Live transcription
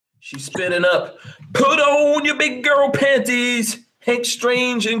She's spinning up. Put on your big girl panties. Hank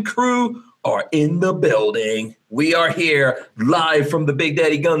Strange and crew are in the building. We are here live from the Big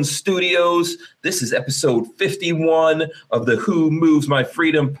Daddy Guns studios. This is episode 51 of the Who Moves My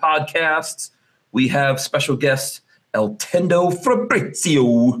Freedom podcasts. We have special guest Eltendo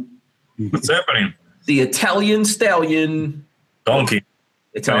Fabrizio. What's happening? The Italian stallion. Donkey.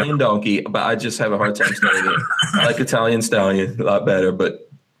 Italian donkey, but I just have a hard time saying it. I like Italian stallion a lot better, but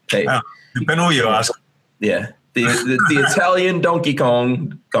hey. Depende who you ask. Yeah. The Italian Donkey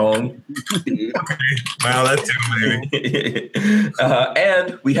Kong. Okay. Well, that too, maybe.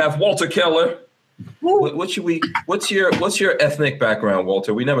 And we have Walter Keller. What's your ethnic background,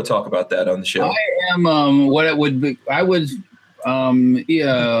 Walter? We never talk about that on the show. I am what it would be. I was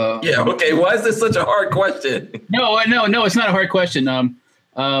yeah. Yeah, okay. Why is this such a hard question? No, it's not a hard question.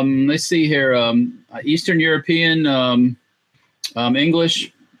 Let's see here. Eastern European,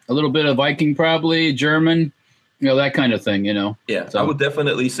 English, a little bit of Viking, probably German, that kind of thing, Yeah, So, I would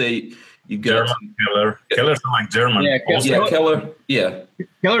definitely say you got German Keller. Keller's like German. Yeah, Keller. Yeah.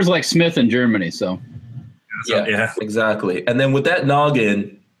 Keller's like Smith in Germany, so. Yeah, exactly. And then with that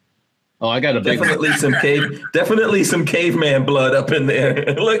noggin, I got a big definitely some caveman blood up in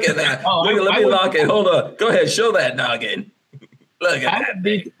there. Look at that. Let me lock it. Hold on. Go ahead. Show that noggin. Look at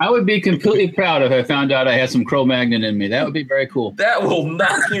that. I would be completely proud if I found out I had some Cro-Magnon in me. That would be very cool. That will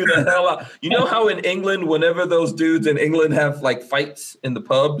knock you the hell out. You know how in England, whenever those dudes in England have like fights in the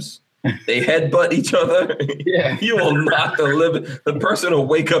pubs, they headbutt each other? Yeah. You will knock the person will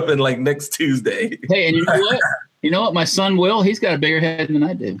wake up in like next Tuesday. Hey, and you know what? You know what? My son Will, he's got a bigger head than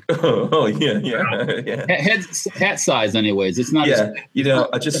I do. Oh yeah. Hat size, anyways. It's not. Yeah,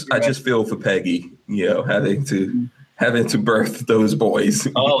 I just feel for Peggy, having to birth those boys.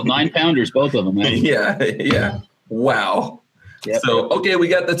 Oh, 9-pounders, both of them. Man. Yeah. Wow. Yep. So okay, we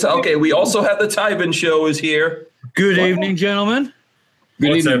got we also have the Tyven show is here. Good evening, gentlemen. Good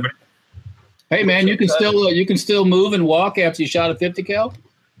What's evening. happening? Hey, man, you can still move and walk after you shot a 50 cal.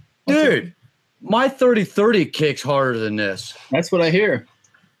 Dude, my 30-30 kicks harder than this. That's what I hear.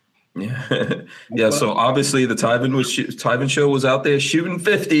 Yeah. Yeah. So obviously the Tyven show was out there shooting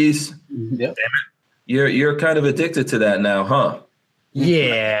 50s. Yep. You're kind of addicted to that now, huh?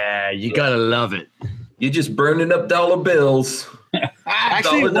 Yeah, you gotta love it. You're just burning up dollar bills.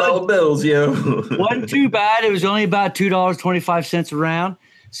 Actually, dollar bills, yo. wasn't too bad. It was only about $2.25 a round,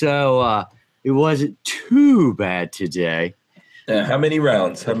 so it wasn't too bad today. Yeah, how many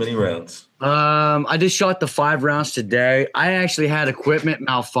rounds? I just shot the 5 rounds today. I actually had equipment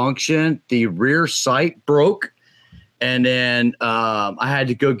malfunction. The rear sight broke, and then I had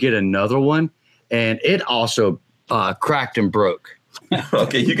to go get another one, and it also cracked and broke.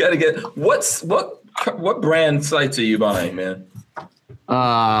 Okay, you got to get what brand sights are you buying, man?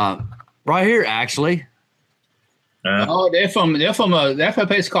 Right here, actually. They're from a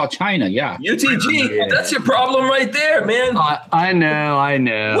place called China. Yeah. UTG. Yeah. That's your problem right there, man. I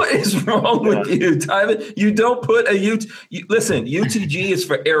know. What is wrong with you, Tyven? You don't put listen, UTG is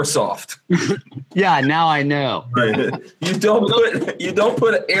for airsoft. Yeah, now I know. You don't put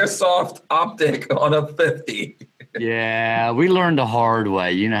an airsoft optic on a 50. Yeah, we learned the hard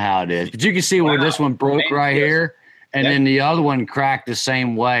way. You know how it is. But you can see where this one broke right here, and then the other one cracked the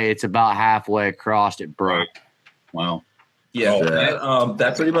same way. It's about halfway across. It broke. Wow. Yeah,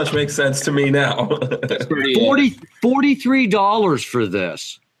 that pretty much makes sense to me now. That's pretty, $43 for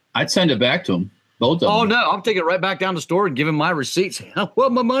this. I'd send it back to them. Both of them. Oh, no. I'm taking it right back down to the store and giving my receipts. I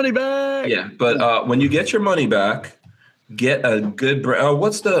want my money back. Yeah, but when you get your money back, get a good brand.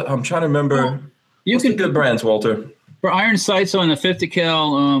 I'm trying to remember. What's the good brands, Walter? For iron sights on the 50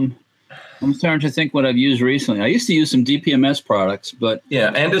 cal, I'm starting to think what I've used recently. I used to use some DPMS products, but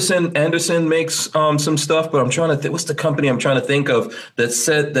yeah, Anderson makes some stuff, but I'm trying to think. What's the company I'm trying to think of that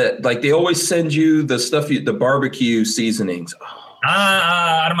said that like they always send you the stuff, the barbecue seasonings.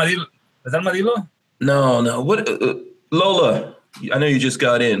 Armadillo. Is Armadillo? No. What? Lola. I know you just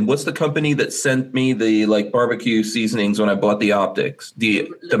got in. What's the company that sent me the like barbecue seasonings when I bought the optics? The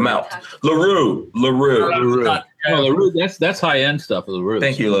mount. LaRue. Oh, LaRue, that's high end stuff. LaRue.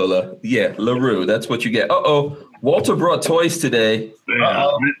 Thank you, Lola. Yeah, LaRue. That's what you get. Walter brought toys today.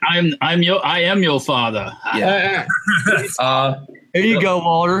 I am your father. Yeah. Here you go,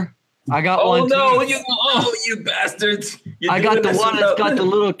 Walter. I got one. No, too. you bastards! I got the one that's got the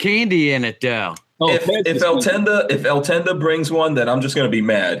little candy in it, though. If Eltenda brings one, then I'm just gonna be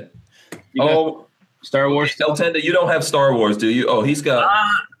mad. Star Wars. Eltenda, you don't have Star Wars, do you? Oh, he's got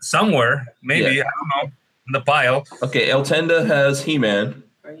somewhere, maybe. Yeah. I don't know. In the pile. Okay, Eltenda has He-Man.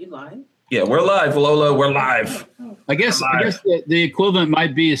 Are you lying? Yeah, we're live, Lola. We're live. I guess the equivalent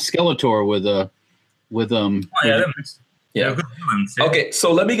might be a Skeletor with Oh, yeah, that makes Yeah. good villains, yeah. Okay,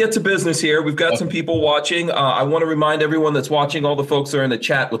 so let me get to business here. We've got some people watching. I want to remind everyone that's watching, all the folks that are in the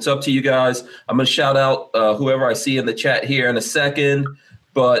chat, what's up to you guys? I'm going to shout out whoever I see in the chat here in a second.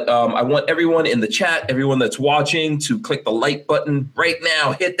 But I want everyone in the chat, everyone that's watching, to click the like button right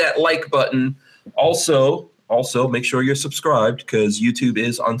now. Hit that like button. Also, make sure you're subscribed, because YouTube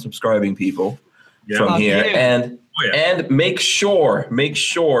is unsubscribing people from here. Yeah. And make sure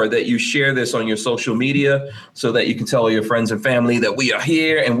that you share this on your social media so that you can tell your friends and family that we are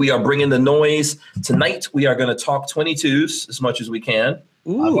here and we are bringing the noise. Tonight, we are going to talk 22s as much as we can.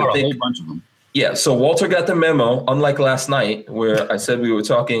 I bought a whole bunch of them. Yeah, so Walter got the memo, unlike last night where I said we were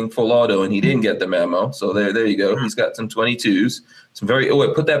talking full auto and he didn't get the memo. So there you go. He's got some 22s. Some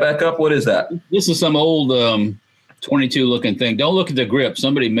put that back up. What is that? This is some old 22 looking thing. Don't look at the grip.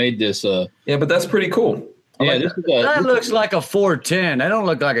 Somebody made this. Yeah, but that's pretty cool. That looks like a 410. That don't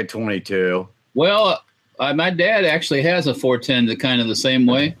look like a 22. Well, my dad actually has a 410 that kind of the same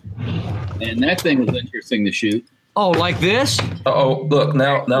way, and that thing was interesting to shoot. Oh, like this? Uh-oh, look,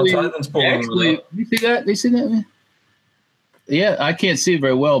 now Tyven's pulling. Actually, you see that? Do you see that? Yeah, I can't see it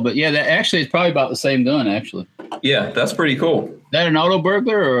very well, but yeah, that actually is probably about the same gun, actually. Yeah, that's pretty cool. Is that an auto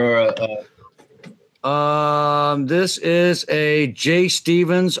burglar or this is a J.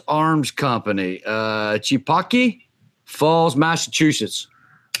 Stevens Arms Company, Chipaki Falls, Massachusetts.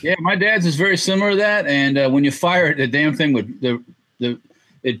 Yeah, my dad's is very similar to that, and when you fire it, the damn thing would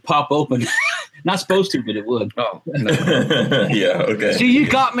it'd pop open. Not supposed to, but it would. Oh, no. Yeah, okay. See, you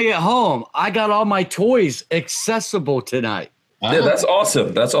got me at home. I got all my toys accessible tonight. Yeah, that's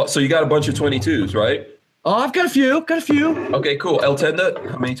awesome. So you got a bunch of 22s, right? Oh, I've got a few. Okay, cool. El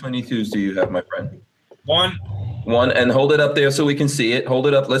Tenda, how many 22s do you have, my friend? One. And hold it up there so we can see it. Hold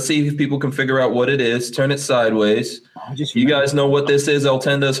it up. Let's see if people can figure out what it is. Turn it sideways. You guys know what this is? El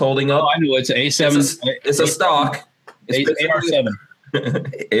Tenda is holding up. Oh, I know. It's an A7. It's a stock. It's AR7.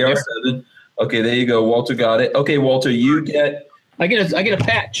 AR7. Okay, there you go. Walter got it. Okay, Walter, I get a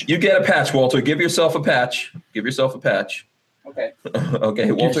patch. You get a patch, Walter. Give yourself a patch. Okay.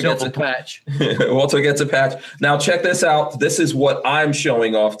 Okay, Walter gets a patch. Walter gets a patch. Now check this out. This is what I'm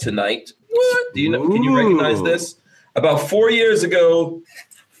showing off tonight. What? Do you know? Can you recognize this? About 4 years ago,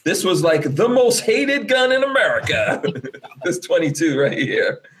 this was like the most hated gun in America. This 22 right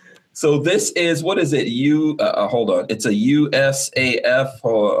here. So this is, what is it? Hold on. It's a USAF.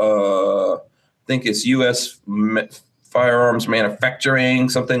 I think it's U.S. Firearms Manufacturing,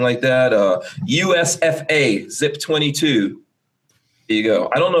 something like that. USFA Zip 22. There you go.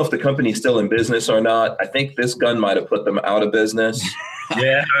 I don't know if the company's still in business or not. I think this gun might have put them out of business.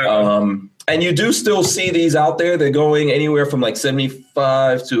 Yeah. And you do still see these out there. They're going anywhere from like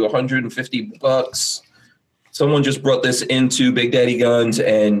 $75 to $150. Someone just brought this into Big Daddy Guns,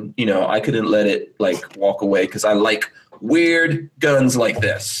 and I couldn't let it walk away because I like weird guns like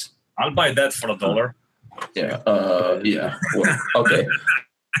this. I'll buy that for $1. Yeah. Yeah. Well, okay.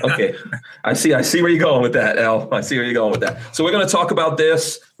 Okay. I see where you're going with that, Al. I see where you're going with that. So we're going to talk about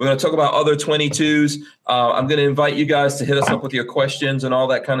this. We're going to talk about other 22s. I'm going to invite you guys to hit us up with your questions and all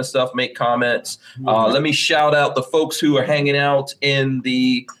that kind of stuff. Make comments. Let me shout out the folks who are hanging out in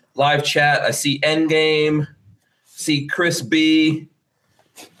the live chat. I see Endgame. See Chris B.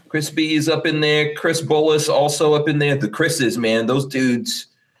 Chris B is up in there. Chris Bullis also up in there. The Chris's, man, those dudes,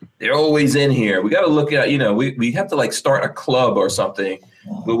 they're always in here. We got to look at, we have to start a club or something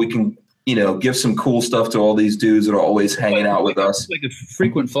where we can, give some cool stuff to all these dudes that are always hanging out with us. Like a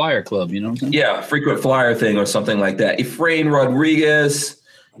frequent flyer club, you know what I'm saying? Yeah, frequent flyer thing or something like that. Efrain Rodriguez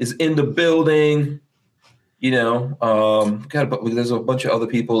is in the building. There's a bunch of other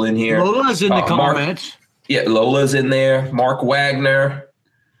people in here. Lola's in the comments. Yeah, Lola's in there. Mark Wagner.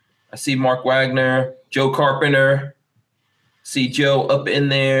 I see Mark Wagner. Joe Carpenter. See Joe up in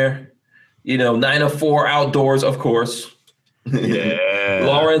there. 904 Outdoors, of course. Yeah.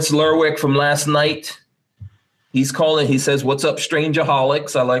 Lawrence Lerwick from last night. He's calling. He says, "What's up,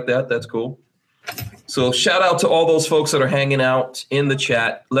 Strangerholics?" I like that. That's cool. So shout out to all those folks that are hanging out in the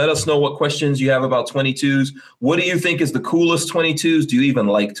chat. Let us know what questions you have about 22s. What do you think is the coolest 22s? Do you even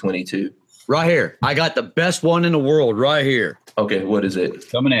like 22? Right here. I got the best one in the world right here. Okay, what is it?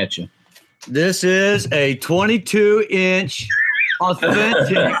 Coming at you. This is a 22-inch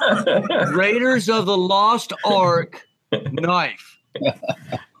authentic Raiders of the Lost Ark knife.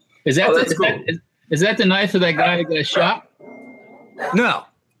 Is that cool. Is that the knife of that guy that got shot? No.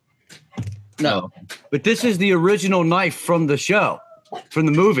 But this is the original knife from the show, from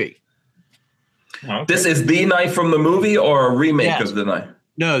the movie. Okay. This is the knife from the movie or a remake of the knife?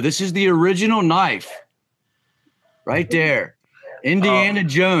 No, this is the original knife. Right there. Indiana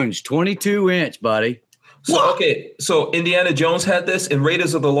Jones, 22-inch, buddy. So, okay. So Indiana Jones had this in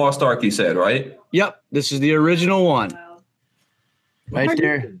Raiders of the Lost Ark, you said, right? Yep, this is the original one. Right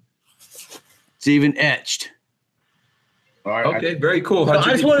there. It's even etched. All right. Okay, very cool. So I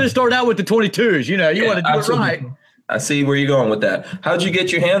just wanted to start out with the 22s. You know, you want to do absolutely. it right. I see where you're going with that. How'd you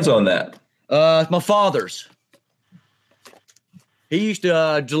get your hands on that? It's my father's. He used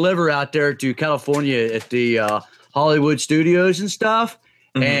to deliver out there to California at the Hollywood studios and stuff.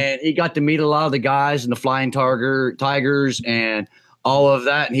 Mm-hmm. And he got to meet a lot of the guys and the Flying Tigers and all of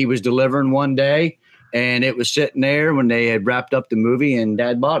that. And he was delivering one day, and it was sitting there when they had wrapped up the movie, and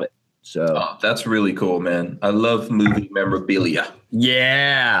Dad bought it. So that's really cool, man. I love movie memorabilia.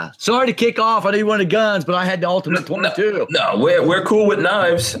 Yeah. Sorry to kick off. I know you wanted guns, but I had the Ultimate 22. No, we're cool with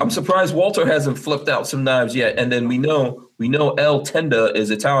knives. I'm surprised Walter hasn't flipped out some knives yet. And then we know El Tenda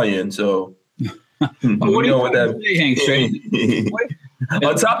is Italian, so we know what that.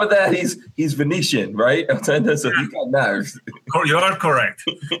 On top of that, he's Venetian, right? El Tenda, so he got knives. You are correct.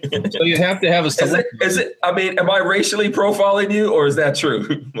 So you have to have a. Is it? I mean, am I racially profiling you, or is that true?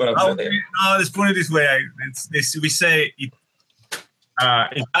 What I'm saying? No, let's put it this way. We say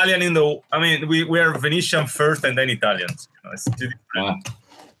Italian in the. I mean, we are Venetian first and then Italians. You know, it's two different.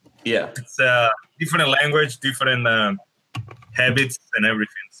 Yeah, it's different language, different habits, and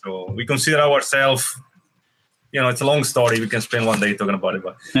everything. So we consider ourselves. You know, it's a long story. We can spend one day talking about it,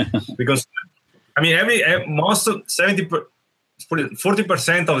 but because I mean, most of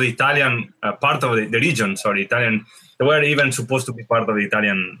 40% of the Italian part of the region, Italian, they were even supposed to be part of the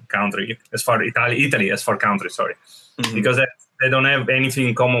Italian country as far Italy as far country, because they don't have anything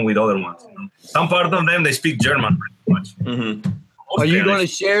in common with other ones. You know? Some part of them they speak German pretty much. Mm-hmm. Are you going to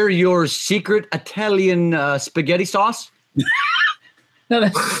share your secret Italian spaghetti sauce?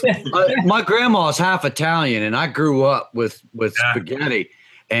 My grandma's half Italian, and I grew up with spaghetti,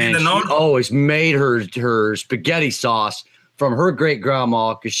 and she always made her spaghetti sauce from her great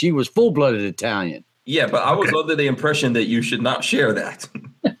grandma because she was full-blooded Italian. Yeah, but I was under the impression that you should not share that.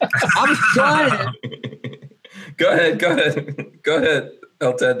 I was trying. Go ahead,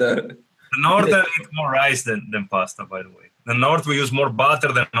 El Tenda. The northern eat more rice than pasta, by the way. The north we use more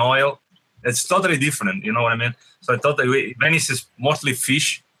butter than oil. It's totally different, you know what I mean? So I thought that Venice is mostly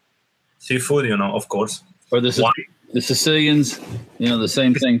fish, seafood, you know, of course. Or the Sicilians, you know, the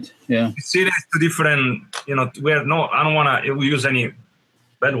same thing. Yeah. Sicilians two different, you know, I don't want to use any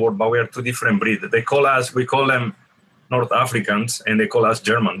bad word, but we are two different breeds. We call them North Africans, and they call us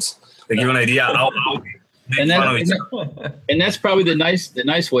Germans. They give an idea how and that's probably the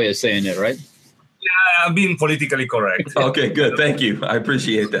nice way of saying it, right? Yeah, I'm being politically correct. Okay, good. Thank you. I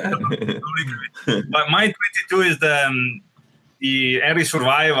appreciate that. But my 22 is the Henry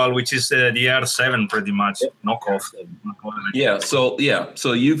Survival, which is the R7 pretty much knockoff. Yeah. So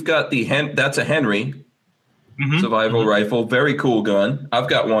you've got that's a Henry Survival rifle. Very cool gun. I've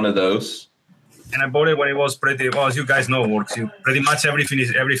got one of those. And I bought it when it was as you guys know, works. Pretty much everything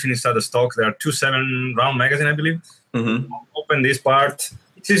is out of stock. There are 2 7-round magazine, I believe. Mm-hmm. Open this part.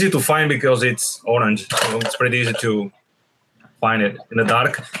 It's easy to find because it's orange, so it's pretty easy to find it in the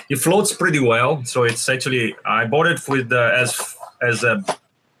dark. It floats pretty well, so it's actually I bought it with as a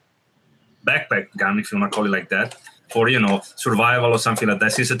backpack gun, if you want to call it like that, for survival or something like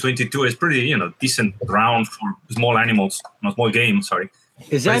that. Since a 22 is pretty decent round for small animals, not small game. Sorry.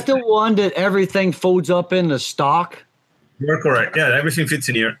 Is that the one that everything folds up in the stock? You're correct. Yeah, everything fits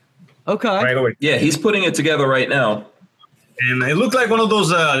in here. Okay. Right away. Yeah, he's putting it together right now. And it looked like one of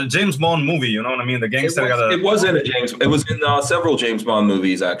those James Bond movie, you know what I mean? The gangster It was in several James Bond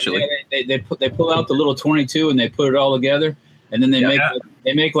movies, actually. Yeah, they pull out the little 22 and they put it all together, and then they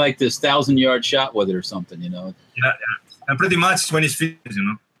make like this 1,000-yard shot with it or something, you know. Yeah. And pretty much when it's finished, you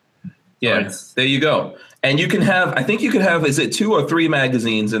know. Yeah, right. There you go. And you can have, is it 2 or 3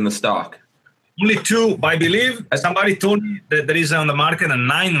 magazines in the stock? Only 2, but I believe somebody told me that there is on the market a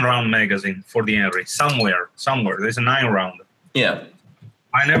 9-round magazine for the Henry. Somewhere. There's a 9-round. Yeah.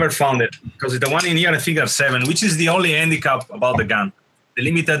 I never found it because the one in here, I think, are 7, which is the only handicap about the gun. The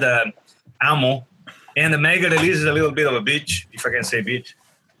limited ammo, and the mega release is a little bit of a bitch, if I can say bitch.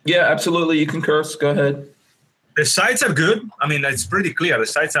 Yeah, absolutely. You can curse. Go ahead. The sights are good. I mean, it's pretty clear. The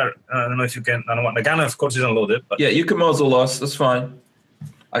sights are, I don't know if you can, I don't want, the gun, of course, isn't loaded. But yeah, you can muzzle us. That's fine.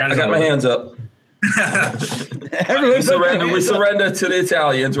 I got my hands up. We surrender to the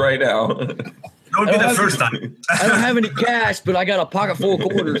Italians right now. That would be the first time. I don't have any cash, but I got a pocket full of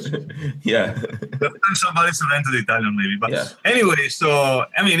quarters. Yeah. Somebody surrender to the Italian, maybe. But anyway, so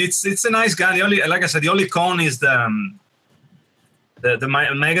I mean, it's a nice gun. The only con is the the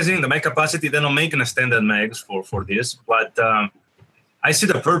magazine, the mag capacity, they're not making a standard mags for this, but I see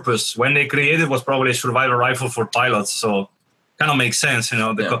the purpose. When they created, was probably a survival rifle for pilots, so kind of makes sense, you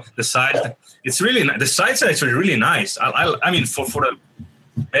know. The sight, it's really the sights are actually really nice. I mean, for the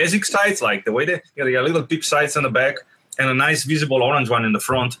basic sights, like the way they got little peep sights on the back and a nice visible orange one in the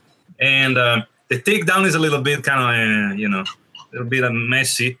front, and the takedown is a little bit kind of you know, a little bit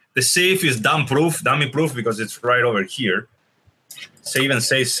messy. The safe is dummy proof because it's right over here. So even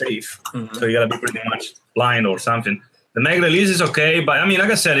say safe, so you gotta be pretty much blind or something. The mag release is okay, but I mean,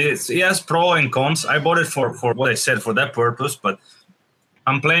 like I said, it has pro and cons. I bought it for what I said, for that purpose, but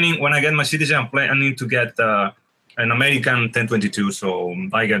I'm planning, when I get my citizen, I need to get an American 1022, so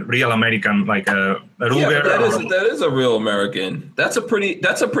like a real American, like a Ruger. Yeah, that is a real American. That's a pretty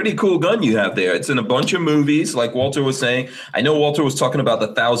cool gun you have there. It's in a bunch of movies, like Walter was saying. I know Walter was talking about the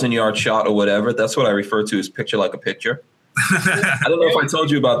 1,000-yard shot or whatever. That's what I refer to as picture like a picture. I don't know if I told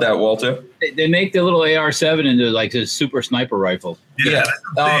you about that, Walter. They make the little AR-7 into like a super sniper rifle. Yeah,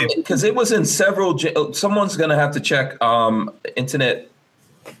 because it was in several. Someone's gonna have to check internet,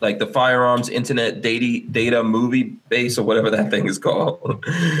 like the firearms internet data movie base or whatever that thing is called,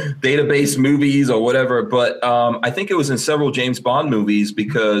 database movies or whatever. But I think it was in several James Bond movies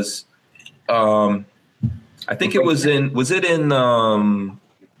because I think it was in. Was it in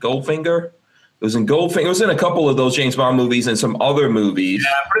Goldfinger? It was in Goldfinger. It was in a couple of those James Bond movies and some other movies.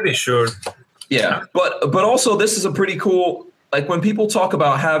 Yeah, I'm pretty sure. Yeah, but also this is a pretty cool. Like when people talk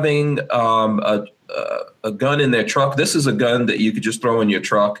about having a gun in their truck, this is a gun that you could just throw in your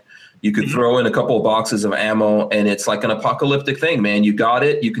truck. You could throw in a couple of boxes of ammo, and it's like an apocalyptic thing, man. You got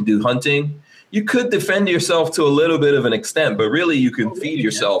it. You can do hunting. You could defend yourself to a little bit of an extent, but really you can feed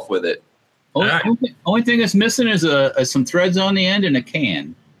yourself with it. Only thing that's missing is some threads on the end and a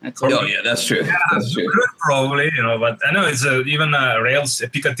can. That's oh yeah, that's true. Yeah, that's true. Probably, you know, but I know it's even rails, a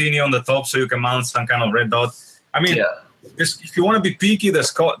Picatinny on the top, so you can mount some kind of red dot. I mean, if you want to be peaky,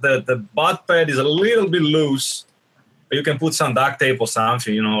 the butt pad is a little bit loose, but you can put some duct tape or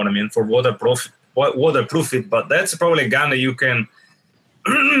something. You know what I mean, for waterproof it. But that's probably a gun that you can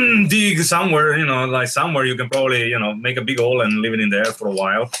dig somewhere. You know, like somewhere you can probably, you know, make a big hole and leave it in there for a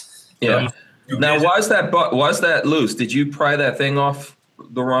while. Yeah. Now, why is that loose? Did you pry that thing off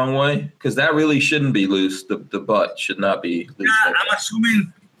the wrong way? Because that really shouldn't be loose. The butt should not be loose. Yeah, I'm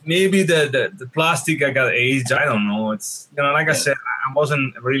assuming maybe the plastic I got aged. I don't know. It's, you know, like I said, I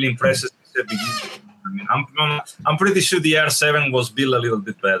wasn't really impressed at the beginning. I mean, I'm pretty sure the R7 was built a little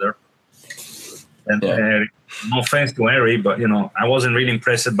bit better. And no offense to Harry, but you know, I wasn't really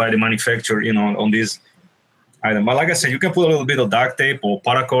impressed by the manufacturer, you know, on this item. But like I said, you can put a little bit of duct tape or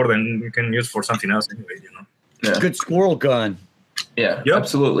paracord, and you can use for something else anyway. You know, it's a good squirrel gun. Yeah,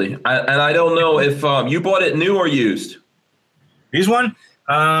 absolutely. I don't know if you bought it new or used. This one,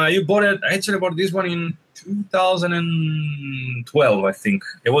 you bought it. I actually bought this one in 2012, I think.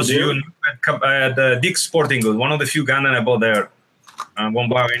 It was you at the Dick's Sporting Goods, one of the few guns that I bought there. I won't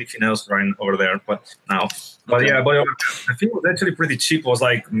buy anything else right over there, but now. But yeah, but I think it was actually pretty cheap. It was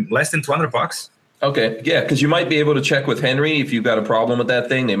like less than $200. Okay, yeah, because you might be able to check with Henry if you've got a problem with that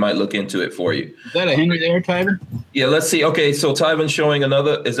thing. They might look into it for you. Is that a Henry there, Tyven? Yeah, let's see. Okay, so Tyven's showing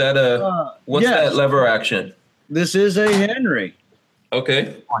another. Is that what's that lever action? This is a Henry.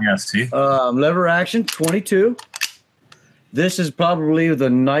 Okay. Oh, yeah, see. Lever action 22. This is probably the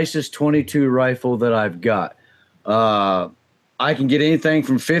nicest 22 rifle that I've got. I can get anything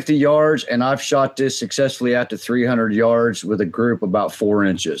from 50 yards, and I've shot this successfully out to 300 yards with a group about 4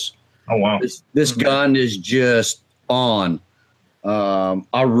 inches. Oh, wow. This gun is just on.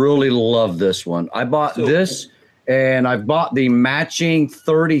 I really love this one. I bought this, and I bought the matching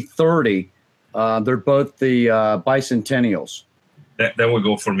 30-30. They're both the Bicentennials. That would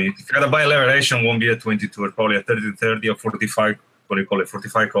go for me. If you got a bi-lever action, won't be a 22, or probably a 30-30 or 45, what do you call it,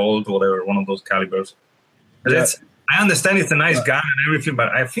 45 Colt, whatever, one of those calibers. Yeah. I understand it's a nice gun and everything,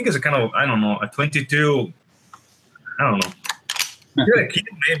 but I think it's a kind of, I don't know, a 22, I don't know. If you're a kid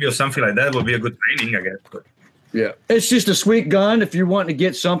maybe or something like that would be a good training, I guess. But. Yeah, it's just a sweet gun if you're wanting to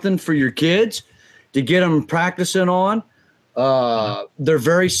get something for your kids to get them practicing on. They're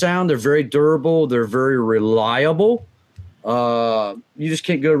very sound. They're very durable. They're very reliable. You just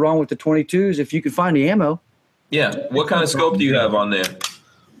can't go wrong with the 22s if you can find the ammo. Yeah. What kind of scope do you have on there?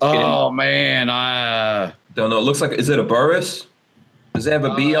 Oh, man. I don't know. It looks like, is it a Burris? Does it have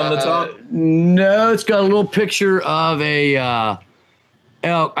a B on the top? No, it's got a little picture of a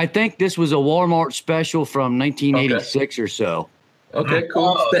I think this was a Walmart special from 1986 or so. Okay,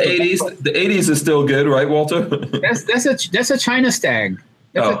 cool. The 80s. The 80s is still good, right, Walter? That's a China Stag.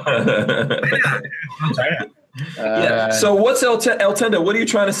 Yeah. So what's El Tenda? What are you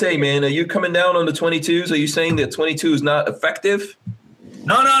trying to say, man? Are you coming down on the 22s? Are you saying that 22 is not effective?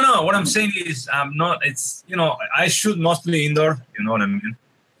 No. What I'm saying is I'm not. It's I shoot mostly indoor. You know what I mean?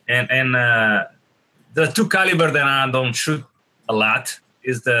 And the two caliber that I don't shoot a lot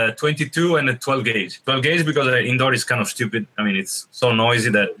is the 22 and the 12 gauge. 12 gauge because the indoor is kind of stupid. I mean, it's so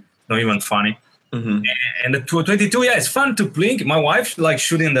noisy that it's not even funny. Mm-hmm. And the 22, yeah, it's fun to blink. My wife likes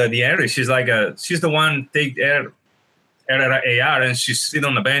shooting the air. She's like she's the one take air AR, and she's sitting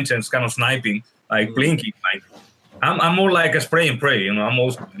on the bench and it's kind of sniping, like blinking. Like I'm more like a spray and pray. I'm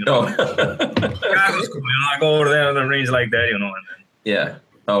old school. I go over there on the range like that. And then, yeah.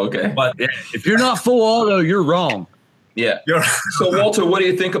 Oh, okay. But if you're not full auto, you're wrong. Yeah. So Walter, what do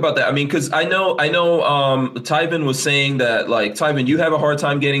you think about that? I mean, because I know Tyven was saying that, like, Tyven, you have a hard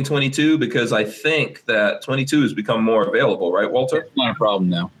time getting 22 because I think that 22 has become more available, right, Walter? It's not a problem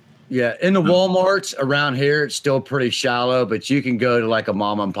now. Yeah, in the Walmarts around here, it's still pretty shallow, but you can go to like a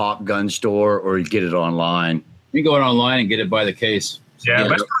mom and pop gun store or you get it online. You can go online and get it by the case. Yeah,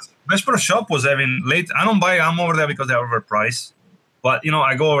 Best Pro Shop was having late. I don't buy ammo over there because they're overpriced. But,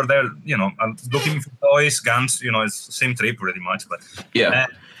 I go over there, I'm looking for toys, guns, it's the same trip pretty much. But yeah,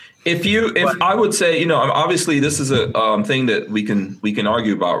 I would say, obviously this is a thing that we can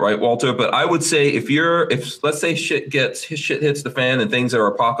argue about, right, Walter? But I would say if let's say shit hits the fan and things are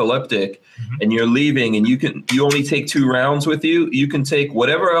apocalyptic and you're leaving and you only take 2 rounds with you, you can take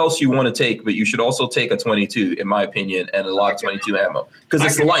whatever else you want to take, but you should also take a 22, in my opinion, and a lot of 22 ammo because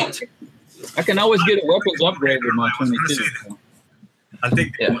it's light. I can always get a weapons upgrade with my 22. I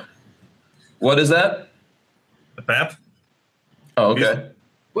think. Yeah. What is that? The PAP. Oh, okay.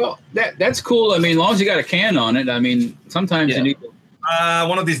 Well, that's cool. I mean, as long as you got a can on it. I mean, sometimes you need.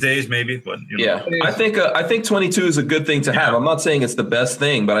 One of these days, maybe. But yeah, I think 22 is a good thing to have. I'm not saying it's the best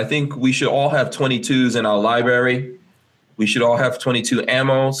thing, but I think we should all have 22s in our library. We should all have 22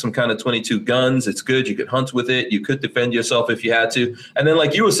 ammo, some kind of 22 guns. It's good. You could hunt with it. You could defend yourself if you had to. And then,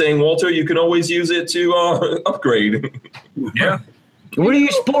 like you were saying, Walter, you can always use it to upgrade. Yeah. What are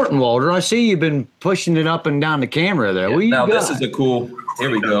you sporting, Walter? I see you've been pushing it up and down the camera there. Yeah, what you now, got? this is a cool. Here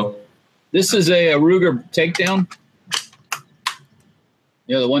we go. This is a Ruger takedown.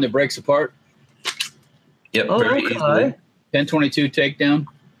 The one that breaks apart. Yep, very easily. 1022 takedown.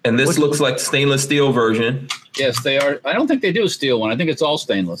 And this looks like stainless steel version. Yes, they are. I don't think they do a steel one. I think it's all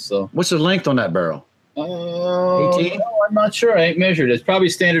stainless. So what's the length on that barrel? 18? No, I'm not sure. I ain't measured. It's probably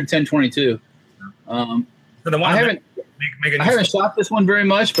standard 1022. I haven't shot this one very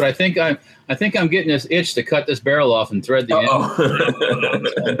much, but I think I'm getting this itch to cut this barrel off and thread the end.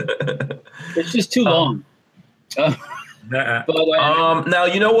 It's just too long. Now,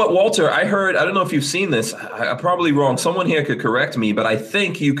 you know what, Walter? I don't know if you've seen this. I'm probably wrong. Someone here could correct me, but I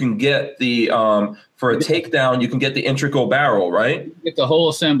think you can get the for a takedown, you can get the integral barrel, right? You get the whole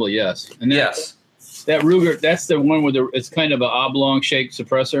assembly, yes. And yes. That Ruger, that's the one where it's kind of an oblong shaped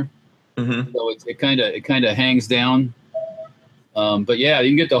suppressor. Mm-hmm. So it kind of hangs down. But yeah, you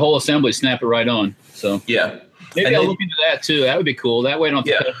can get the whole assembly, snap it right on. So yeah, maybe I'll look into that too. That would be cool. That way, you don't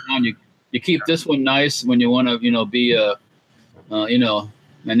have to cut it down. You keep this one nice when you want to, be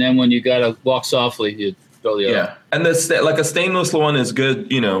and then when you gotta walk softly, you throw the other. Yeah, and like a stainless one is good.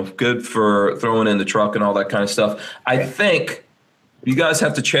 Good for throwing in the truck and all that kind of stuff. I think you guys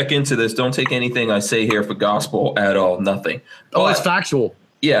have to check into this. Don't take anything I say here for gospel at all. Nothing. Oh, it's factual.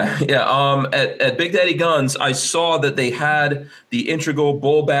 Yeah. At Big Daddy Guns, I saw that they had the integral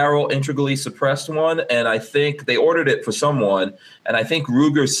bull barrel, integrally suppressed one, and I think they ordered it for someone, and I think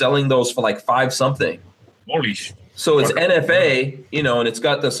Ruger's selling those for like $5 something. Holy shit. So it's NFA, and it's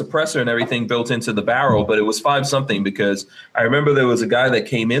got the suppressor and everything built into the barrel, but it was $5 something because I remember there was a guy that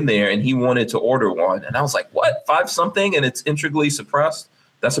came in there and he wanted to order one, and I was like, "What? $5 something? And it's integrally suppressed?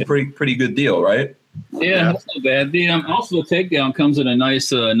 That's a pretty good deal, right?" Yeah, that's not bad. Also, the takedown comes in a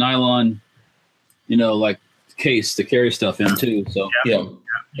nice nylon, like case to carry stuff in too. So yeah, that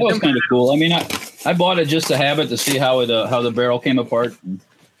was kind of cool. I mean, I bought it just to have it to see how the barrel came apart,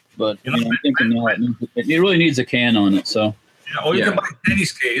 but I'm thinking now it really needs a can on it. So or you can buy a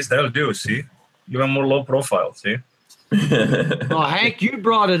tennis case. That'll do. See, even more low profile. See. Well, Hank, you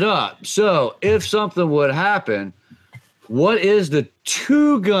brought it up. So if something would happen, what is the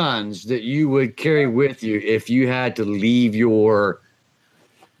 2 guns that you would carry with you if you had to leave your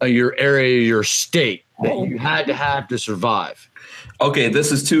area, your state, that you had to have to survive? Okay, this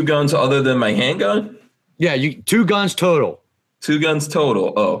is 2 guns other than my handgun? Yeah, 2 guns total. 2 guns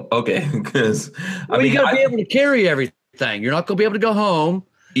total. Oh, okay. Because you got to be able to carry everything. You're not going to be able to go home.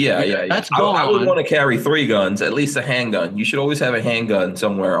 Yeah. That's I would gone. want to carry 3 guns, at least a handgun. You should always have a handgun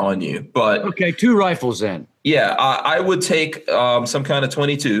somewhere on you. But Okay, 2 rifles then. yeah, I would take some kind of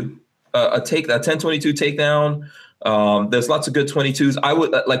 22, a 1022 takedown. There's lots of good 22s. I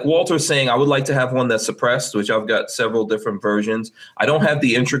would, like Walter's saying, I would like to have one that's suppressed, which I've got several different versions. I don't have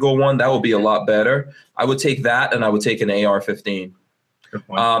the integral one. That would be a lot better. I would take that, and I would take an AR-15.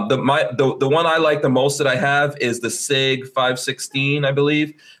 The one I like the most that I have is the SIG 516, I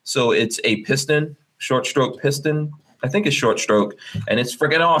believe. So it's a piston, short stroke piston. I think it's short stroke, and it's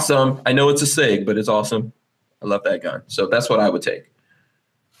freaking awesome. I know it's a SIG, but it's awesome. I love that gun. So that's what I would take.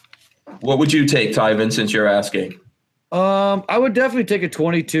 What would you take, Tyven, since you're asking? I would definitely take a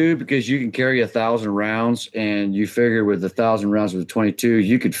 22 because you can carry 1,000 rounds, and you figure with 1,000 rounds with a 22,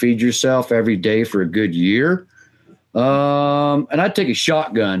 you could feed yourself every day for a good year. And I'd take a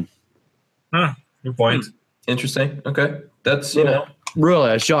shotgun. Good point. Interesting. Okay. That's,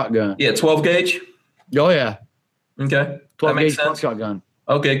 Really, a shotgun. Yeah, 12 gauge. Oh, yeah. Okay. 12 makes gauge sense. shotgun.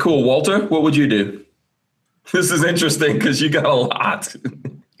 Okay, cool. Walter, what would you do? This is interesting because you got a lot.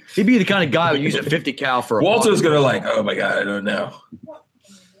 He'd be the kind of guy who would use a 50 cal for a Walter's going to like, oh my God, I don't know.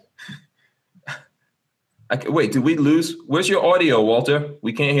 Wait, did we lose? Where's your audio, Walter?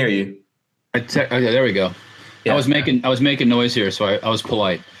 We can't hear you. Okay, there we go. Yeah. I was making noise here, so I was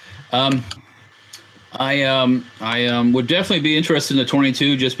polite. I would definitely be interested in the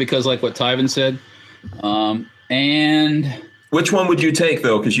 22 just because, like what Tyven said. And which one would you take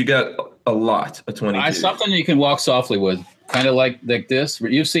though? Because you got a lot of 22. Something you can walk softly with, kind of like this.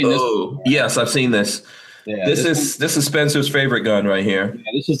 You've seen this. Oh, yes, I've seen this. Yeah, this is Spencer's favorite gun right here.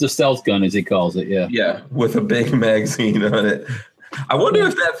 Yeah, this is the stealth gun, as he calls it. Yeah. Yeah, with a big magazine on it. I wonder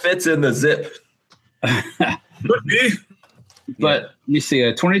if that fits in the zip. Could be. But let me see,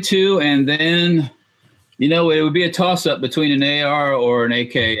 a 22, and then it would be a toss-up between an AR or an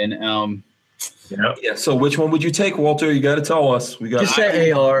AK, and yeah. So which one would you take, Walter? You got to tell us. We got Just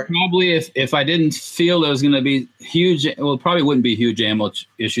say AR. Probably if I didn't feel there was going to be huge, well, probably wouldn't be huge ammo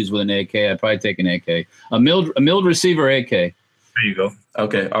issues with an AK. I'd probably take an AK, a milled receiver AK. There you go.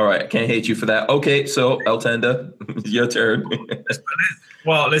 Okay, all right. Can't hate you for that. Okay, so El Tanda, your turn.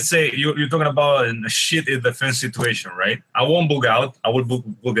 Well, let's say you're talking about a shit in defense situation, right? I won't bug out. I will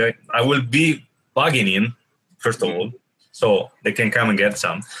bug out. I will be bugging in, first of all, so they can come and get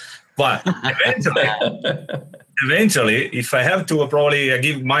some. But eventually, if I have to, probably I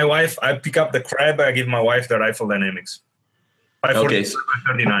pick up the crab, I give my wife the Rifle Dynamics.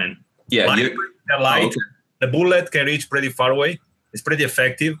 539. Yeah. They're light. The bullet can reach pretty far away. It's pretty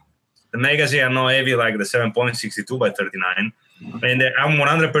effective. The magazine are not heavy like the 7.62 by 39. And I'm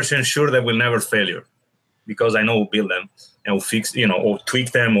 100% sure they will never fail because I know who build them and who fix, or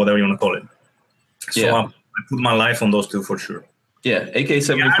tweak them, whatever you want to call it. So I put my life on those two for sure. Yeah,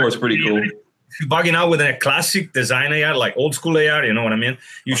 AK-74 is pretty cool. If you're bugging out with a classic design AR, like old school AR, you know what I mean?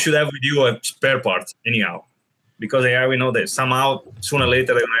 You should have with you a spare part anyhow. Because AR, we know that somehow, sooner or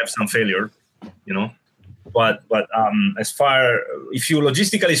later, they're going to have some failure, But as far, if you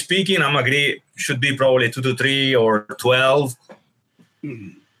logistically speaking, I'm agree, should be probably 2 to 3 or 12. I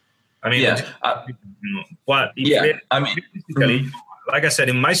mean, but like I said,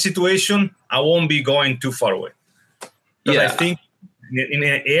 in my situation, I won't be going too far away. Because I think in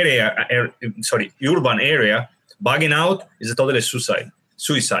an urban area, bugging out is a totally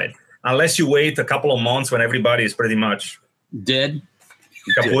suicide. Unless you wait a couple of months when everybody is pretty much dead,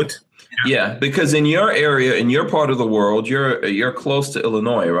 kaput. Yeah, because in your area, in your part of the world, you're close to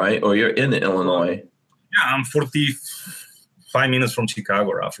Illinois, right? Or you're in Illinois. Yeah, I'm 45 minutes from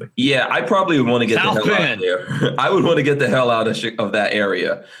Chicago, roughly. Yeah, I probably would want to get the hell out of there. I would want to get the hell out of that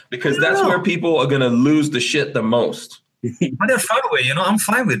area because that's where people are going to lose the shit the most. But they're far away, I'm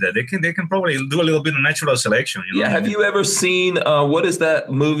fine with that. They can probably do a little bit of natural selection. Yeah, have you ever seen what is that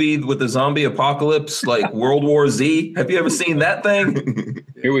movie with the zombie apocalypse, like World War Z? Have you ever seen that thing?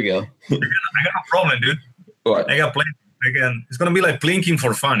 Here we go. I got no problem, dude. What? I got plenty. Again, it's gonna be like plinking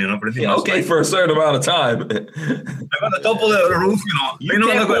for fun, pretty much. Okay, for a certain amount of time. I got the top of the roof, You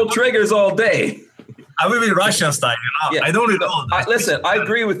can't pull triggers all day. I will be Russian style, Yeah. I don't really know. Listen, I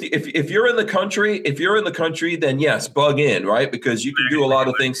agree with you. If you're in the country, then yes, bug in, right? Because you can do a lot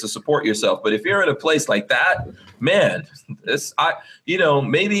of things to support yourself. But if you're in a place like that, man,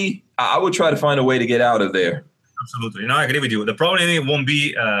 maybe I would try to find a way to get out of there. Absolutely. I agree with you. The problem won't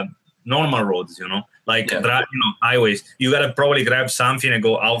be normal roads, highways. You gotta probably grab something and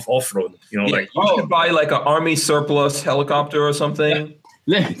go off road. You could buy like an army surplus helicopter or something.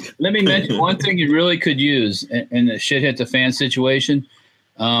 Let me mention one thing you really could use in the shit hit the fan situation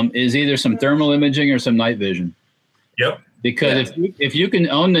is either some thermal imaging or some night vision. Yep. Because if you can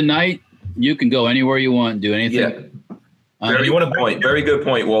own the night, you can go anywhere you want, do anything. Yeah. Very good point. Very good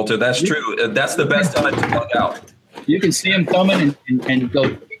point, Walter. That's true. That's the best time to bug out. You can see them coming and go,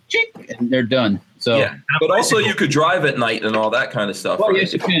 chink, and they're done. So, yeah. But also, you could drive at night and all that kind of stuff. Well, right?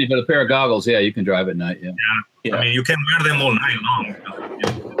 yes, you can. With a pair of goggles, yeah, you can drive at night. Yeah. I mean, you can wear them all night long.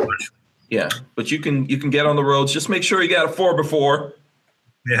 Yeah, but you can get on the roads. Just make sure you got a 4x4.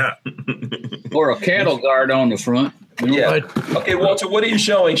 Yeah. Or a cattle guard on the front. Yeah. Okay, Walter, what are you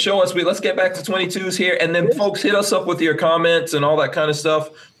showing? Show us. Let's get back to 22s here. And then, folks, hit us up with your comments and all that kind of stuff.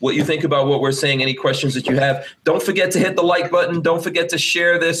 What you think about what we're saying, any questions that you have. Don't forget to hit the like button. Don't forget to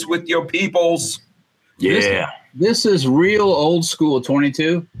share this with your peoples. Yeah. This is real old school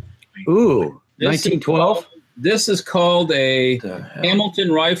 22. Ooh, 1912? This is called a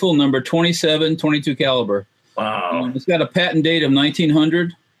Hamilton rifle number 27, 22 caliber. Wow. It's got a patent date of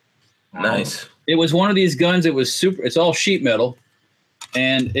 1900. Nice. It was one of these guns. It was super. It's all sheet metal,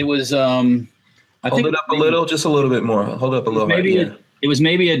 and it was. Hold it up a little, just a little bit more. Hold up a little. It was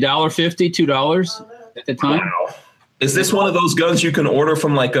maybe $1.50, $2 at the time. Wow. Is this one of those guns you can order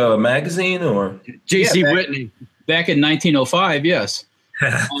from like a magazine or? J.C. Whitney. Back in 1905, yes.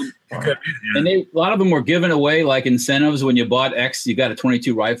 And a lot of them were given away like incentives when you bought X. You got a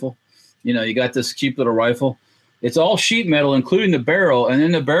 22 rifle. You got this cheap little rifle. It's all sheet metal, including the barrel, and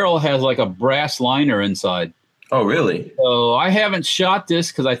then the barrel has like a brass liner inside. Oh, really? So I haven't shot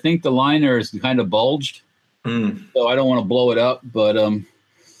this because I think the liner is kind of bulged. So I don't want to blow it up, but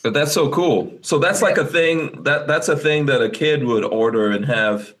that's so cool. So that's like a thing that's a thing that a kid would order and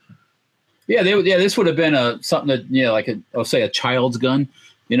have. Yeah, this would have been something that like I'll say a child's gun.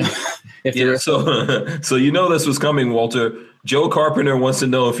 So this was coming, Walter. Joe Carpenter wants to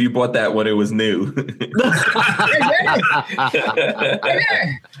know if you bought that when it was new.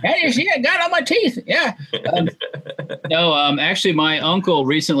 Hey, you see, I got on my teeth. Yeah. Actually, my uncle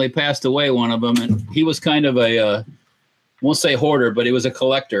recently passed away, one of them, and he was kind of a, won't say hoarder, but he was a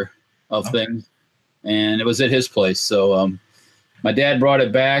collector of things, and it was at his place. So my dad brought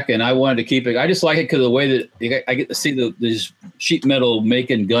it back, and I wanted to keep it. I just like it because of the way that I get to see this sheet metal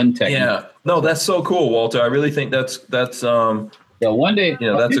making gun technique. Yeah, no, that's so cool, Walter. I really think that's one day.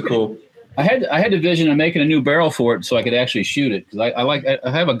 That's a cool. I had the vision of making a new barrel for it so I could actually shoot it because I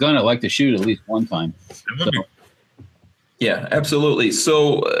have a gun I like to shoot at least one time. So. Yeah, absolutely.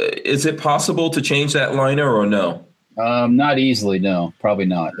 So is it possible to change that liner or no? Not easily, no, probably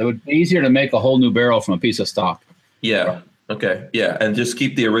not. It would be easier to make a whole new barrel from a piece of stock. Yeah. Okay. Yeah, and just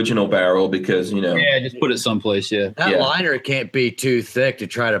keep the original barrel because Yeah, just put it someplace. Yeah. That liner can't be too thick to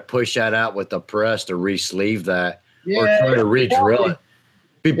try to push that out with the press to re-sleeve that or try to re-drill it.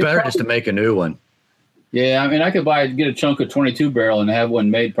 Be better just to make a new one. Yeah, I mean, I could get a chunk of 22 barrel and have one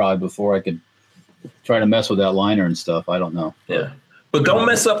made probably before I could try to mess with that liner and stuff. I don't know. Yeah. But don't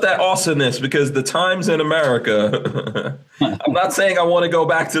mess up that awesomeness because the times in America, I'm not saying I want to go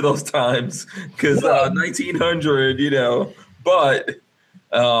back to those times because 1900, but,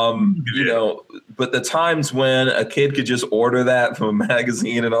 but the times when a kid could just order that from a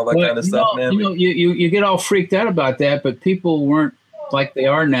magazine and all that kind of stuff, man. You get all freaked out about that, but people weren't like they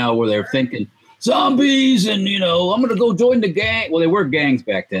are now where they're thinking zombies and, I'm going to go join the gang. Well, they were gangs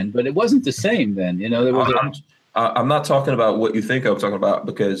back then, but it wasn't the same then. There was I'm not talking about what you think I'm talking about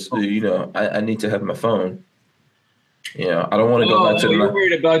because, I need to have my phone. I don't want to go back to you're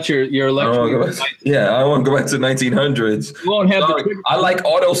worried about your electric. I don't want to go back to 1900s. You won't have I like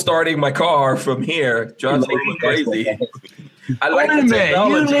auto starting my car from here. Drives me crazy. I like Wait a minute.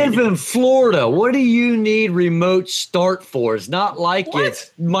 You live in Florida. What do you need remote start for? It's not like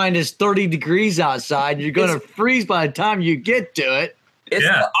it's minus 30 degrees outside. You're going to freeze by the time you get to it. It's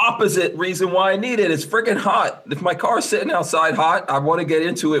the opposite reason why I need it. It's freaking hot. If my car's sitting outside hot, I want to get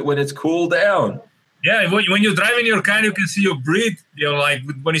into it when it's cooled down. Yeah, when you're driving your car, you can see your breath. Like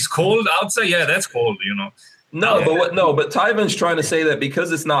when it's cold outside. Yeah, that's cold. But Tyvan's trying to say that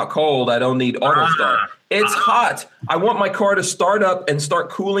because it's not cold, I don't need auto start. It's hot. I want my car to start up and start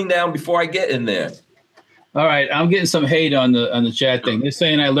cooling down before I get in there. All right, I'm getting some hate on the chat thing. They're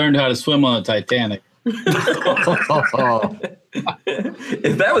saying I learned how to swim on the Titanic. If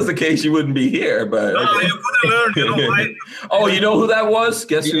that was the case, you wouldn't be here. But you could have learned. Oh, you know who that was?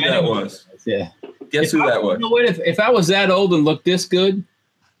 Guess who that was? Yeah. Guess who that was? You know what? If I was that old and looked this good.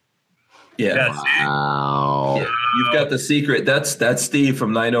 Yeah. Wow. Yeah. You've got the secret. That's Steve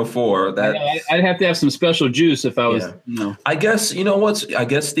from 904. I'd have to have some special juice if I was. I guess I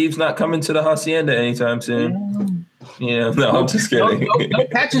guess Steve's not coming to the hacienda anytime soon. Yeah, no, I'm just kidding. No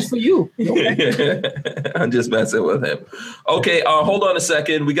patches for you. I'm just messing with him. Okay, hold on a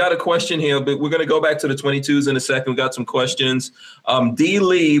second. We got a question here, but we're going to go back to the 22s in a second. We got some questions. D.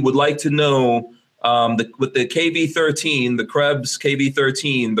 Lee would like to know with the KV13, the Krebs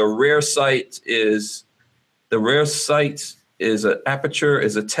KV13, the rare sight is an aperture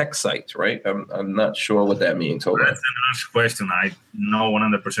is a tech sight, right? I'm not sure what that means. Hold on. That's a nice question. I'm not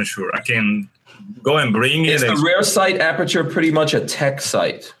 100% sure. I can go and bring it. Is the rare sight aperture pretty much a tech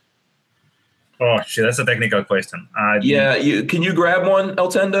sight? Oh, shit, that's a technical question. Yeah, can you grab one,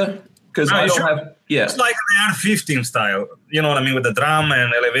 Eltenda? Because I don't have. Yeah, it's like an AR-15 style. You know what I mean, with the drum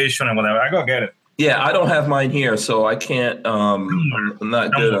and elevation and whatever. I go get it. Yeah, I don't have mine here, so I can't. I'm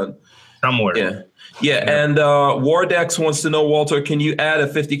not good on. Somewhere. Yeah, and Wardex wants to know, Walter, can you add a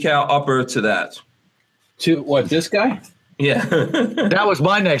 50 cal upper to that? To what, this guy? Yeah. That was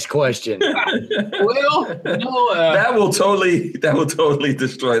my next question. Well, no. That will totally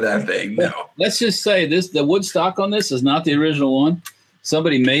destroy that thing. No. Let's just say the wood stock on this is not the original one.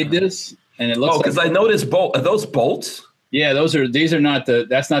 Somebody made this, and it looks. Oh, because I noticed are those bolts? Yeah, these are not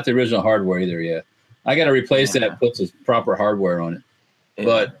that's not the original hardware either. Yeah, I got to replace that. Puts the proper hardware on it. Yeah.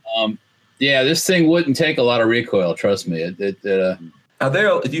 But yeah, this thing wouldn't take a lot of recoil. Trust me. Are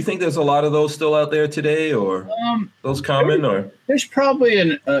there? Do you think there's a lot of those still out there today, or those common? Or there's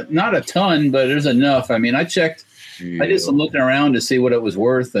probably not a ton, but there's enough. I mean, I checked. Yeah. I did some looking around to see what it was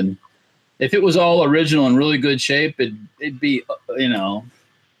worth, and if it was all original and really good shape, it'd be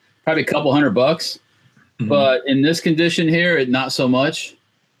probably a couple $100. Mm-hmm. But in this condition here, not so much.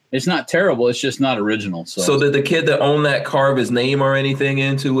 It's not terrible. It's just not original. So did the kid that owned that carve his name or anything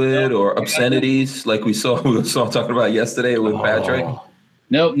into it, or obscenities like we saw talking about yesterday with Patrick?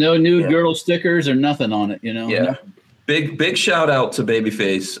 Nope, no nude girl stickers or nothing on it. Yeah. Big shout out to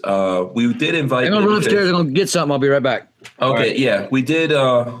Babyface. We did invite. I'm gonna run upstairs and I'll get something. I'll be right back. Okay, right. Yeah, we did.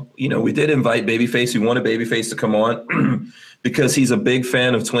 We did invite Babyface. We wanted Babyface to come on because he's a big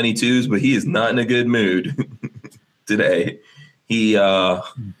fan of 22s, but he is not in a good mood today. He, one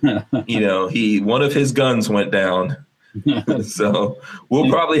of his guns went down, so we'll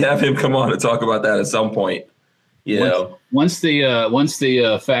probably have him come on and talk about that at some point. Once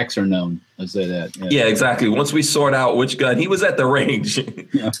the facts are known, let's say that. Yeah, exactly. Once we sort out which gun, he was at the range.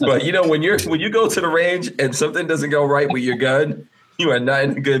 But when you go to the range and something doesn't go right with your gun, you are not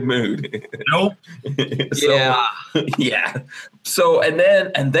in a good mood. Nope. Yeah. So and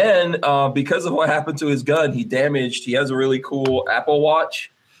then because of what happened to his gun, he has a really cool Apple Watch.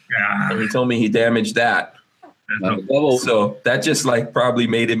 Yeah. And he told me he damaged that. So that just probably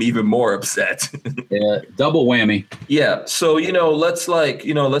made him even more upset. Yeah, double whammy. Yeah. So let's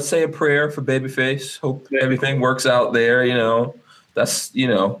say a prayer for Babyface. Hope everything works out there. That's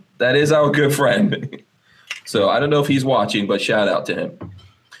that is our good friend. So I don't know if he's watching, but shout out to him.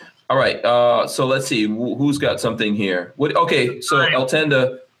 All right. So let's see who's got something here. Okay. So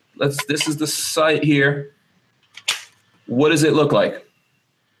Eltenda, this is the site here. What does it look like?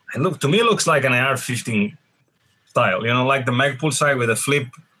 To me, it looks like an AR-15 style, like the Magpul side with a flip.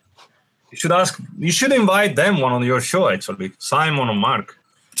 You should invite them on your show, actually, Simon or Mark.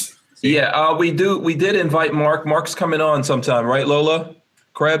 Yeah, we did invite Mark. Mark's coming on sometime, right, Lola?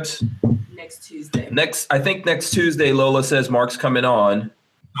 Krebs? Next Tuesday. I think next Tuesday, Lola says Mark's coming on.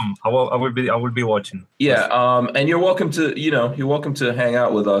 I will be watching. Yeah, and you're welcome to hang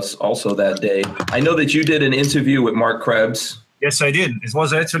out with us also that day. I know that you did an interview with Mark Krebs. Yes, I did. It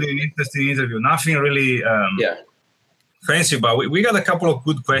was actually an interesting interview. Nothing really fancy, but we got a couple of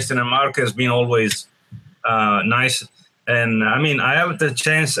good questions, and Mark has been always nice. And I mean, I have the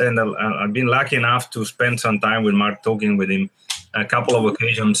chance, and I've been lucky enough to spend some time with Mark, talking with him a couple of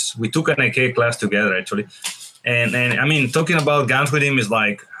occasions. We took an AK class together, actually. And I mean, talking about guns with him is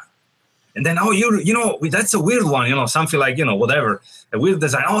like, and then, that's a weird one, something like, whatever, a weird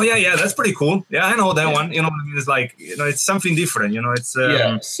design. Oh, yeah, that's pretty cool. Yeah, I know that one. It's like, it's something different, it's.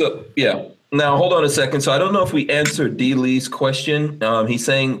 Now, hold on a second. So I don't know if we answered D. Lee's question. He's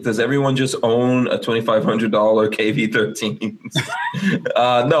saying, does everyone just own a $2,500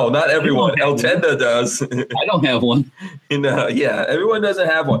 KV13? No, not everyone. Eltenda does. I don't have one. Everyone doesn't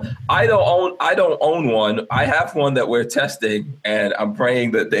have one. I don't own one. I have one that we're testing, and I'm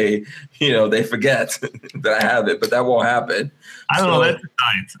praying that they forget that I have it, but that won't happen. I don't know. That's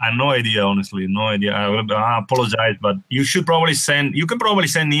tight. I have no idea, honestly. No idea. I apologize, but you can probably send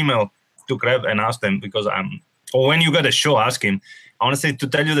an email to Krebs and ask them, because or when you got a show, ask him, honestly, to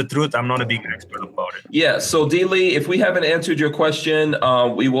tell you the truth, I'm not a big expert about it. Yeah. So D. Lee, if we haven't answered your question,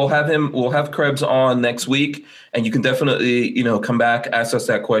 we'll have Krebs on next week, and you can definitely, come back, ask us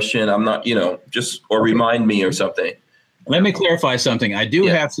that question. I'm not, or remind me or something. Let me clarify something. I do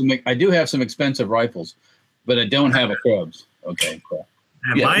have some expensive rifles, but I don't have a Krebs. Okay. Cool.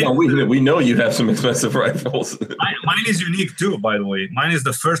 We know you have some expensive rifles. Mine is unique too, by the way. Mine is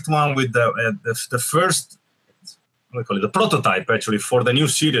the first one with the first, the prototype actually for the new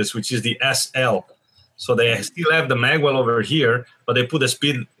series, which is the SL. So they still have the magwell over here, but they put a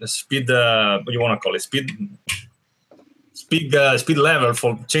speed. What do you want to call it? Speed level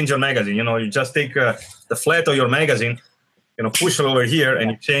for change your magazine. You just take the flat of your magazine, push it over here,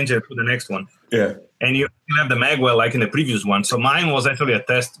 and you change it to the next one. Yeah. And you have the magwell like in the previous one. So mine was actually a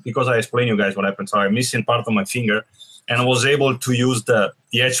test because I explained you guys what happened. So I'm missing part of my finger, and I was able to use the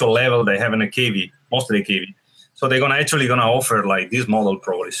actual level they have in a KV, mostly KV. So they're gonna offer like this model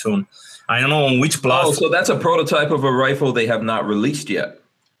probably soon. I don't know on which platform. Oh, so that's a prototype of a rifle they have not released yet.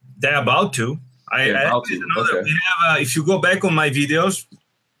 They're about to. Okay. We have, if you go back on my videos,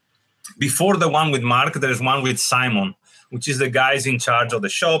 before the one with Mark, there's one with Simon, which is the guys in charge of the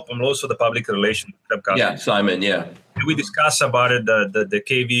shop and also the public relations. Yeah, Simon, yeah. We discussed about it, the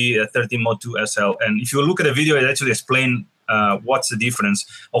KV 13 Mod 2 SL. And if you look at the video, it actually explains what's the difference.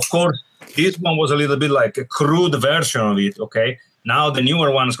 Of course, this one was a little bit like a crude version of it, okay? Now the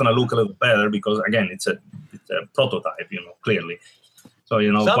newer one is going to look a little better because, again, it's a prototype, clearly. So,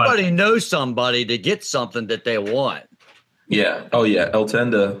 somebody knows somebody to get something that they want. Yeah. Oh, yeah. El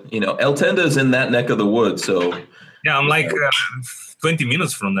Tenda, El Tenda's in that neck of the woods, so... Yeah, I'm like 20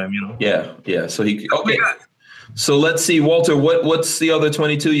 minutes from them, Yeah. So okay. So let's see, Walter, what's the other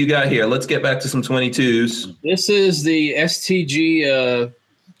 22 you got here? Let's get back to some 22s. This is the STG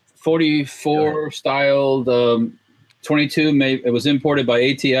 44 styled 22. It was imported by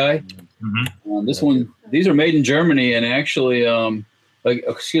ATI. Mm-hmm. These are made in Germany, and actually,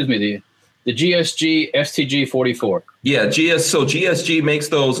 the GSG STG 44. Yeah, so GSG makes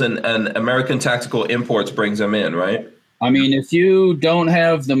those, and American Tactical Imports brings them in, right? I mean, if you don't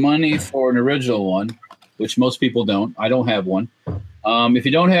have the money for an original one, which most people don't, I don't have one. If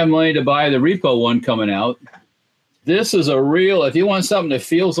you don't have money to buy the repo one coming out, this is if you want something that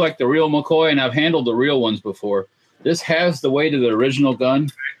feels like the real McCoy, and I've handled the real ones before, this has the weight of the original gun.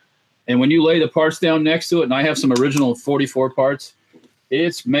 And when you lay the parts down next to it, and I have some original 44 parts,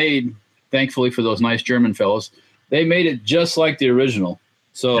 it's made, thankfully for those nice German fellows, they made it just like the original.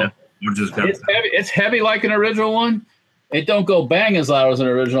 So it's heavy like an original one. It don't go bang as loud as an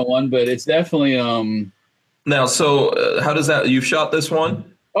original one, but it's definitely Now, so how does that? You've shot this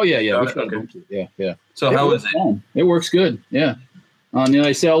one? Oh yeah. Okay. Yeah. So how is it? It works good. Yeah.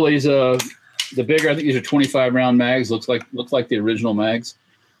 They sell these the bigger. I think these are 25 round mags. Looks like the original mags.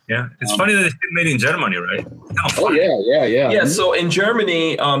 Yeah, it's funny that it's made in Germany, right? Oh yeah. Yeah, so in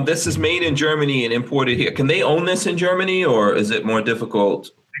Germany, this is made in Germany and imported here. Can they own this in Germany, or is it more difficult?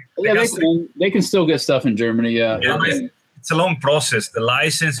 Yeah, they can still get stuff in Germany. Yeah. It's a long process. The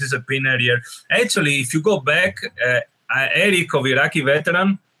license is a pain in the ear. Actually, if you go back, Eric of Iraqi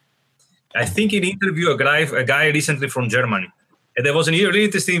Veteran, I think he interviewed a guy recently from Germany. And there was a really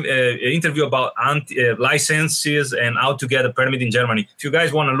interesting interview about licenses and how to get a permit in Germany. If you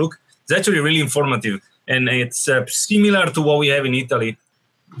guys want to look, it's actually really informative. And it's similar to what we have in Italy,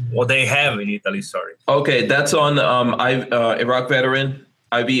 what they have in Italy, sorry. Okay, that's on Iraq Veteran,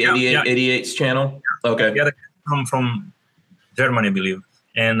 IV88's channel? Okay. Yeah, from Germany, I believe.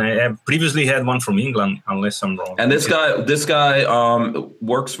 And I have previously had one from England, unless I'm wrong. And this guy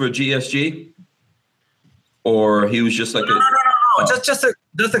works for GSG? Or he was just like No.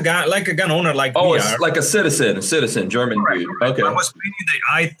 Just a guy, like a gun owner, like we are. It's like a citizen, German dude. Okay. I was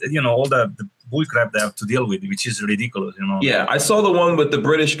reading all the bull crap they have to deal with, which is ridiculous, Yeah, I saw the one with the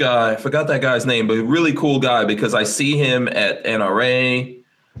British guy. I forgot that guy's name, but a really cool guy because I see him at NRA.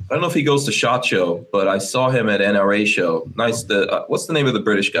 I don't know if he goes to SHOT Show, but I saw him at NRA show. Nice. What's the name of the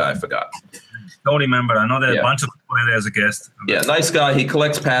British guy? I forgot. Don't remember. I know that a bunch of people there as a guest. Yeah, nice guy. He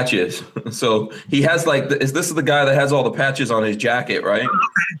collects patches. So he has this is the guy that has all the patches on his jacket, right?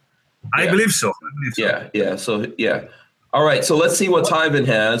 I believe so. Yeah. So, yeah. All right. So let's see what Tyven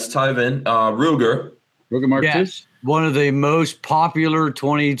has. Tyven, Ruger Mark II. Yeah, one of the most popular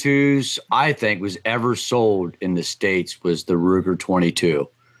 22s I think was ever sold in the States was the Ruger 22.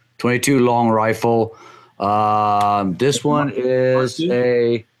 22 long rifle. This one is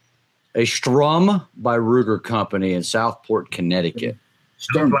a Strum by Ruger Company in Southport, Connecticut.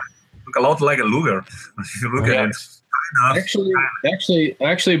 Look a lot like a Luger. If you look at it.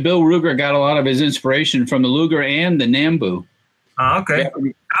 Actually, Bill Ruger got a lot of his inspiration from the Luger and the Nambu. Okay.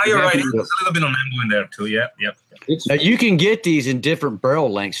 Japanese- You're right. Japanese- There's a little bit of ammo in there too. Yep. It's, Now, you can get these in different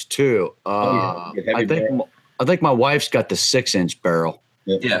barrel lengths too. yeah, you get heavy barrel. I think my wife's got the 6-inch barrel.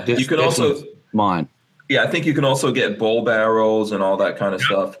 Yeah, This- you can this also. one's mine. Yeah, I think you can also get bull barrels and all that kind of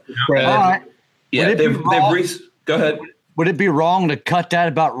stuff. Brad, All right. Yeah, Would it be raw? Go ahead. Would it be wrong to cut that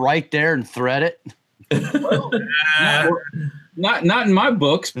about right there and thread it? not in my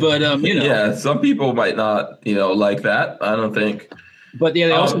books, but you know. Yeah, some people might not, like that. I don't think. But yeah,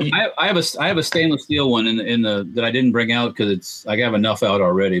 they also Um, I have a stainless steel one in the that I didn't bring out because I have enough out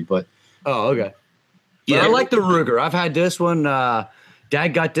already. But Oh, okay. Yeah, Yeah, I like the Ruger. I've had this one.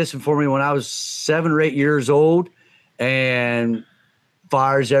 Dad got this one for me when I was 7 or 8 years old, and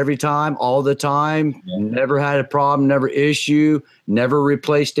fires every time, all the time. Yeah. Never had a problem, never issue, never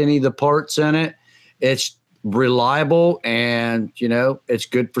replaced any of the parts in it. It's reliable, and it's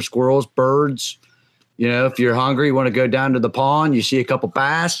good for squirrels, birds. If you're hungry, you want to go down to the pond, you see a couple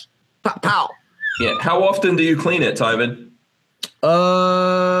bass, pow, pow. Yeah. How often do you clean it, Tyven?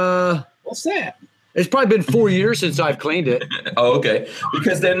 what's that? It's probably been 4 years since I've cleaned it. Oh, okay.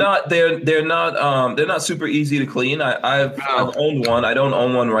 Because they're not super easy to clean. I've owned one. I don't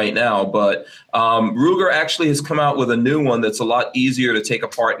own one right now, but Ruger actually has come out with a new one that's a lot easier to take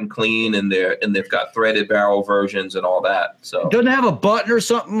apart and clean, and they've got threaded barrel versions and all that. So Doesn't it have a button or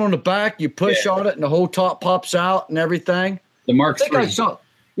something on the back? You push Yeah. on it and the whole top pops out and everything. The Mark I think I III. saw.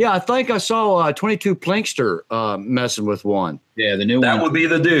 Yeah, I think I saw 22 Plinkster messing with one. Yeah, the new that one. would be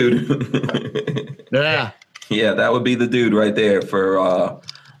the dude. Yeah. Yeah, that would be the dude right there for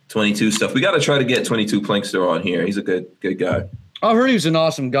 22 stuff. We got to try to get 22 Plinkster on here. He's a good guy. I heard he was an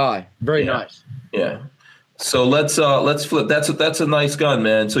awesome guy. Very Yeah. nice. Yeah. So let's flip. That's a nice gun,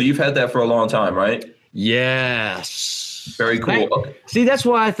 man. So you've had that for a long time, right? Yes. Very cool. Thank- Okay. See, that's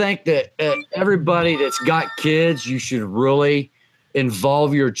why I think that everybody that's got kids, you should really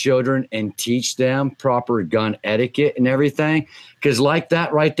involve your children and teach them proper gun etiquette and everything. Because like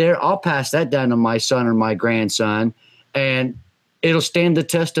that right there, I'll pass that down to my son or my grandson, and it'll stand the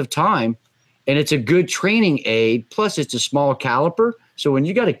test of time. And it's a good training aid. Plus, it's a small caliper. So when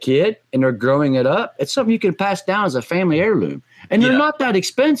you got a kid and they're growing it up, it's something you can pass down as a family heirloom. And they're Yeah. not that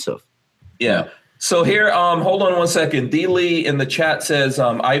expensive. Yeah. So here, hold on one second. D. Lee in the chat says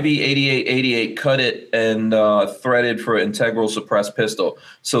IV 8888 cut it and threaded for integral suppressed pistol.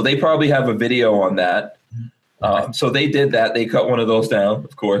 So they probably have a video on that. So they did that. They cut one of those down,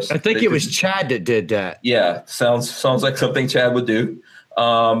 of course. I think They it was could- Chad that did that. Yeah, sounds like something Chad would do.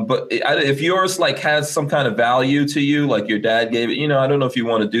 But if yours has some kind of value to you, like your dad gave it, I don't know if you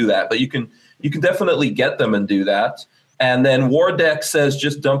want to do that, but you can definitely get them and do that. And then Wardeck says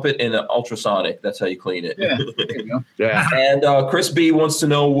just dump it in an ultrasonic. That's how you clean it. Yeah, there you go. Yeah. And Chris B wants to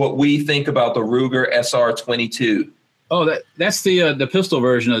know what we think about the Ruger SR22. Oh, that's the pistol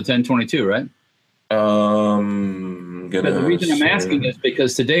version of the 1022, right? Gonna The reason I'm asking is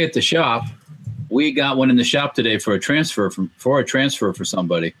because today at the shop, we got one in the shop today for a transfer for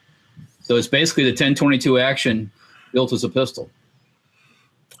somebody. So it's basically the 1022 Action built as a pistol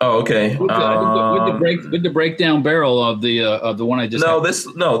Oh, okay. with the breakdown barrel of the one I just had. This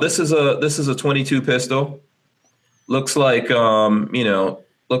is a 22 pistol. Looks like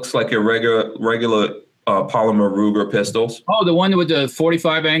looks like a regular polymer Ruger pistols. Oh, the one with the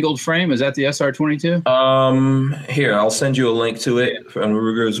 45 angled frame, is that the SR22? Here, I'll send you a link to it from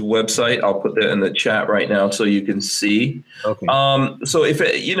Ruger's website. I'll put that in the chat right now so you can see. Okay. So if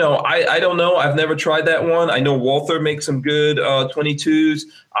it, I don't know. I've never tried that one. I know Walther makes some good 22s.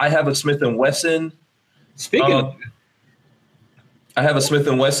 I have a Smith & Wesson. Speaking of, I have a Smith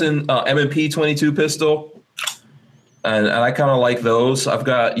 & Wesson M&P 22 pistol. And I kind of like those.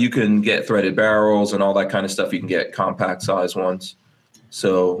 You can get threaded barrels and all that kind of stuff. You can get compact size ones.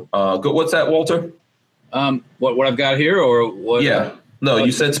 So, what's that, Walter? what I've got here, or what? Yeah. No,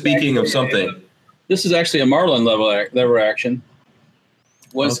 you said speaking of something. This is actually a Marlin lever action.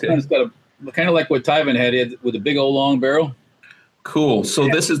 Okay. It's got kind of like what Tyven had with a big old long barrel. Cool. So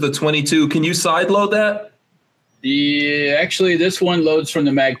this is the 22. Can you side load that? Actually, this one loads from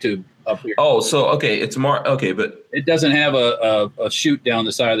the mag tube up here. Oh, so okay, it's okay, but It doesn't have a chute down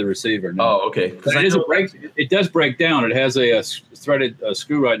the side of the receiver. No. oh, okay. But it does break down. It has a threaded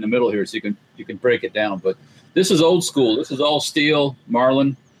screw right in the middle here, so you can break it down. But this is old school. This is all steel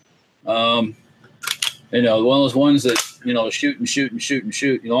Marlin. One of those ones that shoot and shoot and shoot and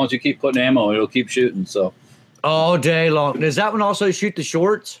shoot. As long as you keep putting ammo, it'll keep shooting. So All day long. Does that one also shoot the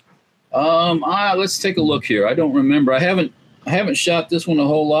shorts? let's take a look here. I don't remember. I haven't shot this one a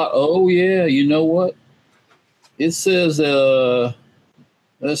whole lot. Oh yeah, you know what? It says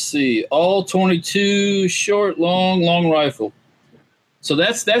let's see, all 22 short, long rifle. So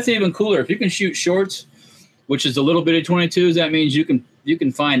that's even cooler. If you can shoot shorts, which is a little bit of 22s, that means you can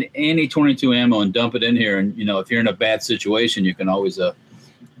find any 22 ammo and dump it in here. And if you're in a bad situation, you can always find.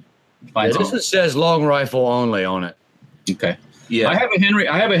 Yeah, this says long rifle only on it. Okay. Yeah. I have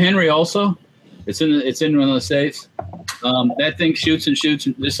a Henry also. It's in one of the safes. That thing shoots and shoots,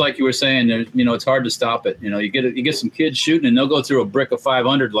 just like you were saying. It's hard to stop it. You get some kids shooting, and they'll go through a brick of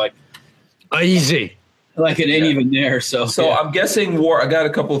 500 like easy. Like it ain't even there. So yeah. I'm guessing I got a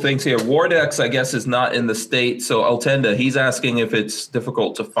couple of things here. Wardex, I guess, is not in the state. So Altenda, he's asking if it's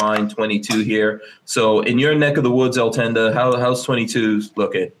difficult to find 22 here. So in your neck of the woods, Altenda, how's 22s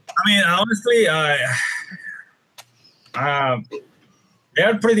looking? I mean, honestly, they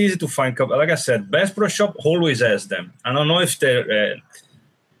are pretty easy to find. Like I said, Bass Pro Shop always has them. I don't know if they're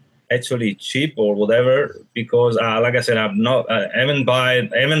actually cheap or whatever, because like I said, I haven't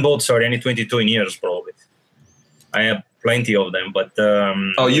bought any 22 in years probably. I have plenty of them, but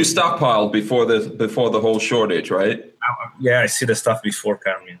you stockpiled before the whole shortage, right? Yeah, I see the stuff before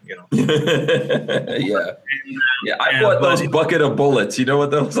coming, Yeah, I bought those bucket of bullets. You know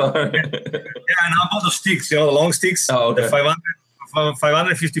what those are? Yeah, and I bought the sticks, the long sticks. Oh, okay. The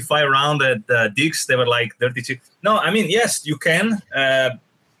 555 round at Dick's, they were like 36. No, I mean, yes, you can.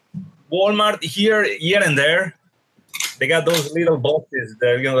 Walmart here and there, they got those little boxes,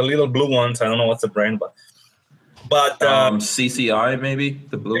 the little blue ones. I don't know what's the brand, but CCI maybe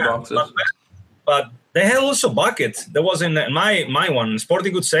the blue boxes. But they had also buckets. There was in my one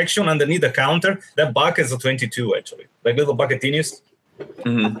sporting goods section underneath the counter. That bucket's a 22 actually, like little bucketinis.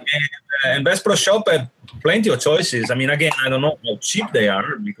 Mm-hmm. And Bass Pro Shop had plenty of choices. I mean, again, I don't know how cheap they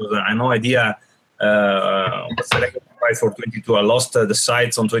are because I have no idea what's the regular price for 22. I lost the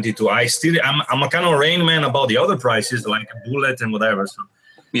sights on 22. I'm a kind of Rain Man about the other prices like a bullet and whatever. So.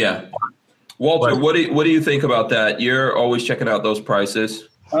 Yeah, Walter, what do you think about that? You're always checking out those prices.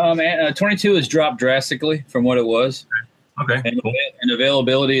 22 has dropped drastically from what it was. Okay. And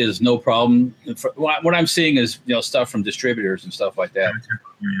availability is no problem. What I'm seeing is stuff from distributors and stuff like that.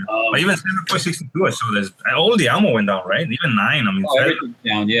 Even 7.62, I saw this. All the ammo went down, right? Even 9. I mean, everything's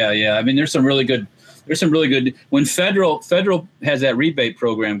down. Yeah. I mean, there's some really good. When federal has that rebate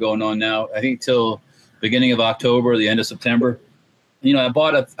program going on now, I think till beginning of October, the end of September. I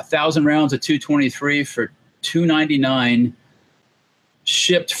bought 1,000 rounds of 223 for $299.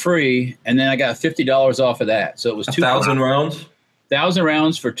 Shipped free, and then I got $50 off of that. So it was 1,000 rounds. 1,000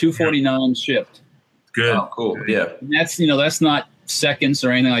 rounds for $249 shipped. Good. Oh, cool. Yeah. And that's not seconds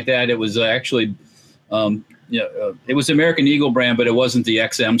or anything like that. It was actually, it was American Eagle brand, but it wasn't the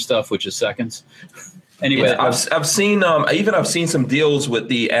XM stuff, which is seconds. Anyway, yeah, I've seen I've seen some deals with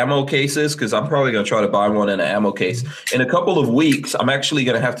the ammo cases because I'm probably going to try to buy one in an ammo case. In a couple of weeks, I'm actually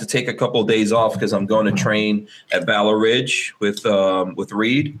going to have to take a couple of days off because I'm going to train at Valor Ridge with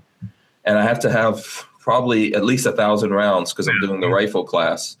Reed, and I have to have probably at least 1,000 rounds because I'm doing the rifle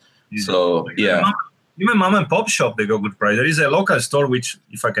class. So yeah, even mom and pop shop they go good price. There is a local store which,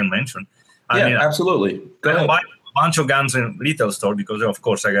 if I can mention, absolutely. Go ahead. Buy a bunch of guns in retail store because of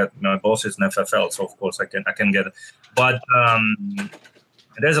course I got my boss is an FFL, so of course I can get it. But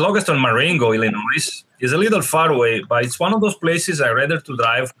there's a local store in Marengo, Illinois. It's a little far away, but it's one of those places I rather to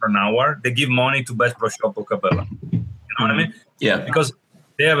drive for an hour. They give money to Bass Pro Shop or Cabela. You know what I mean? Yeah. Because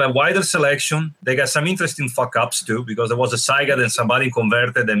they have a wider selection. They got some interesting fuck ups too, because there was a Saiga and somebody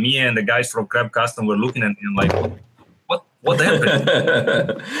converted, and me and the guys from Crab Custom were looking at him like, what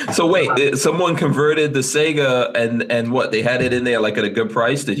happened? So wait, someone converted the Sega and what? They had it in there like at a good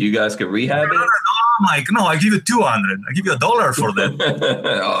price that you guys could rehab it? No, I give you $200. I give you $1 for that.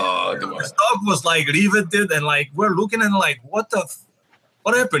 Oh, come on. The stock was like riveted, and like we're looking and like, what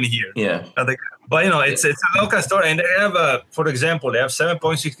happened here? Yeah. But it's a local store, and they have for example, they have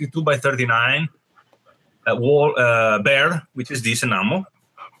 7.62 by 39 Bear, which is decent ammo.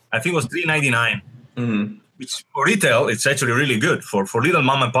 I think it was $399. Mm-hmm. Which for retail, it's actually really good for little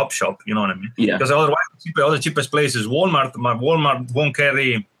mom and pop shop. You know what I mean? Yeah. Because otherwise, all the cheapest places, Walmart won't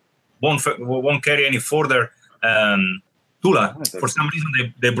carry any further Tula. For some reason,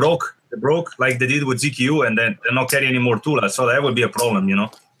 they broke like they did with ZQ, and then they're not carrying any more Tula. So that would be a problem,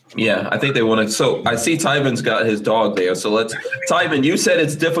 Yeah, I think they want to. So I see Tyvan's got his dog there. So Tyvan, you said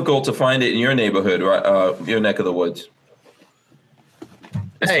it's difficult to find it in your neighborhood, right? Your neck of the woods.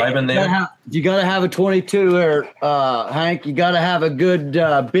 Is Tyvan there? You got to have a 22 there, Hank. You got to have a good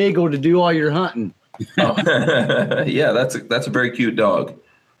beagle to do all your hunting. Oh. Yeah, that's a very cute dog.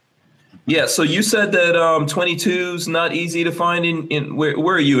 Yeah, so you said that 22's not easy to find in where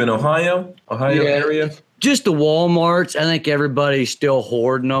are you in Ohio area? Just the Walmarts. I think everybody's still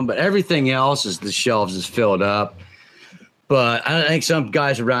hoarding them, but everything else the shelves is filled up. But I think some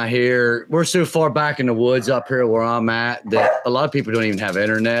guys around here, we're so far back in the woods up here where I'm at that a lot of people don't even have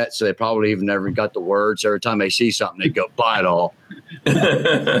internet. So they probably even never got the words. Every time they see something, they go buy it all.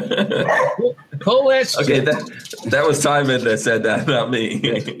 Pull that. Okay, that was Timon that said that, not me.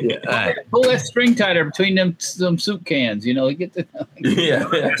 Yeah. Pull that string tighter between them soup cans. You know, get the.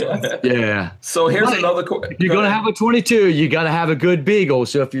 Yeah. So here's another. If you're going to have a 22, you got to have a good beagle.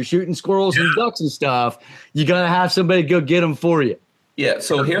 So if you're shooting squirrels and ducks and stuff, you got to have somebody go get them for you. Yeah,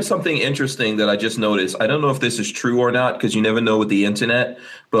 so here's something interesting that I just noticed. I don't know if this is true or not because you never know with the internet,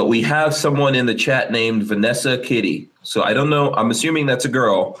 but we have someone in the chat named Vanessa Kitty. So I don't know. I'm assuming that's a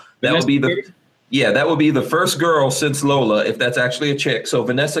girl. That would be that would be the first girl since Lola, if that's actually a chick. So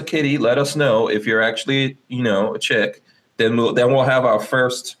Vanessa Kitty, let us know if you're actually, a chick. Then we'll have our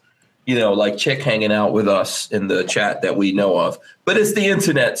first, chick hanging out with us in the chat that we know of. But it's the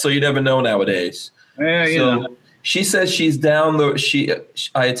internet, so you never know nowadays. Yeah, She says she's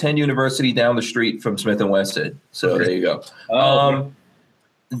I attend university down the street from Smith & Wesson. So there you go.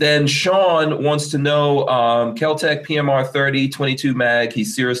 Then Sean wants to know Keltec PMR 30 22 mag.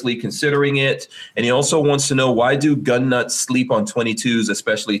 He's seriously considering it. And he also wants to know, why do gun nuts sleep on 22s,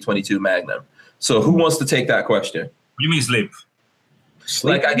 especially 22 Magnum? So who wants to take that question? What do you mean sleep?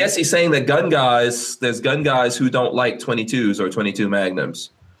 Like, I guess he's saying that there's gun guys who don't like 22s or 22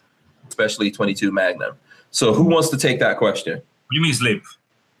 Magnums, especially 22 Magnum. So who wants to take that question? What do you mean sleep?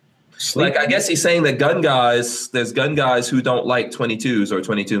 Like, I guess he's saying that there's gun guys who don't like 22s or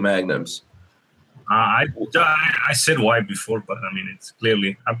 22 Magnums. I said why before, but I mean, it's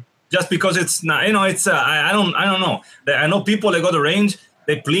clearly just because it's not, it's I don't know. I know people that go to range,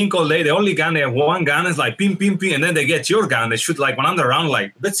 they plink all day. The only gun, they have one gun, is like ping, ping, ping, and then they get your gun. They shoot like 100 round,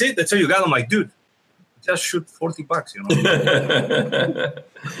 like that's it. That's all you got. I'm like, dude, just shoot $40,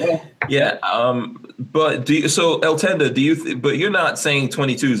 Yeah. But El Tenda, but you're not saying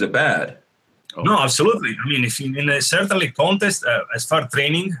 22s are bad. No, absolutely. I mean, if in a certainly contest, as far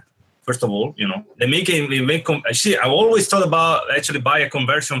training, first of all, see, I've always thought about actually buy a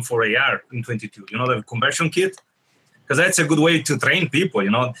conversion for AR in 22, the conversion kit, because that's a good way to train people,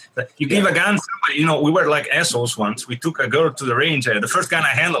 You give a gun, we were like assholes once. We took a girl to the range. The first gun I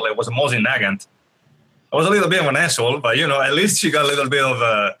handled, it was a Mosin Nagant. I was a little bit of an asshole, but, at least she got a little bit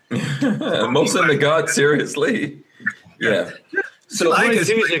of most of the God, seriously. Yeah. So 22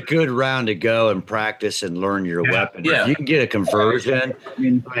 is a good round to go and practice and learn your weapon. Yeah. If you can get a conversion,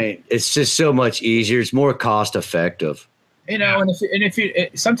 it's just so much easier. It's more cost effective. And if you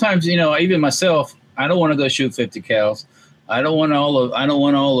sometimes, even myself, I don't want to go shoot 50 cals. I don't want all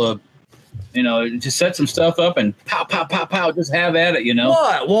the just set some stuff up and pow, pow, pow, pow, just have at it,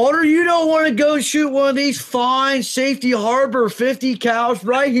 What, Walter? You don't want to go shoot one of these fine Safety Harbor 50 cals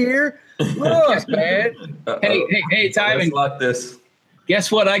right here? Look, man. Hey, Ty, let's lock this. Guess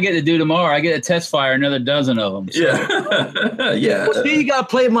what I get to do tomorrow? I get to test fire another dozen of them. So. Yeah. Yeah. Well, see, you got to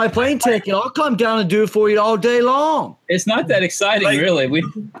play my plane ticket. I'll come down and do it for you all day long. It's not that exciting, really.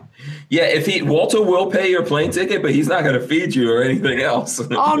 Walter will pay your plane ticket, but he's not going to feed you or anything else.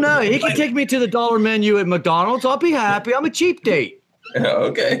 Oh, no. He can take me to the dollar menu at McDonald's. I'll be happy. I'm a cheap date.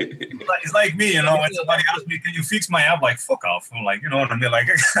 Okay. It's like me, when somebody asks me, can you fix my app? Like, fuck off. I'm like, you know what I mean? Like,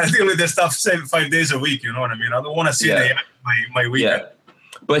 I deal with this stuff 5 days a week, you know what I mean? I don't want to see my weekend. Yeah.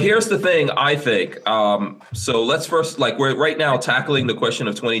 But here's the thing, I think. So let's first, we're right now tackling the question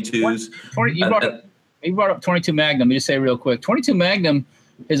of 22s. You brought up 22 Magnum. Let me just say real quick. 22 Magnum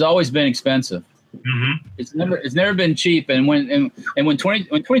has always been expensive. Mm-hmm. It's never been cheap. And when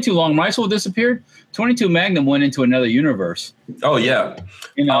 22 Long Rifle disappeared, 22 Magnum went into another universe. Oh yeah,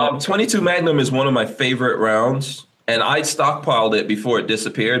 22 Magnum is one of my favorite rounds, and I stockpiled it before it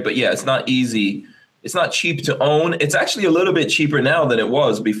disappeared. But yeah, it's not easy. It's not cheap to own. It's actually a little bit cheaper now than it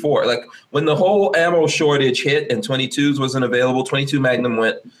was before. Like when the whole ammo shortage hit and 22s wasn't available, 22 Magnum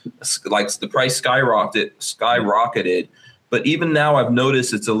went the price skyrocketed. But even now, I've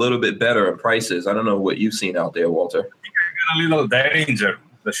noticed it's a little bit better in prices. I don't know what you've seen out there, Walter. I think I got a little Derringer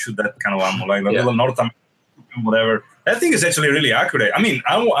that shoot that kind of ammo, like a little North American, whatever. I think it's actually really accurate. I mean,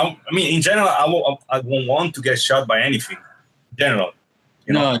 in general, I won't want to get shot by anything. In general.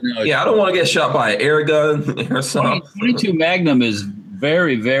 No. Yeah, I don't want to get shot by an air gun or something. 22 Magnum is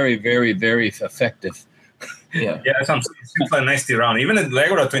very, very, very, very effective. Yeah, it's a nice round. Even at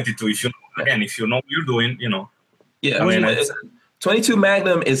regular 22, if you know what you're doing, Yeah, 22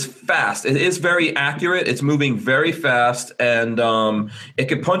 Magnum is fast. It is very accurate. It's moving very fast, and it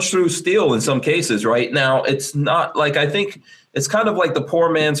can punch through steel in some cases. Right now, it's not I think it's kind of like the poor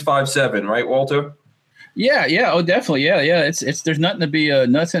man's 5.7, right, Walter? Yeah. Oh, definitely. Yeah. It's there's nothing to be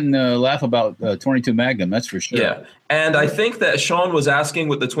nothing to laugh about 22 Magnum. That's for sure. Yeah, and I think that Sean was asking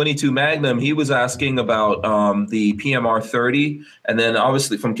with the 22 Magnum. He was asking about the PMR 30, and then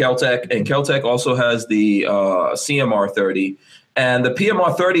obviously from Kel-Tec, and Kel-Tec also has the CMR 30. And the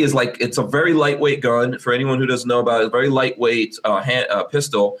PMR 30 is like, it's a very lightweight gun. For anyone who doesn't know about it, very lightweight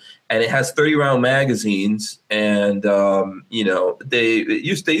pistol, and it has 30 round magazines. And they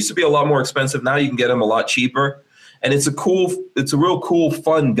used to be a lot more expensive. Now you can get them a lot cheaper. And it's a real cool,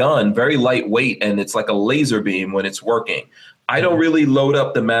 fun gun, very lightweight, and it's like a laser beam when it's working. I don't really load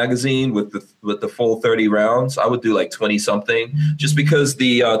up the magazine with the full 30 rounds. I would do like 20 something, just because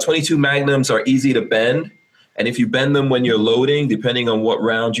the 22 Magnums are easy to bend. And if you bend them when you're loading, depending on what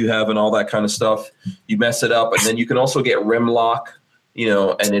round you have and all that kind of stuff, you mess it up. And then you can also get rim lock,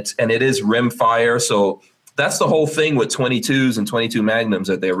 and it is rim fire. So that's the whole thing with 22s and 22 Magnums,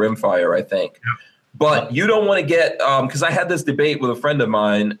 that they're rim fire, I think. Yeah. But you don't want to get, because I had this debate with a friend of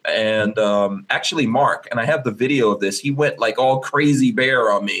mine, and actually Mark, and I have the video of this. He went like all crazy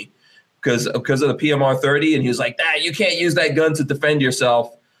bear on me because of the PMR 30, and he was like, you can't use that gun to defend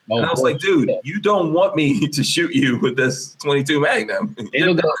yourself. Oh, and I was like, dude, you don't want me to shoot you with this 22 Magnum.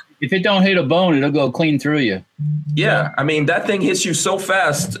 It'll go, if it don't hit a bone, it'll go clean through you. Yeah, I mean, that thing hits you so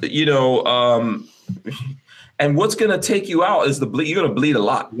fast, and what's going to take you out is the bleed. You're going to bleed a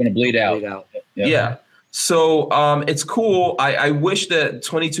lot. You're going to bleed out. Yeah. So it's cool. I wish that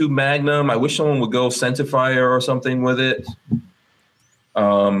 22 Magnum, I wish someone would go Centerfire or something with it.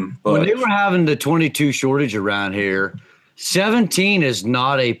 But when they were having the 22 shortage around here, 17 is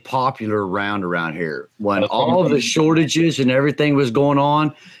not a popular round around here. When all of the shortages and everything was going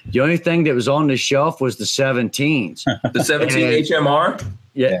on, the only thing that was on the shelf was the 17s. The 17 HMR?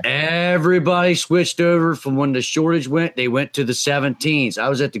 Yeah, everybody switched over from when the shortage went. They went to the 17s. I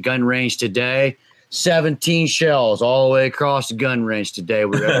was at the gun range today. 17 shells all the way across the gun range today,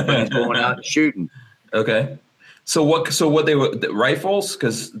 where everybody's going out and shooting. Okay. So what they were, the rifles?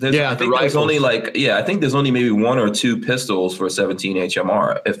 Because I think there's only I think there's only maybe one or two pistols for 17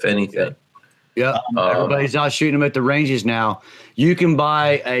 HMR, if anything. Yeah, everybody's not shooting them at the ranges now. You can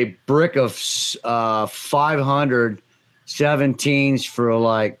buy a brick of 500 17s for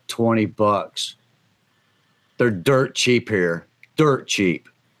like $20. They're dirt cheap here. Dirt cheap.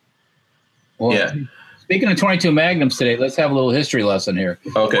 Well, yeah. Speaking of 22 Magnums today, let's have a little history lesson here.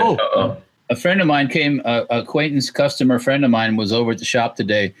 Okay. A friend of mine customer friend of mine was over at the shop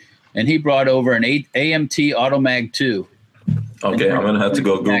today, and he brought over an AMT Automag 2. Okay, I'm going to have to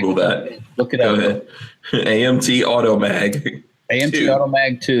go Google that. Look it up. Go ahead. AMT Automag. AMT 2.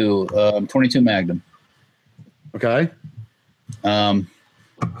 Automag 2, 22 Magnum. Okay. I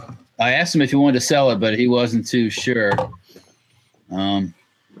asked him if he wanted to sell it, but he wasn't too sure. But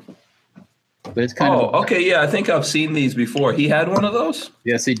it's kind of okay. Yeah, I think I've seen these before. He had one of those.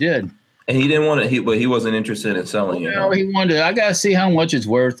 Yes, he did. And he didn't want it. But he wasn't interested in selling it. No, he wanted. I gotta see how much it's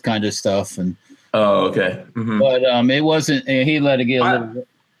worth, kind of stuff. And okay. Mm-hmm. But it wasn't. He let it get a little bit.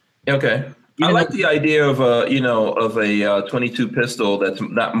 Okay. I like the idea of a 22 pistol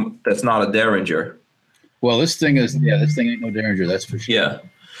that's not a Derringer. Well, this thing ain't no Derringer, that's for sure. Yeah.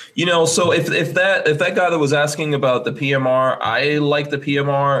 So if that guy that was asking about the PMR, I like the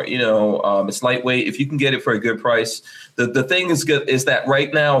PMR, it's lightweight. If you can get it for a good price, the thing is good is that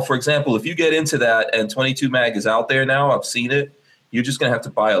right now, for example, if you get into that and 22 Mag is out there now, I've seen it, you're just going to have to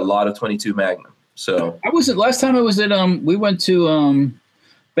buy a lot of 22 Magnum. So last time I was at, we went to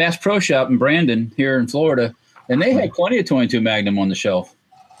Bass Pro Shop in Brandon here in Florida, and they had plenty of 22 Magnum on the shelf.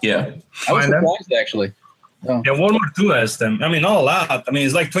 Yeah. I was surprised actually. Oh. Yeah, Walmart too has them. I mean, not a lot. I mean,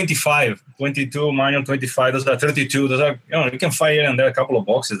 it's like 25, 22, Magnum 25. Those are 32. Those are, you can find it, and there are a couple of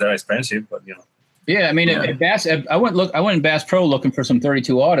boxes that are expensive, but Yeah, I mean, at Bass, I went in Bass Pro looking for some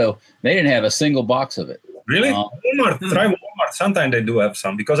 32 auto. They didn't have a single box of it. Really? Walmart. Try Walmart. Sometimes they do have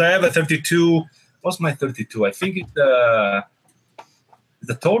some, because I have a 32. What's my 32? I think it's the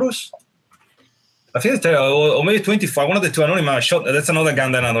Taurus. I think it's or maybe 25. One of the two. I don't even shot. That's another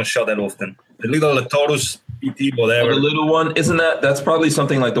gun that I don't shot that often. The little Taurus PT, whatever. The little one, isn't that? That's probably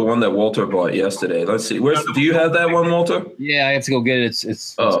something like the one that Walter bought yesterday. Let's see. Do you have that one, Walter? Yeah, I have to go get it.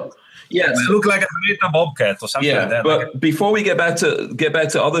 It's yeah. It looks like a Bobcat or something like that. But before we get back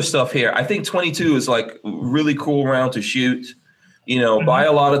to other stuff here, I think 22 is like really cool round to shoot. Buy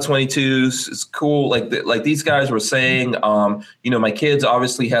a lot of 22s. It's cool. Like these guys were saying, my kids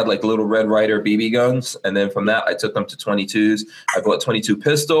obviously had like little Red Ryder BB guns. And then from that, I took them to 22s. I bought 22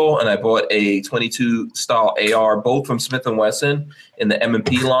 pistol and I bought a 22 style AR, both from Smith & Wesson in the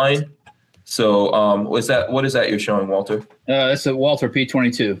M&P line. So what is that you're showing, Walter? It's a Walther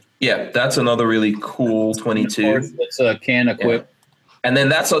P22. Yeah, that's another really cool 22. It's a can equipped. Yeah. And then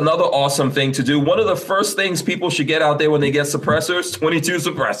that's another awesome thing to do. One of the first things people should get out there when they get suppressors, 22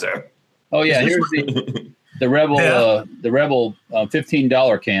 suppressor. Oh yeah, here's the Rebel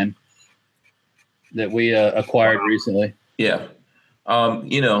 $15 can that we acquired recently. Yeah.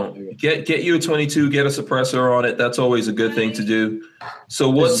 Get you a 22, get a suppressor on it. That's always a good thing to do. So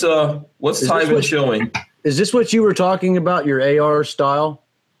what's Tyven showing? Is this what you were talking about, your AR style?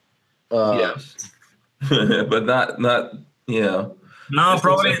 Yes. But not. No,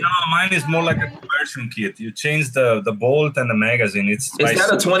 probably no. Mine is more like a conversion kit. You change the bolt and the magazine. Is that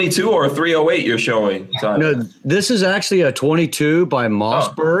a 22 or a 308 you're showing? No, this is actually a 22 by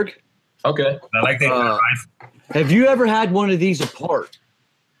Mossberg. Oh. Okay. I like the have you ever had one of these apart?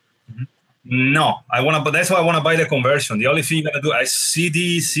 No, but that's why I want to buy the conversion. The only thing you gotta do is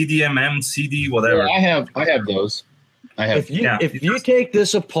CD, CDMM, CD, whatever. Yeah, I have those. If you take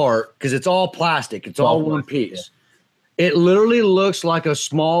this apart, because it's all plastic, it's all one piece. Yeah. It literally looks like a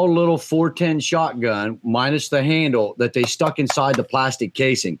small little 410 shotgun minus the handle that they stuck inside the plastic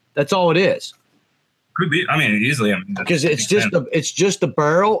casing. That's all it is. Could be. I mean, easily. Because it's just the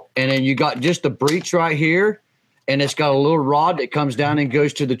barrel, and then you got just the breech right here, and it's got a little rod that comes down and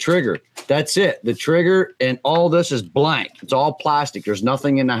goes to the trigger. That's it. The trigger and all this is blank. It's all plastic. There's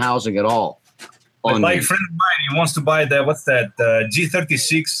nothing in the housing at all. Like a friend of mine, he wants to buy the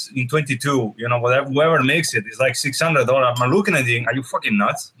G36 in 22. Whoever makes it is like $600. I'm looking at it. Are you fucking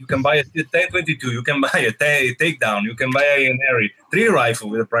nuts? You can buy a 1022. You can buy a takedown. You can buy an Harry 3 rifle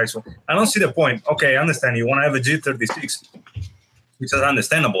with a price. I don't see the point. Okay, I understand. You want to have a G36, which is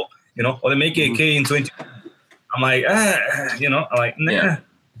understandable. Or they make AK in 20. I'm like, I'm like, nah.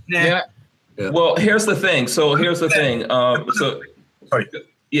 Yeah. Well, here's the thing. Sorry.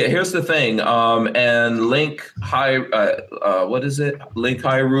 Yeah, here's the thing. And Link Hyrule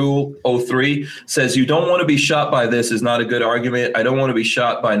 03 says you don't want to be shot by this is not a good argument. I don't want to be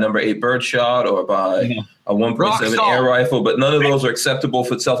shot by number 8 birdshot or by a 1.7 air rifle, but none of those are acceptable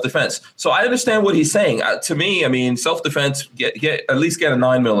for self-defense. So I understand what he's saying. To me, I mean, self-defense, get at least get a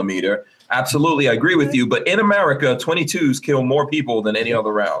 9mm. Absolutely, I agree with you. But in America, 22s kill more people than any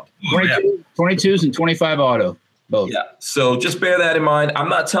other round. 22s and 25 auto. Both. Yeah. So just bear that in mind. I'm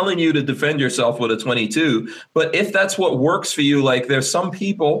not telling you to defend yourself with a 22, but if that's what works for you, like there's some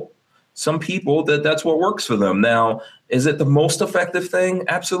people that's what works for them. Now, is it the most effective thing?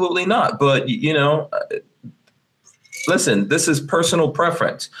 Absolutely not. But, listen, this is personal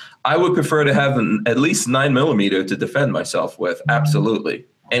preference. I would prefer to have at least 9mm to defend myself with. Absolutely.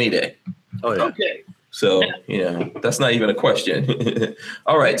 Any day. Oh, yeah. Okay. So, that's not even a question.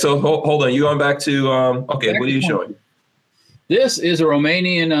 All right. So hold on. You going back to, what are you showing? This is a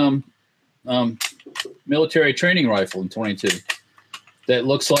Romanian military training rifle in 22 that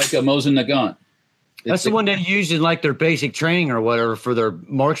looks like a Mosin Nagant. That's the one they used in like their basic training or whatever for their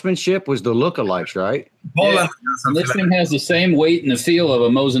marksmanship was the lookalikes, right? Yeah. And this thing has the same weight and the feel of a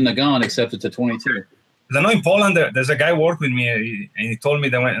Mosin Nagant, except it's a 22. I know in Poland, there's a guy worked with me, and he told me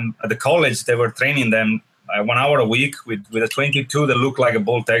that when at the college they were training them 1 hour a week with a 22 that looked like a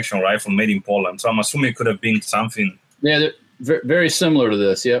bolt action rifle made in Poland. So I'm assuming it could have been something. Yeah, they're very similar to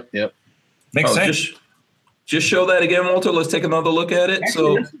this. Yep. Makes sense. Just show that again, Walter. Let's take another look at it.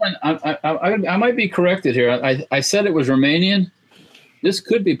 Actually, this one, I might be corrected here. I said it was Romanian. This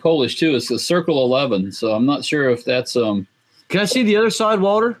could be Polish too. It's a Circle 11, so I'm not sure if that's Can I see the other side,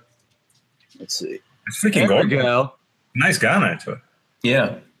 Walter? Let's see. It's freaking there we go. Nice gun, actually.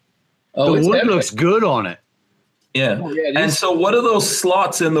 Yeah. Oh, the wood looks good on it. Yeah. Oh, yeah, and so what are those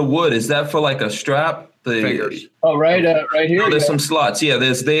slots in the wood? Is that for like a strap? Fingers. Oh, right here. There's some slots. Yeah,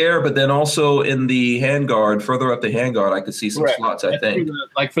 there's there, but then also in the handguard, further up the handguard, I could see some slots, I think.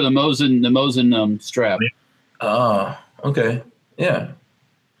 For the Mosin strap. Oh, okay. Yeah.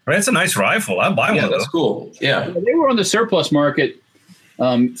 Right, it's a nice rifle. I'll buy one. Yeah, that's cool. Yeah. They were on the surplus market.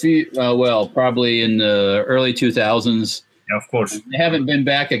 Probably in the early 2000s. Yeah, of course. They haven't been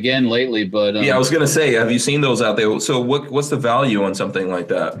back again lately, but I was going to say, have you seen those out there? So what's the value on something like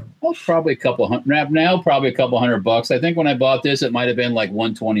that? Well, probably a couple hundred. Now, probably a couple $100. I think when I bought this, it might have been like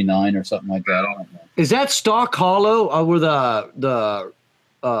 $129 or something like that. I don't know. Is that stock hollow where the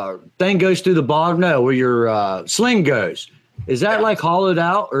thing goes through the bottom? No, where your sling goes. Is that like hollowed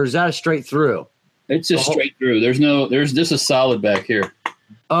out, or is that a straight through? It's just straight through. There's just a solid back here.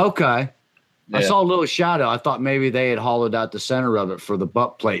 Okay. Yeah. I saw a little shadow. I thought maybe they had hollowed out the center of it for the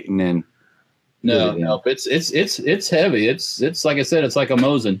butt plate, and then no. It's heavy. It's like I said, it's like a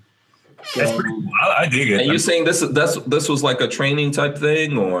Mosin. That's pretty cool. I dig it. And you're saying this was like a training type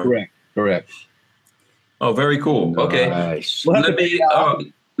thing, or? Correct. Correct. Oh, very cool. Okay. Nice. Let me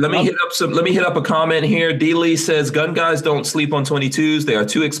hit up a comment here. D Lee says gun guys don't sleep on 22s. They are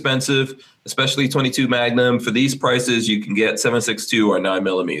too expensive, especially 22 Magnum. For these prices, you can get 7.62 or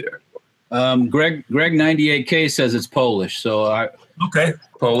 9mm. Greg 98K says it's Polish, so Okay.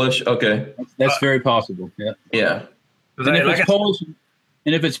 Polish. Okay. that's very possible. Yeah. Yeah.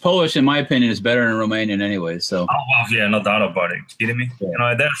 And if it's Polish, in my opinion, it's better than Romanian anyway. So. Oh, wow, yeah, no doubt about it. Kidding me? Yeah. You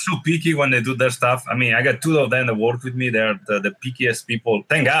know, they're so picky when they do their stuff. I mean, I got two of them that work with me. They're the pickiest people.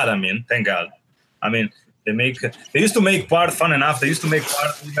 Thank God. I mean, they used to make parts. Fun enough, they used to make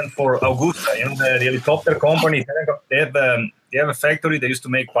parts even for Augusta. You know, the helicopter company. They have a factory. They used to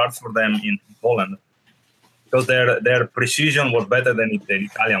make parts for them in Poland because their precision was better than the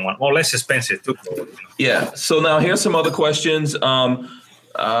Italian one, or less expensive too. You know? Yeah. So now here's some other questions.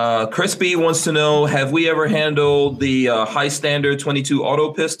 Crispy wants to know, have we ever handled the high standard 22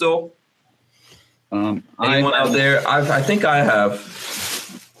 auto pistol? Anyone out there? I think I have.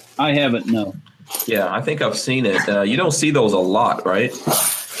 I haven't, no. Yeah, I think I've seen it. You don't see those a lot, right?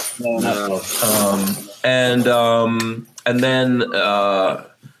 No. And then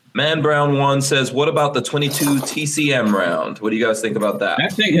Man Brown 1 says, what about the 22 TCM round? What do you guys think about that?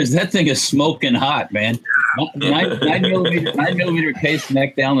 That thing is smoking hot, man. 9mm case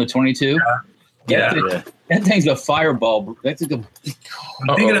neck down to 22. Yeah. That thing's a fireball. That's like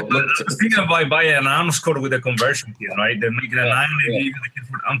I'm thinking about buying an Armscore with a conversion kit, right? They're making a 9mm.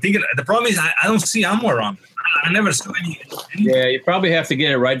 I'm thinking the problem is I don't see ammo around. I never saw any. Yeah, you probably have to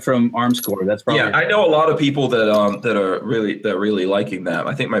get it right from Armscore. That's probably. Yeah, I know a lot of people that are really liking that.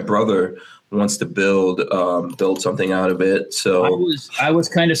 I think my brother wants to build something out of it. So I was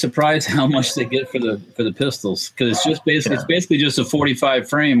kind of surprised how much they get for the pistols, because it's basically just a 45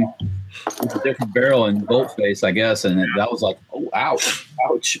 frame with a different barrel and bolt face, I guess, and that was like, oh, ouch.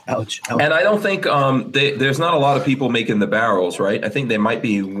 And I don't think there's not a lot of people making the barrels, right? I think there might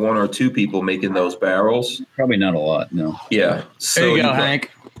be one or two people making those barrels. Probably not a lot, no. Yeah. So there you go,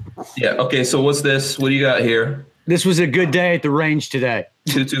 Hank. Yeah. Okay. So what's this? What do you got here? This was a good day at the range today.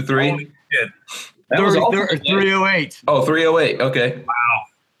 223. That was 308. Oh, 308. Okay. Wow.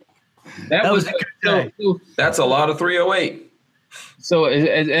 That was a good day. That's a lot of 308. So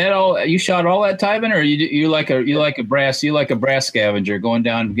is that all? You shot all that, Tyven, or you like a brass scavenger going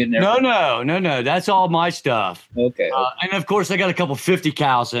down and getting everything? No. That's all my stuff. Okay. And of course, I got a couple 50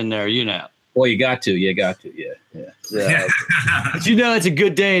 cals in there. You know. Well, you got to. Yeah. But it's a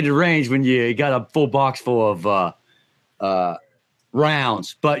good day at the range when you got a full box full of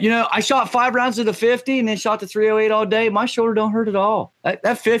rounds. But I shot 5 rounds of the 50 and then shot the 308 all day. My shoulder don't hurt at all. That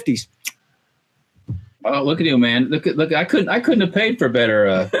 50's. Oh, look at you, man! Look! I couldn't have paid for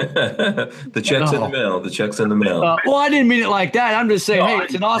better. The check's in the mail. The check's in the mail. Well, I didn't mean it like that. I'm just saying, hey,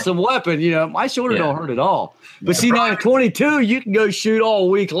 it's an awesome weapon. My shoulder don't hurt at all. But see, now at 22, you can go shoot all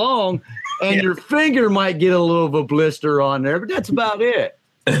week long, and your finger might get a little of a blister on there, but that's about it.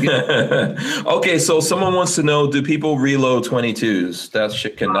 Okay, so someone wants to know: do people reload 22s? That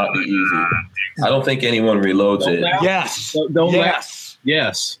shit cannot be easy. I don't think anyone reloads it. Yes.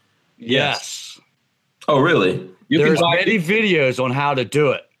 Yes. Oh, really? There's many videos on how to do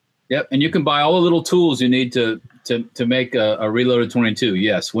it. Yep, and you can buy all the little tools you need to make a reloaded 22.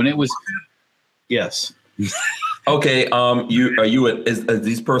 Yes, when it was. Yes. Okay. Is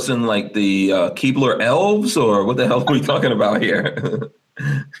these person like the Keebler elves, or what the hell are we talking about here?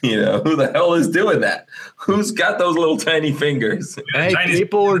 Who the hell is doing that? Who's got those little tiny fingers? Hey,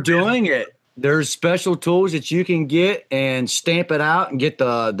 people are doing it. There's special tools that you can get and stamp it out and get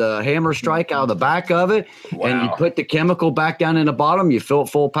the hammer strike out of the back of it. Wow. And you put the chemical back down in the bottom. You fill it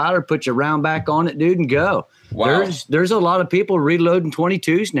full of powder, put your round back on it, dude, and go. Wow. There's a lot of people reloading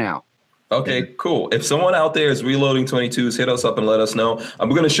 22s now. Okay, cool. If someone out there is reloading 22s, hit us up and let us know. I'm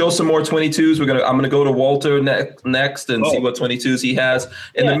going to show some more 22s. I'm going to go to Walter next and see what 22s he has.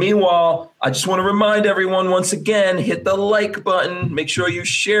 In the meanwhile, I just want to remind everyone once again, hit the like button. Make sure you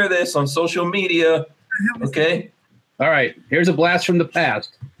share this on social media. Okay? All right. Here's a blast from the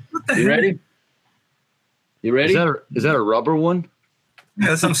past. You ready? Is that a rubber one? Yeah,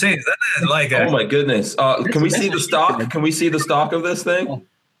 that's what I'm saying. That is like oh my goodness. Can we see the stock? Can we see the stock of this thing?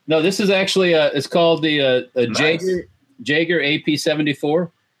 No, this is actually it's called the Nice. Jaeger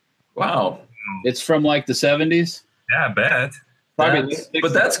AP-74. Wow. It's from like the 70s. Yeah, bad. Probably.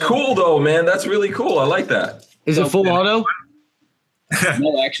 But that's cool though, man. That's really cool. I like that. Is it full auto?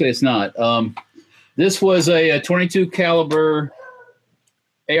 No, actually it's not. This was a 22 caliber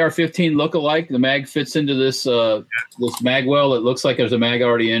AR-15 look-alike. The mag fits into this this mag well. It looks like there's a mag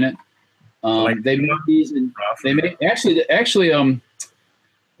already in it. They made these, and they made actually.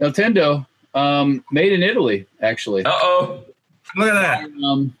 Nintendo, made in Italy, actually. Uh-oh. Look at that.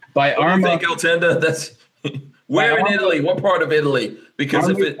 By What do you Arma. think, Altenda? That's where in Italy? What part of Italy? Because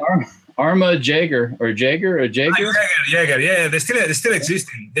Arma Jaeger or Jaeger. Jaeger. Yeah, they're still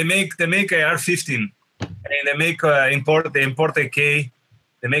existing. They make a R15, and they make they import AK.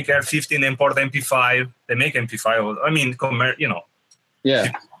 They make R15. They import MP5. They make MP5. I mean,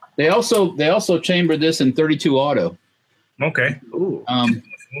 Yeah. They also chambered this in 32 auto. Okay. Ooh.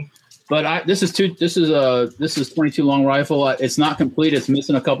 But this is 22 long rifle. It's not complete. It's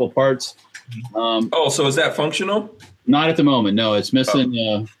missing a couple parts. so is that functional? Not at the moment. No, it's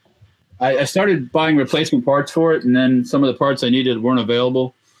missing. I started buying replacement parts for it, and then some of the parts I needed weren't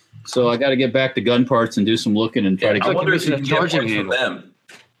available. So I got to get back to gun parts and do some looking and try to. I wonder if you can get parts charging from them.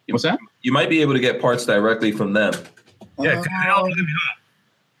 What's that? You might be able to get parts directly from them. Yeah.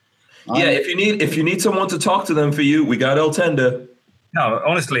 Yeah, if you need someone to talk to them for you, we got Altenda. No,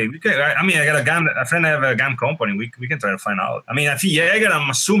 honestly, we can, I got a friend have a gun company. We can try to find out. I mean, I think Jaeger, I'm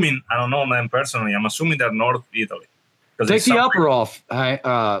assuming, I don't know them personally, I'm assuming they're North Italy. Take the upper off,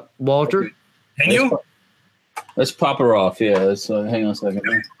 Walter. Can you? Let's pop her off. Yeah, let's hang on a second.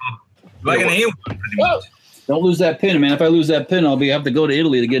 Like an A1, pretty much. Don't lose that pin, man. If I lose that pin, I'll have to go to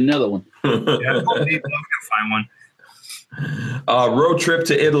Italy to get another one. Yeah, we can find one. Road trip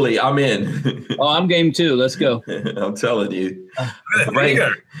to Italy. I'm in. Oh, I'm game too. Let's go. I'm telling you. Right.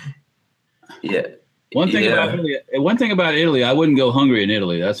 Yeah. One thing about Italy, I wouldn't go hungry in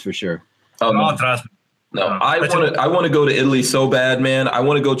Italy. That's for sure. Oh, No, no. trust me. No, I want to go to Italy so bad, man. I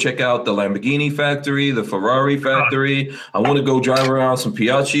want to go check out the Lamborghini factory, the Ferrari factory. I want to go drive around some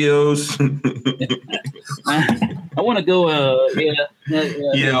Piaggios. I want to go.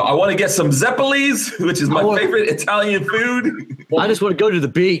 I want to get some Zeppelis, which is my favorite Italian food. I just want to go to the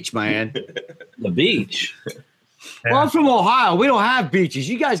beach, man. The beach. Well, I'm from Ohio. We don't have beaches.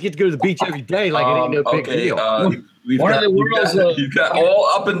 You guys get to go to the beach every day like it ain't no big deal. You've got all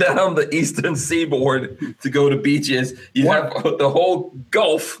up and down the eastern seaboard to go to beaches. You have the whole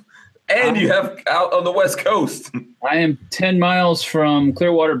Gulf, and you have out on the West Coast. I am 10 miles from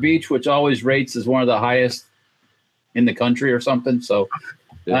Clearwater Beach, which always rates as one of the highest in the country or something. So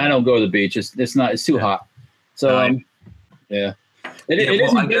I don't go to the beach. It's too hot. So yeah. I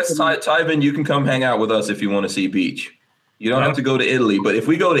guess Tyven, you can come hang out with us if you want to see beach. You don't have to go to Italy, but if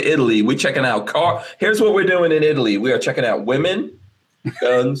we go to Italy, we're checking out car. Here's what we're doing in Italy: we are checking out women,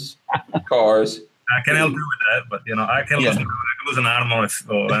 guns, cars. I can help you with that, but I can lose an arm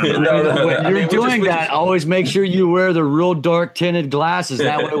When you're doing that, always make sure you wear the real dark tinted glasses.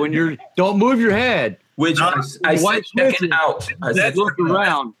 That way, when don't move your head. Which I said checking out. I said look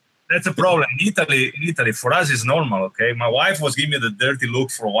around. That's a problem. In Italy, for us, it's normal. Okay, my wife was giving me the dirty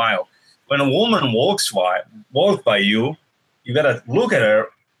look for a while. When a woman walks by you, you gotta look at her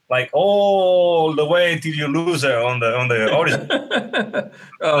like all the way until you lose her on the horizon.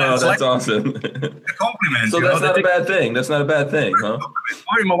 That's awesome. A compliment. So that's not a bad thing. That's not a bad thing, huh?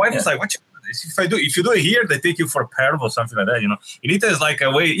 My wife was like, "What? If you do it here, they take you for a perv or something like that." In Italy, it's like a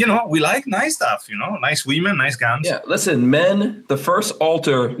way. We like nice stuff. Nice women, nice guns. Yeah. Listen, men. The first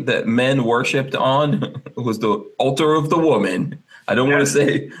altar that men worshipped on was the altar of the woman. I don't want to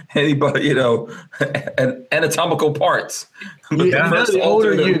say anybody, anatomical parts. The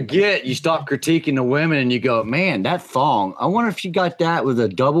older you get, you stop critiquing the women and you go, man, that thong. I wonder if you got that with a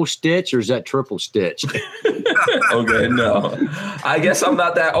double stitch or is that triple stitch? Okay, no. I guess I'm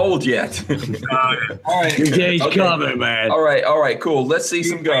not that old yet. All right. Your day's coming, man. All right, cool. Let's see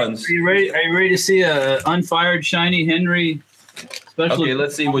some guns. Are you ready to see a unfired shiny Henry special? Okay,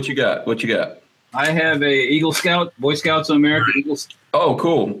 let's see what you got. I have a Eagle Scout, Boy Scouts of America Eagles. Oh,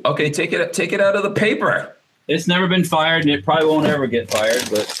 cool. Okay, take it out of the paper. It's never been fired, and it probably won't ever get fired.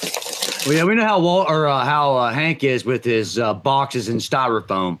 But Well, yeah, we know how Hank is with his boxes and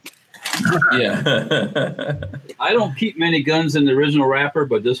styrofoam. Yeah. I don't keep many guns in the original wrapper,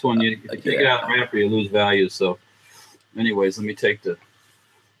 but this one, if you take it out of the wrapper, you lose value. So, anyways, let me take the.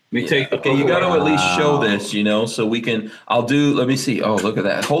 Okay, you got to at least show this, so we can. Let me see. Oh, look at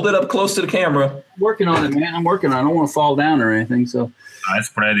that. Hold it up close to the camera. I'm working on it, man. I don't want to fall down or anything. So. That's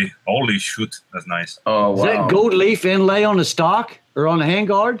pretty. Holy shoot, that's nice. Oh, wow. Is that gold leaf inlay on the stock or on the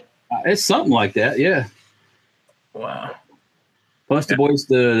handguard? It's something like that, yeah. Wow. Plus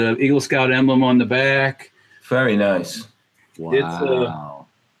the Eagle Scout emblem on the back. Very nice. Wow.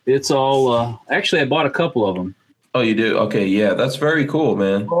 It's all. Actually, I bought a couple of them. Oh, you do? Okay, yeah, that's very cool,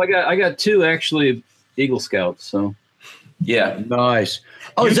 man. Well, I got two actually Eagle Scouts. So. Yeah. Nice.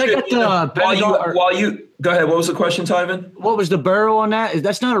 Oh, is that got the while you go ahead? What was the question, Tyven? What was the barrel on that?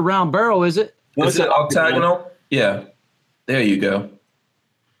 That's not a round barrel, is it? Is it octagonal? Yeah. There you go.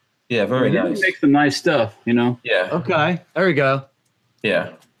 Yeah, very He nice. makes some nice stuff, you know. Yeah, Okay, there we go. yeah.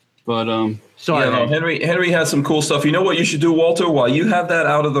 But Sorry, Yeah, no, Henry has some cool stuff. You know what you should do, Walter? While you have that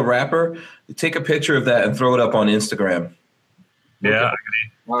out of the wrapper, take a picture of that and throw it up on Instagram. Yeah,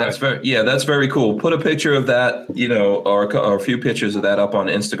 That's very cool. Put a picture of that, you know, or a few pictures of that up on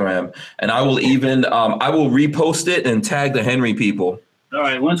Instagram, and I will even I will repost it and tag the Henry people. all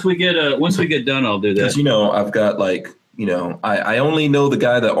right, once we get done, I'll do Because that. you know I've got like you know I only know the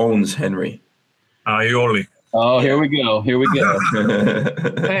guy that owns Henry. you only. Oh, here we go. Here we go.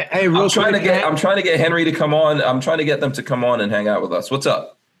 Hey, real I'm trying quick, to get Henry to come on. I'm trying to get them to come on and hang out with us. What's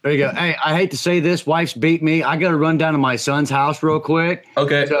up? There you go. Hey, I hate to say this, wife's beat me. I got to run down to my son's house real quick.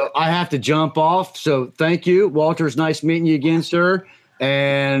 Okay. So I have to jump off. So thank you, Walter. It's nice meeting you again, sir.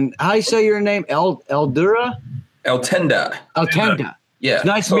 And how do you say your name? Eldura? Eltenda. Eltenda. Yeah. It's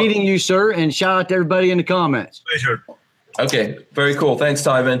nice meeting you, sir. And shout out to everybody in the comments. Pleasure. Okay. Very cool. Thanks,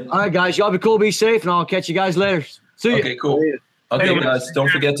 Tyven. All right, guys. Y'all be cool. Be safe. And I'll catch you guys later. See you. Okay, cool. Okay, guys, don't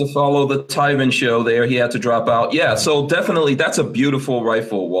forget to follow the Tyven show there. He had to drop out. Yeah, so definitely that's a beautiful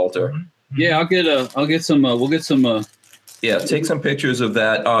rifle, Walter. Yeah, I'll get some. We'll get some. Yeah, take some pictures of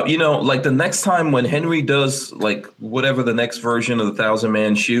that. You know, like the next time when Henry does like whatever the next version of the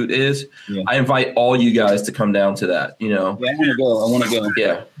 1,000-man shoot is, I invite all you guys to come down to that. You know. Yeah, I want to go.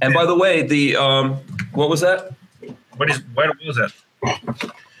 Yeah, and by the way, the what was that? Where was that?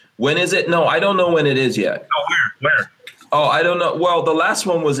 When is it? No, I don't know when it is yet. Oh, where? Oh, I don't know. Well, the last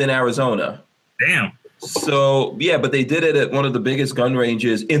one was in Arizona. Damn. So yeah, but they did it at one of the biggest gun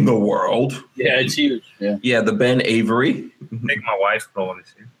ranges in the world. Yeah, it's huge. Yeah. Yeah, the Ben Avery. Take my wife probably.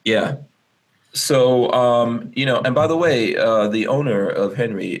 Yeah. So you know, and by the way, the owner of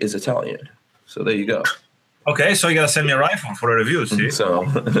Henry is Italian. So there you go. Okay, so you gotta send me a rifle for a review. See. So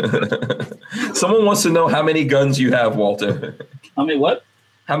someone wants to know how many guns you have, Walter. I mean, what?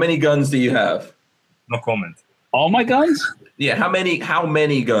 How many guns do you have? No comment. All my guns? Yeah, how many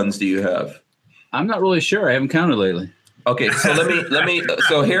guns do you have? I'm not really sure. I haven't counted lately. Okay, so let me.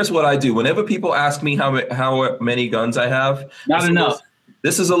 So here's what I do. Whenever people ask me how many guns I have, Not enough.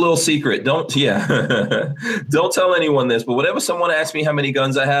 This is a little secret. Don't tell anyone this. But whenever someone asks me how many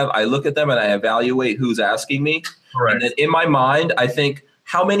guns I have, I look at them and I evaluate who's asking me. Correct. And then in my mind, I think,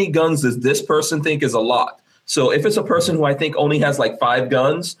 how many guns does this person think is a lot? So if it's a person who I think only has like 5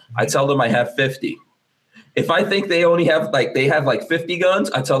 guns, I tell them I have 50. If I think they have like 50 guns,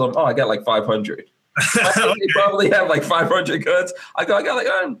 I tell them, oh, I got like 500. I think they probably have like 500 guns. I got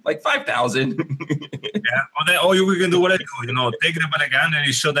like 5,000. Yeah. Or you can do what I do. You know, take them by the gun and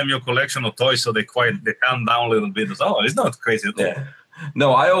you show them your collection of toys, so they calm down a little bit. Oh, it's not crazy at all. Yeah.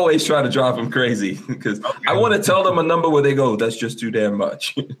 No, I always try to drive them crazy because I want to tell them a number where they go, that's just too damn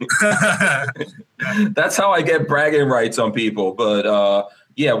much. That's how I get bragging rights on people. But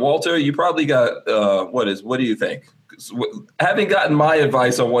yeah, Walter, you probably got what do you think? Having gotten my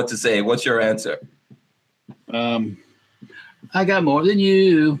advice on what to say, what's your answer? I got more than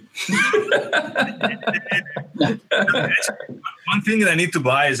you. One thing that I need to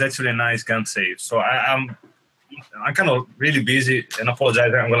buy is actually a nice gun safe. So I'm kind of really busy, and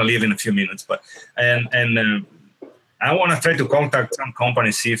apologize. I'm going to leave in a few minutes, but I want to try to contact some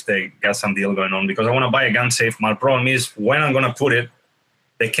company, see if they got some deal going on, because I want to buy a gun safe. My problem is when I'm going to put it,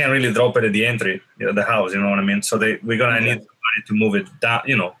 they can't really drop it at the entry, the house. You know what I mean? So we're going to need somebody to move it down,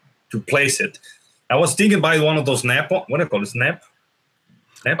 to place it. I was thinking about one of those Snap-on. What do you call it?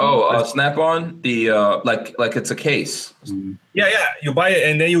 Snap-on. The like it's a case. Yeah. You buy it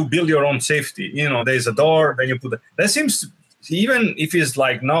and then you build your own safety. There's a door. Then you put that seems, even if it's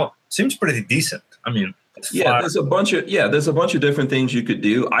like not, seems pretty decent. I mean, there's a bunch of different things you could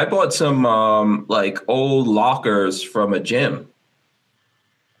do. I bought some like old lockers from a gym.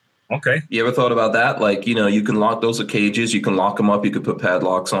 Okay. You ever thought about that? Like, you can lock those cages. You can lock them up. You could put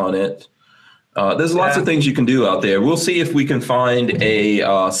padlocks on it. There's lots of things you can do out there. We'll see if we can find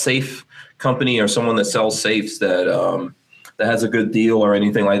a safe company or someone that sells safes that has a good deal or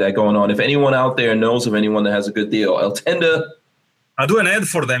anything like that going on. If anyone out there knows of anyone that has a good deal, Eltenda. I'll do an ad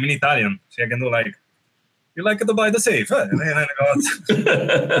for them in Italian. So I can do like, you like to buy the safe? Huh? And then I go,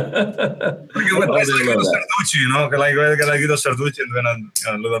 like Sarducci and then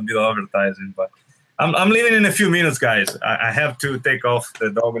a little bit of advertising. But I'm leaving in a few minutes, guys. I have to take off.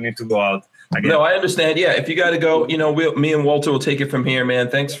 The dog will need to go out. No, I understand. Yeah, if you got to go, me and Walter will take it from here, man.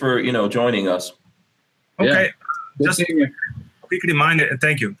 Thanks for, joining us. Okay. Yeah. Just a quick reminder.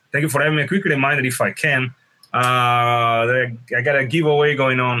 Thank you for having me. A quick reminder, if I can. I got a giveaway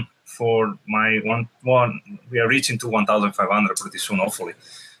going on for my one. We are reaching to 1,500 pretty soon, hopefully,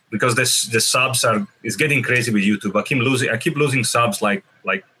 because the subs is getting crazy with YouTube. I keep losing subs like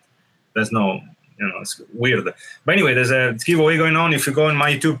There's no, it's weird. But anyway, there's a giveaway going on. If you go on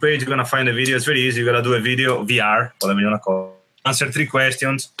my YouTube page, you're gonna find a video. It's very easy. You're gonna do a video VR, whatever you wanna call it. Answer 3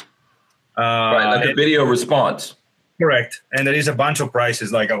 questions. Right, like a video response. Correct. And there is a bunch of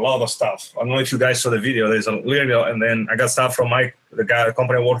prizes, like a lot of stuff. I don't know if you guys saw the video. There's a little, and then I got stuff from the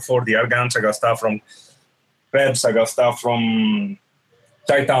company I work for, the Air Guns. I got stuff from Krebs. I got stuff from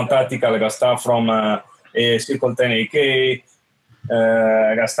Chi-Town Tactical. I got stuff from Circle 10 AK.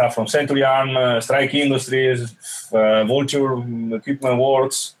 I got stuff from Century Arm, Strike Industries, Vulture Equipment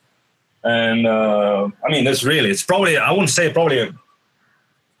Works. And I mean, it's probably, I wouldn't say probably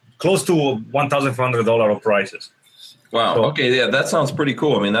close to $1,500 of prices. Wow. So, okay. Yeah, that sounds pretty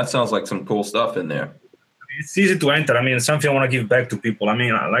cool. I mean, that sounds like some cool stuff in there. It's easy to enter. I mean, it's something I want to give back to people. I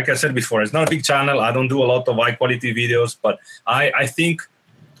mean, like I said before, it's not a big channel. I don't do a lot of high quality videos, but I think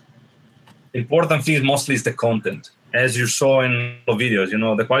the important thing mostly is the content. As you saw in the videos,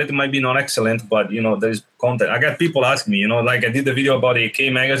 the quality might be not excellent, but there's content. I got people asking me, like I did the video about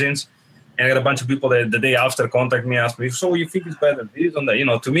AK magazines, and I got a bunch of people that the day after contact me, ask me, so you think it's better this on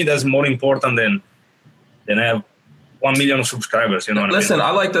that? To me, that's more important than I have 1 million subscribers. Listen, I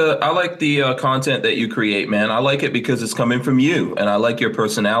like the content that you create, man. I like it because it's coming from you, and I like your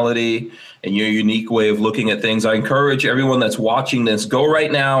personality and your unique way of looking at things. I encourage everyone that's watching this, go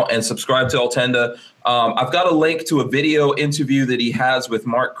right now and subscribe to Altenda. I've got a link to a video interview that he has with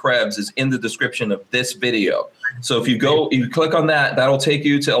Mark Krebs is in the description of this video. So if you click on that, that'll take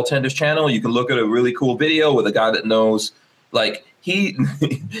you to Altenda's channel. You can look at a really cool video with a guy that knows, like,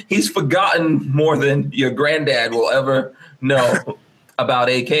 he's forgotten more than your granddad will ever know about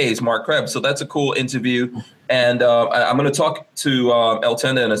AKs, Mark Krebs. So that's a cool interview. And I'm going to talk to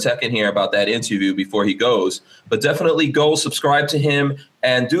Altenda in a second here about that interview before he goes. But definitely go subscribe to him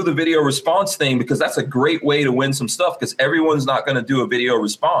and do the video response thing, because that's a great way to win some stuff, because everyone's not going to do a video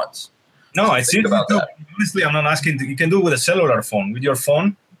response. No, I see. Honestly, I'm not asking. You can do it with a cellular phone. With your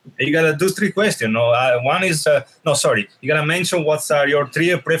phone, you got to do 3 questions. One is, you got to mention what's your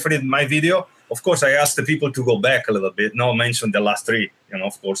 3 preferred in my video. Of course, I asked the people to go back a little bit. No, mention the last 3,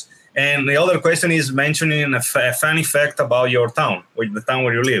 of course. And the other question is mentioning a funny fact about your town, or the town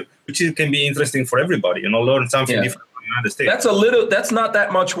where you live, which can be interesting for everybody. Learn something different from the United States. That's not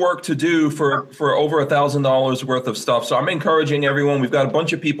that much work to do for over $1,000 worth of stuff. So I'm encouraging everyone. We've got a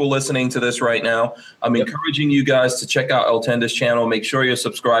bunch of people listening to this right now. I'm encouraging you guys to check out Altenda's channel. Make sure you're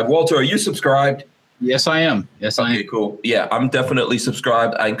subscribed. Walter, are you subscribed? Yes, I am. Okay, cool. Yeah, I'm definitely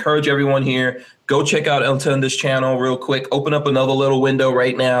subscribed. I encourage everyone here, go check out Altenda's channel real quick. Open up another little window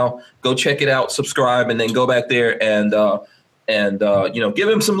right now. Go check it out, subscribe, and then go back there and give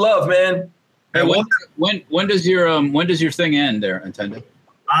him some love, man. Hey, when does your thing end there, Altenda?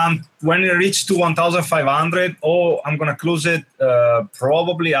 When it reaches to 1,500, I'm gonna close it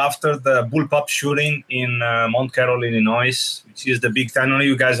probably after the bullpup shooting in Mount Carroll, Illinois, which is the big time. I know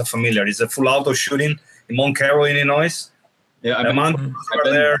you guys are familiar. It's a full auto shooting in Mount Carroll, Illinois. Yeah, I've been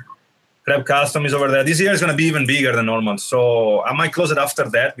over there. Crab Custom is over there. This year is gonna be even bigger than normal, so I might close it after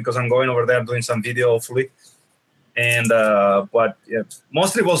that, because I'm going over there doing some video, hopefully. And but yeah,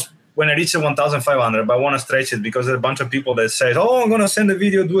 mostly was when I reach the 1,500, but I want to stretch it, because there's a bunch of people that say, I'm going to send a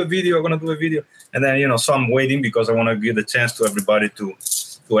video, do a video, I'm going to do a video. And then, so I'm waiting, because I want to give the chance to everybody to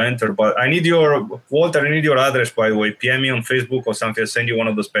enter. But I need Walter, I need your address, by the way. PM me on Facebook or something. I'll send you one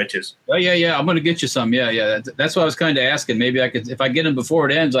of those patches. Oh, yeah. I'm going to get you some. Yeah. That's what I was kind of asking. Maybe I could, if I get them before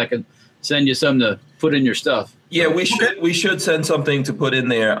it ends, I could send you some to put in your stuff. Yeah, we should send something to put in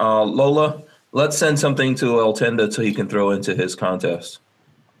there. Lola, let's send something to Altenda so he can throw into his contest.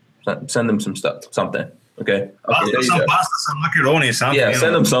 Send them some stuff, something. Okay. Some pasta, some macaroni, something. Yeah,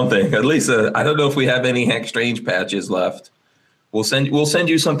 send them something. At least I don't know if we have any Hank Strange patches left. We'll send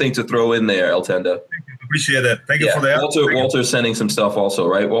you something to throw in there, Altenda. Appreciate that. Thank you for that. Walter's sending some stuff also,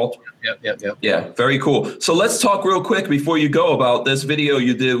 right, Walt? Yep. Yeah, very cool. So let's talk real quick before you go about this video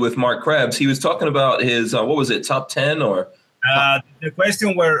you did with Mark Krebs. He was talking about his what was it, top 10 or? The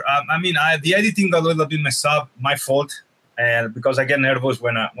question where the editing got a little bit messed up, my fault. And because I get nervous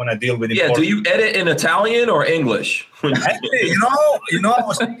when I deal with important. Do you edit in Italian or English? Actually, I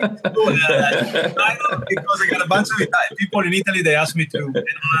was thinking because I got a bunch of people in Italy. They asked me to. They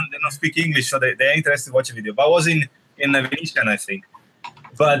don't speak English, so they're interested to watch a video. But I was in Venetian, I think.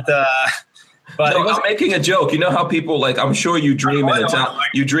 But I'm making a joke. You know how people like? I'm sure you dream in Italian.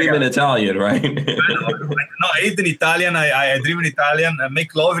 You dream in Italian, right? No, I eat in Italian. I dream in Italian. I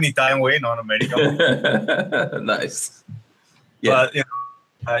make love in Italian way, not American. Nice. Yeah.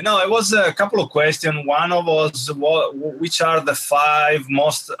 But it was a couple of questions. One of was which are the 5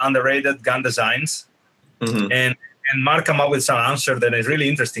 most underrated gun designs, and and Mark come up with some answer that is really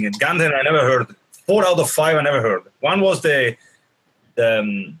interesting. And gun that I never heard. 4 out of 5 I never heard. One was the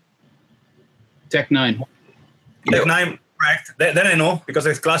Tech 9. Tech 9, correct. Then I know, because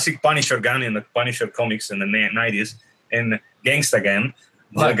it's classic Punisher gun in the Punisher comics in the 90s, and Gangsta gun.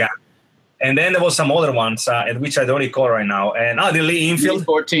 Yeah. And then there was some other ones, which I don't recall right now. And the Lee Enfield.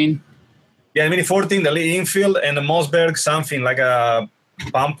 14. Yeah, Mini 14, the Lee Enfield, and the Mossberg, something like a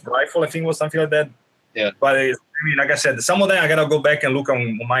pump rifle, I think was something like that. Yeah. But like I said, some of them I gotta go back and look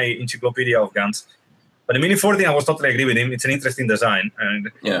on my encyclopedia of guns. But the Mini 14, I was totally agree with him. It's an interesting design, and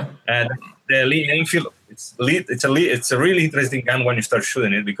the Lee Enfield, it's a really interesting gun when you start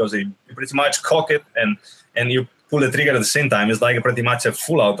shooting it, because you pretty much cock it and you pull the trigger at the same time. It's like pretty much a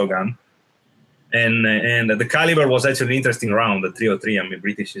full auto gun. And the caliber was actually an interesting round, the 303. I mean,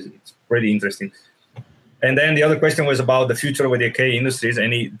 British it's pretty interesting. And then the other question was about the future with the AK Industries,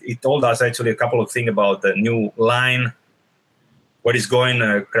 and he told us actually a couple of things about the new line, what is going,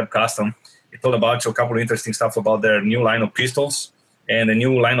 Kreb Custom. He told about a couple of interesting stuff about their new line of pistols and the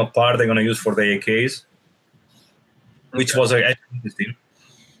new line of part they're going to use for the AKs, which was actually interesting.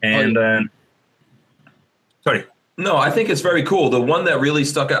 And sorry. No, I think it's very cool. The one that really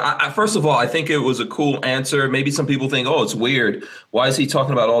stuck out, first of all, I think it was a cool answer. Maybe some people think, oh, it's weird. Why is he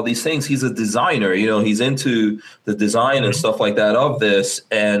talking about all these things? He's a designer, he's into the design and stuff like that of this.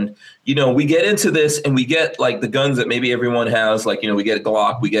 And, we get into this and we get like the guns that maybe everyone has, like, we get a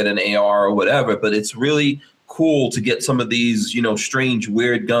Glock, we get an AR or whatever, but it's really cool to get some of these, strange,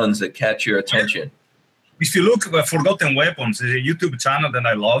 weird guns that catch your attention. If you look at Forgotten Weapons, it's a YouTube channel that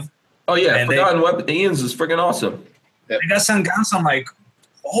I love. Oh, yeah. Forgotten Weapons. Ian's is freaking awesome. They got some guns. I'm like,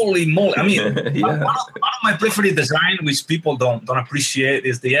 holy moly! I mean, one of my preferred design, which people don't appreciate,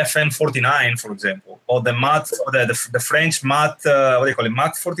 is the FN49, for example, or the Mat, or the French Mat. What do you call it?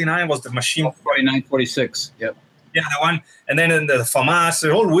 Mat 49 was the machine. 49, 46. Yep. Yeah, the one. And then the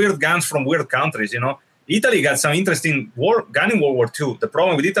FAMAS, all weird guns from weird countries. Italy got some interesting gun in World War II. The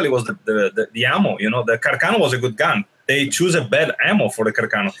problem with Italy was the ammo. The Carcano was a good gun. They choose a bad ammo for the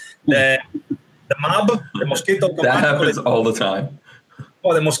Carcano. The MAB, the Mosquito Automatico. That happens all the time.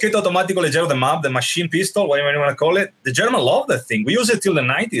 Oh, the Mosquito Automatico Leggero, the MAB, the machine pistol, whatever you want to call it. The Germans love that thing. We used it till the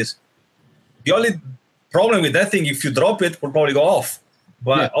 90s. The only problem with that thing, if you drop it, will probably go off.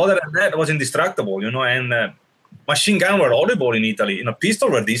 But other than that, it was indestructible, and machine gun were horrible in Italy. Pistol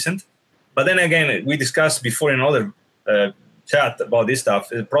were decent. But then again, we discussed before in another chat about this stuff.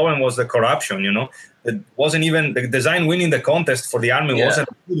 The problem was the corruption, It wasn't even the design winning the contest for the army wasn't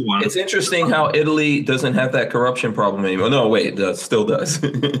a good one. It's interesting how Italy doesn't have that corruption problem anymore. No, wait, it still does.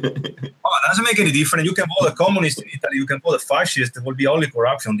 It doesn't make any difference. You can vote a communist in Italy, you can vote a fascist. It will be only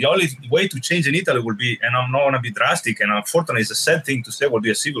corruption. The only way to change in Italy will be, and I'm not going to be drastic, and unfortunately it's a sad thing to say, will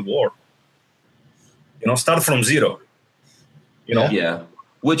be a civil war. Start from zero. Yeah.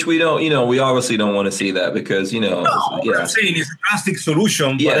 Which we don't, we obviously don't want to see that because, what I'm saying is a drastic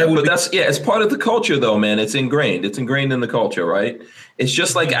solution. It's part of the culture though, man. It's ingrained in the culture, right? It's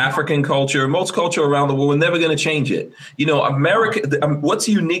just like African culture, most culture around the world, we're never going to change it. What's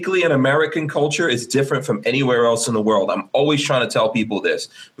uniquely in American culture is different from anywhere else in the world. I'm always trying to tell people this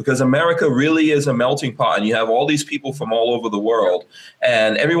because America really is a melting pot and you have all these people from all over the world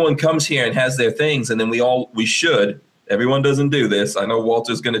and everyone comes here and has their things. And then we should. Everyone doesn't do this. I know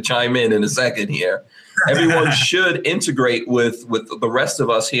Walter's going to chime in a second here. Everyone should integrate with the rest of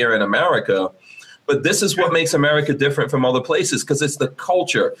us here in America. But this is what makes America different from other places because it's the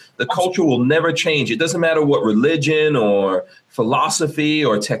culture. The culture will never change. It doesn't matter what religion or philosophy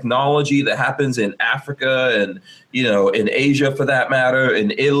or technology that happens in Africa and, in Asia for that matter,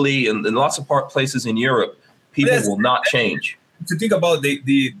 in Italy and lots of places in Europe, people will not change. To think about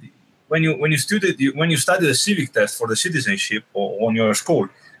when you study the civic test for the citizenship or on your school,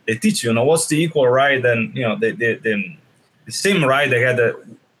 they teach you, what's the equal right and the same right they had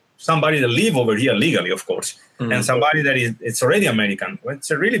somebody that live over here legally, of course, and somebody that it's already American. It's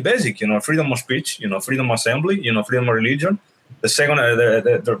a really basic, freedom of speech, freedom of assembly, freedom of religion. The second,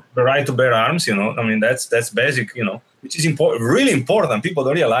 the right to bear arms, that's basic, which is important, really important. People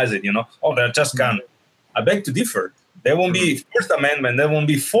don't realize it, they're just gun. I beg to differ. There won't be First Amendment, there won't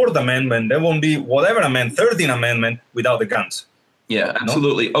be Fourth Amendment, there won't be whatever amendment, 13th Amendment without the guns. Yeah,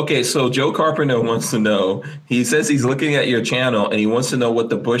 absolutely. Okay, so Joe Carpenter wants to know, he says he's looking at your channel and he wants to know what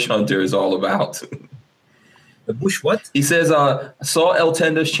the Bush Hunter is all about. The Bush what? He says, saw El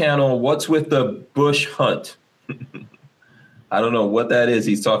Tender's channel, what's with the Bush Hunt? I don't know what that is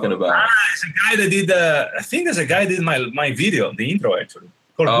he's talking about. It's a guy that did, I think there's a guy that did my video, the intro actually.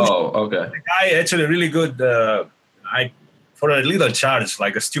 Okay. The guy actually really good, for a little charge,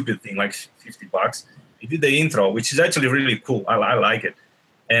 like a stupid thing, like $50. He did the intro, which is actually really cool. I like it.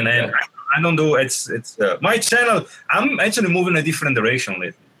 And then I don't do it's my channel. I'm actually moving a different direction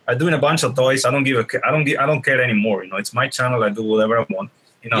lately. I'm doing a bunch of toys. I don't care anymore. It's my channel. I do whatever I want.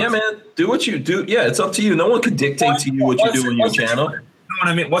 Yeah, man. Do what you do. Yeah, it's up to you. No one can dictate to you what you do on your channel. You know what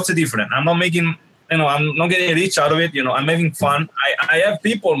I mean? What's the difference? I'm not making. I'm not getting rich out of it. I'm having fun. I have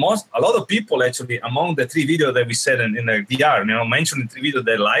a lot of people actually among the 3 videos that we said in the VR. Mentioning 3 videos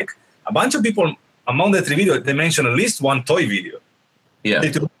they like. A bunch of people among the 3 videos they mentioned at least 1 toy video. Yeah,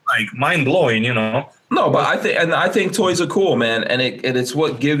 it's like mind blowing. No, but I think toys are cool, man, and it's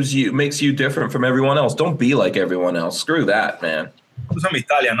what makes you different from everyone else. Don't be like everyone else. Screw that, man. Because I'm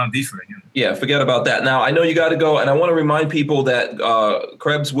Italian, not different. Yeah, forget about that. Now, I know you got to go, and I want to remind people that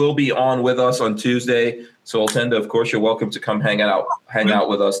Krebs will be on with us on Tuesday. So, Altenda, of course, you're welcome to come hang out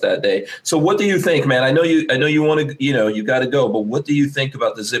with us that day. So, what do you think, man? I know you want to, you got to go, but what do you think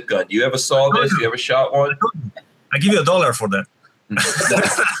about the zip gun? You ever saw this? You ever shot one? I give you $1 for that.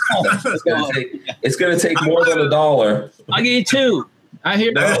 It's going to take more than $1. I'll give you 2. I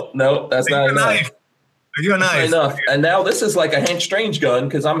hear. No, that's not enough. You're nice. Enough. And now this is like a Hank Strange gun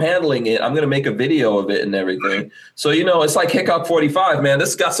because I'm handling it. I'm going to make a video of it and everything. So, it's like Hickok 45, man. This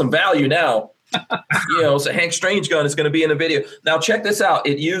has got some value now. It's a Hank Strange gun. It's going to be in a video. Now, check this out.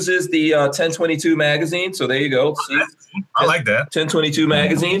 It uses the 1022 magazine. So there you go. See? I like that. 1022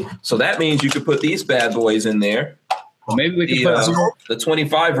 magazine. So that means you could put these bad boys in there. Well, maybe we can put the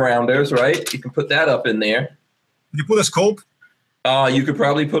 25 rounders, right? You can put that up in there. Can you put a scope? You could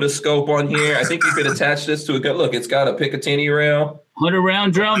probably put a scope on here. I think you could attach this to a gun. Look, it's got a Picatinny rail.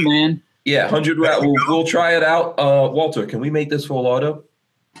 100-round drum, man. Yeah, 100 round. We'll try it out. Walter, can we make this full auto?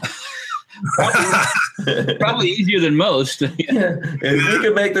 Probably easier than most. If we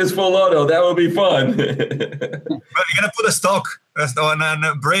could make this full auto, that would be fun. But you gotta put a stock on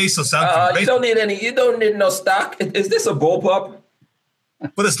a brace or something. You don't need any. You don't need no stock. Is this a bullpup?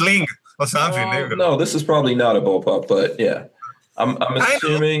 Put a sling or something. No, this is probably not a bullpup, but yeah. I'm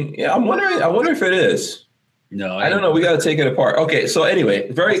assuming. Yeah, I'm wondering. I wonder if it is. No, I don't know. We got to take it apart. Okay, so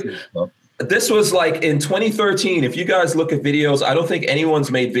anyway, this was like in 2013. If you guys look at videos, I don't think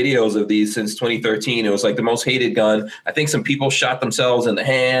anyone's made videos of these since 2013. It was like the most hated gun. I think some people shot themselves in the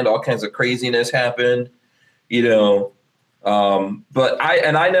hand. All kinds of craziness happened. But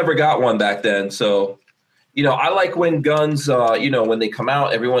I never got one back then. So, I like when guns, when they come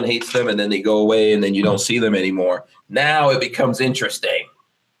out, everyone hates them and then they go away and then you don't see them anymore. Now it becomes interesting.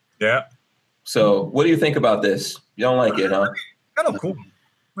 Yeah. So what do you think about this? You don't like it, huh? Kind of cool.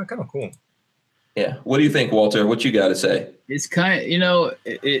 Yeah. What do you think, Walter? What you got to say? It's kind of,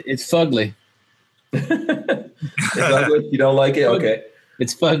 it's fugly. It's ugly? You don't like it? Okay.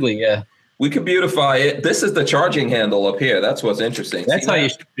 It's fugly, yeah. We could beautify it. This is the charging handle up here. That's what's interesting. That's how you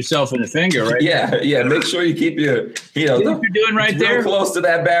shoot yourself in the finger, right? Yeah. Make sure you keep your, See what you're doing right there? Close to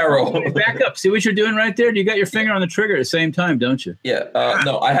that barrel. Back up. See what you're doing right there? You got your finger on the trigger at the same time, don't you? Yeah.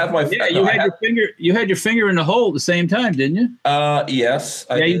 No, I have my. Yeah, you had your finger in the hole at the same time, didn't you? Yes.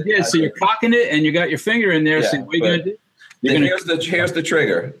 You did. So you're cocking it, and you got your finger in there. So what are you gonna do? Here's the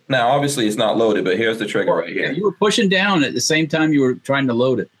trigger. Now, obviously, it's not loaded, but here's the trigger right here. You were pushing down at the same time you were trying to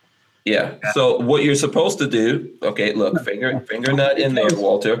load it. Yeah. So what you're supposed to do, okay, look, finger nut in there,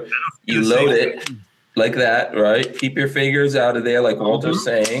 Walter. You load it like that, right? Keep your fingers out of there, like Walter's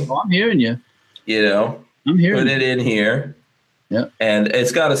saying. Oh, I'm hearing you. I'm hearing Put it in here. Yeah. And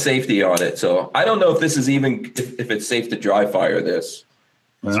it's got a safety on it. So I don't know if this is even if it's safe to dry fire this.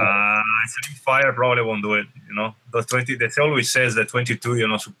 It's a fire probably won't do it. The 20. That always says that 22 you're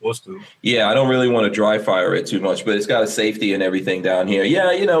not supposed to. Yeah, I don't really want to dry fire it too much, but it's got a safety and everything down here.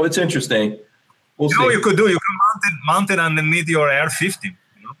 Yeah, it's interesting. We'll see. You could do. You can mount it underneath your AR-15.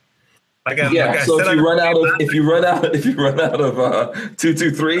 So if you run out of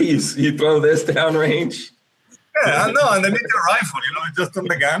 223s, you throw this downrange. Yeah, I know. Underneath your rifle, just on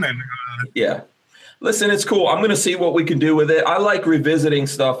the gun and. Yeah. Listen, it's cool. I'm going to see what we can do with it. I like revisiting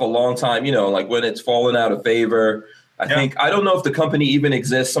stuff a long time, like when it's fallen out of favor. I don't know if the company even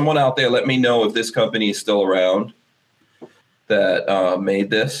exists. Someone out there, let me know if this company is still around that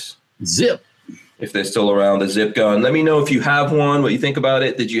made this. Zip. If they're still around, the Zip gun. Let me know if you have one, what you think about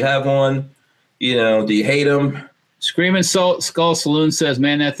it. Did you have one? Do you hate them? Screaming Skull Saloon says,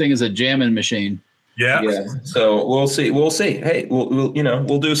 man, that thing is a jamming machine. Yeah. So we'll see. Hey,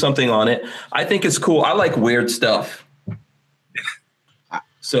 we'll do something on it. I think it's cool. I like weird stuff.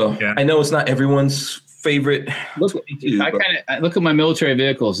 So I know it's not everyone's favorite. Look at my military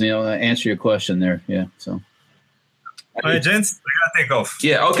vehicles. Answer your question there. Yeah. So All right, gents, I gotta take off.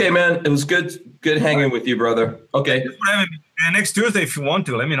 Yeah. Okay, man. It was good hanging with you, brother. Okay. Next Tuesday, if you want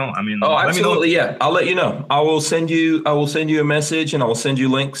to, let me know. I mean, oh, Let absolutely. me know. Yeah, I'll let you know. I will send you a message, and I will send you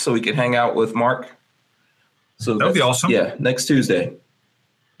links so we can hang out with Mark. So that'll be awesome. Yeah, next Tuesday.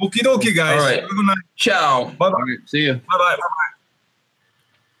 Okie dokie, guys. All right. Have a good night. Ciao. Bye bye. All right, see you. Bye bye.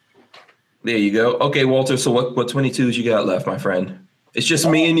 There you go. Okay, Walter. So what 22s you got left, my friend? It's just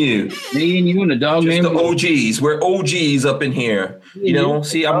me and you. Me and you and a dog Just named the OGs. We're OGs up in here. You know,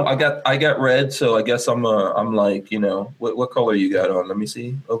 see, I got red, so I guess I'm like, you know, what color you got on? Let me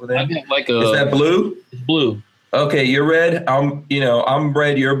see over there. I got like Is that blue? It's blue. Okay, you're red. I'm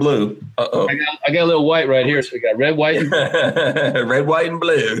red. You're blue. Uh-oh. I got a little white right here. So we got red, white, and blue. Red, white, and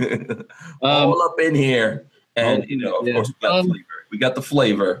blue. All up in here. And, of course, we got the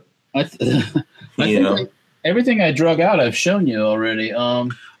flavor. I think everything I drug out, I've shown you already.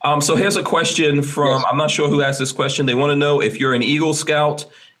 So here's a question from, I'm not sure who asked this question. They want to know if you're an Eagle Scout.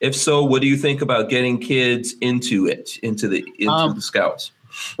 If so, what do you think about getting kids into the Scouts?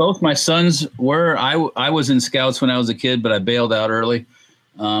 Both my sons were. I was in Scouts when I was a kid, but I bailed out early.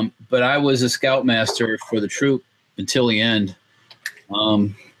 But I was a Scoutmaster for the troop until the end.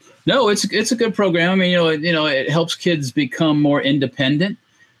 No, it's a good program. I mean, it helps kids become more independent.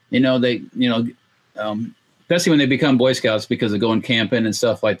 Especially when they become Boy Scouts because of going camping and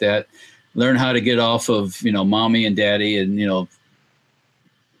stuff like that, learn how to get off of, mommy and daddy and,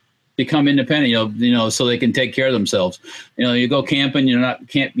 become independent, so they can take care of themselves. You go camping, you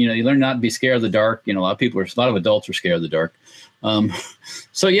learn not to be scared of the dark. A lot of adults are scared of the dark.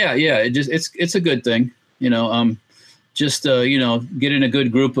 So yeah, it's a good thing, getting a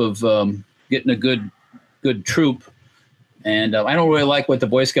good group of, getting a good troop. And I don't really like what the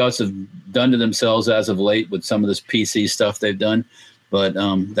Boy Scouts have done to themselves as of late with some of this PC stuff they've done. But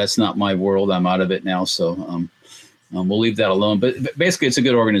that's not my world. I'm out of it now. So we'll leave that alone. But basically, it's a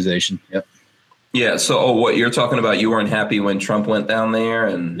good organization. Yep. Yeah. So what you're talking about, you weren't happy when Trump went down there?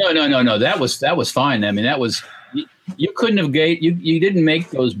 And No. That was fine. I mean, that was you couldn't have you didn't make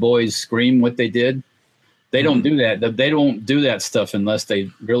those boys scream what they did. They don't do that. They don't do that stuff unless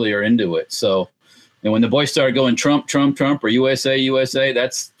they really are into it. So. And when the boys started going Trump, Trump, Trump, or USA,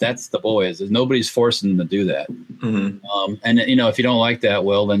 that's the boys. Nobody's forcing them to do that. Mm-hmm. And if you don't like that,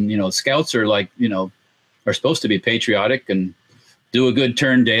 well, then Scouts are are supposed to be patriotic and do a good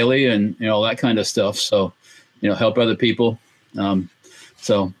turn daily and that kind of stuff. So help other people. I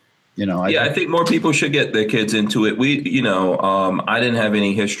think more people should get their kids into it. I didn't have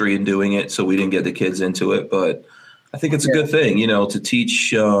any history in doing it, so we didn't get the kids into it. But I think it's a good thing, to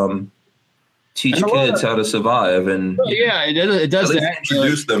teach kids how to survive and it does that.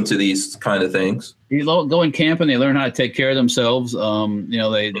 Introduce them to these kind of things. You go in camp and they learn how to take care of themselves.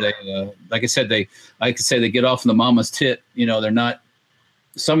 They like I said, they get off of the mama's tit. They're not.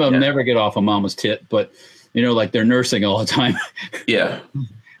 Some of them never get off of mama's tit, but like they're nursing all the time. Yeah,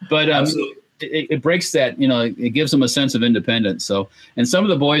 but it breaks that. It gives them a sense of independence. So, and some of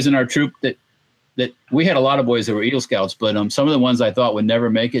the boys in our troop that we had a lot of boys that were Eagle Scouts, but some of the ones I thought would never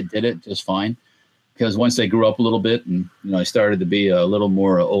make it did it just fine because once they grew up a little bit and they started to be a little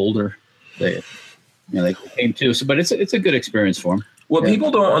more older, they came too. So, but it's a good experience for them. What people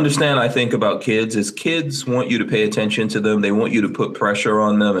don't understand, I think, about kids is kids want you to pay attention to them. They want you to put pressure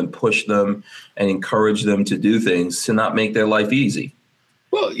on them and push them and encourage them to do things to not make their life easy.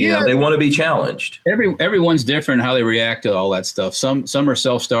 Well, yeah, they want to be challenged. Everyone's different how they react to all that stuff. Some are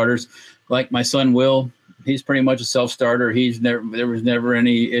self-starters. Like my son Will, he's pretty much a self-starter. There was never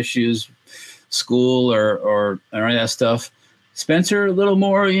any issues, school or any of that stuff. Spencer, a little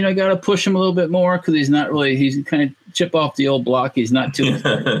more, got to push him a little bit more because he's kind of chip off the old block. He's not too.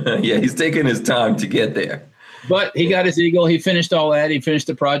 Yeah, he's taking his time to get there. But he got his Eagle. He finished all that. He finished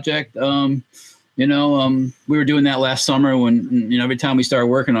the project. We were doing that last summer when, every time we started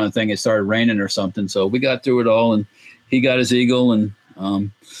working on a thing, it started raining or something. So we got through it all and he got his Eagle and,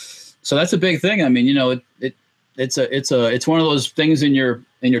 so that's a big thing. I mean, it's one of those things in your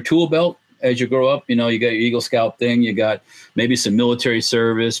tool belt as you grow up. You got your Eagle Scout thing. You got maybe some military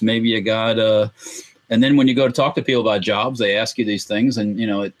service. Maybe you got and then when you go to talk to people about jobs, they ask you these things. And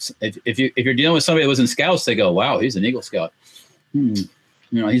it's if you're dealing with somebody that was in Scouts, they go, "Wow, he's an Eagle Scout. He's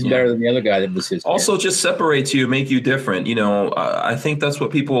better than the other guy that was his." Also, just separates you, make you different. I think that's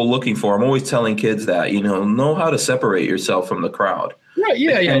what people are looking for. I'm always telling kids that know how to separate yourself from the crowd. Right,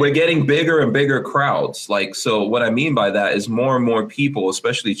 yeah. And we're getting bigger and bigger crowds. So what I mean by that is more and more people,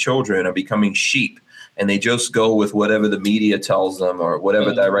 especially children, are becoming sheep and they just go with whatever the media tells them or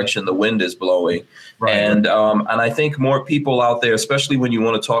whatever direction the wind is blowing. Right. And I think more people out there, especially when you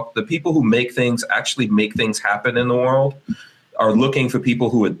want to talk, the people who make things actually make things happen in the world, are looking for people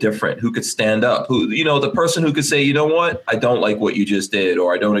who are different, who could stand up, who, you know, the person who could say, you know what, I don't like what you just did,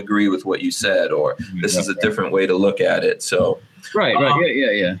 or I don't agree with what you said, or this is a different way to look at it. So, right.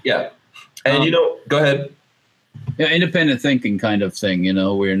 Yeah. And, you know, go ahead. Yeah. Independent thinking kind of thing, you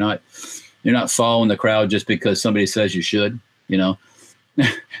know, where you're not following the crowd just because somebody says you should, you know.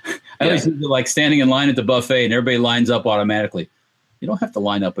 I always like standing in line at the buffet and everybody lines up automatically. You don't have to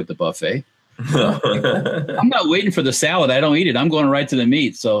line up at the buffet. I'm not waiting for the salad. I don't eat it. I'm going right to the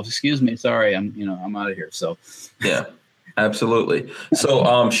meat. So excuse me. Sorry. I'm out of here. So yeah, absolutely.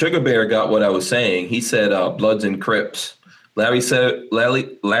 So Sugar Bear got what I was saying. He said Bloods and Crips. Larry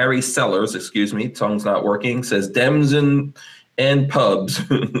Sellers, excuse me, tongue's not working, says Dems and pubs.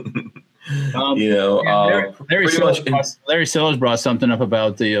 Larry Sellers brought something up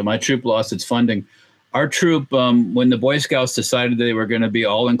about my troop lost its funding. Our troop, when the Boy Scouts decided they were going to be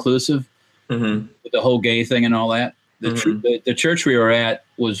all inclusive, with the whole gay thing and all that, the church we were at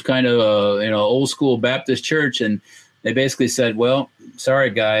was kind of a old school Baptist church, and they basically said, "Well, sorry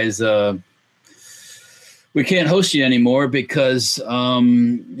guys, we can't host you anymore because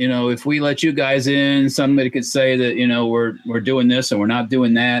if we let you guys in, somebody could say that we're doing this and we're not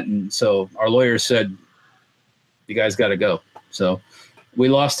doing that." And so our lawyers said, "You guys got to go." So we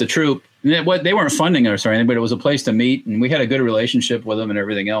lost the troop. And they weren't funding us or anything, but it was a place to meet, and we had a good relationship with them and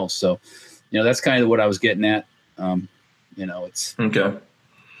everything else. So, that's kind of what I was getting at. It's okay.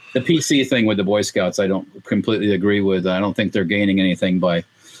 The PC thing with the Boy Scouts, I don't completely agree with. I don't think they're gaining anything by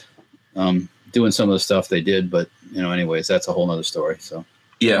doing some of the stuff they did, but anyways, that's a whole nother story. So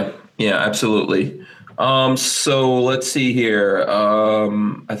yeah, absolutely. So let's see here.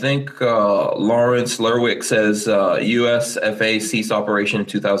 I think Lawrence Lerwick says USFA ceased operation in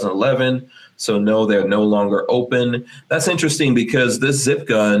 2011. So no, they're no longer open. That's interesting because this zip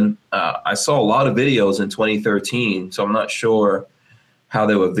gun, I saw a lot of videos in 2013. So I'm not sure how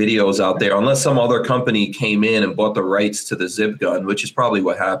there were videos out there, unless some other company came in and bought the rights to the zip gun, which is probably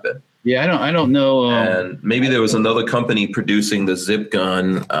what happened. Yeah, I don't know. And maybe there was another company producing the zip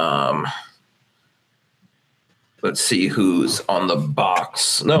gun. Let's see who's on the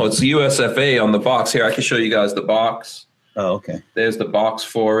box. No, it's USFA on the box here. I can show you guys the box. Oh, okay. There's the box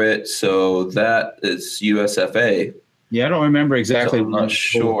for it. So that is USFA. Yeah, I don't remember exactly. So I'm not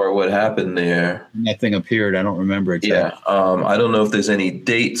sure what happened there. When that thing appeared, I don't remember exactly. Yeah, I don't know if there's any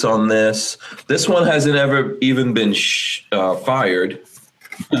dates on this. This one hasn't ever even been fired.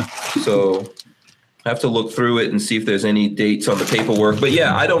 So I have to look through it and see if there's any dates on the paperwork. But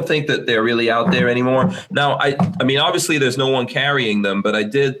yeah, I don't think that they're really out there anymore. Now, I mean, obviously there's no one carrying them, but I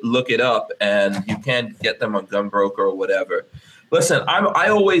did look it up and you can get them on Gunbroker or whatever. Listen, I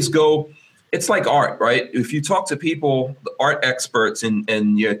always go, it's like art, right? If you talk to people, the art experts, and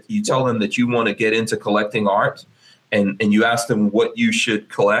you tell them that you want to get into collecting art, and you ask them what you should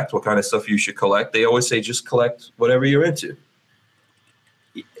collect, what kind of stuff you should collect, they always say just collect whatever you're into.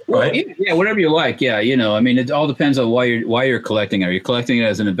 Right? Yeah, whatever you like. Yeah, I mean, it all depends on why you're collecting. Are you collecting it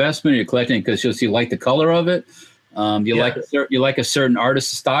as an investment? Are you collecting it because you like the color of it? You like a certain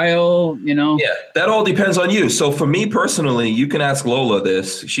artist style? Yeah, that all depends on you. So for me personally, you can ask Lola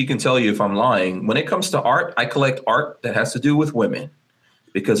this. She can tell you if I'm lying. When it comes to art, I collect art that has to do with women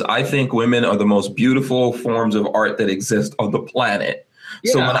because I think women are the most beautiful forms of art that exist on the planet.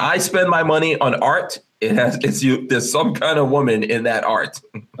 Yeah. So when I spend my money on art, there's some kind of woman in that art.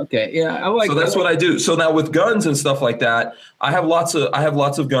 Okay. Yeah. I like So that's what I do. So now with guns and stuff like that, I have lots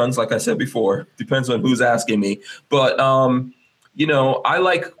of guns, like I said before. Depends on who's asking me. But I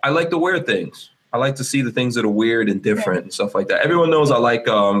like to wear things. I like to see the things that are weird and different and stuff like that. Everyone knows I like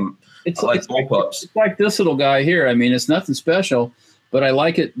bullpups. It's like this little guy here. I mean, it's nothing special, but I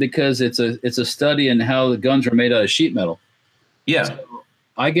like it because it's a study in how the guns are made out of sheet metal. Yeah. So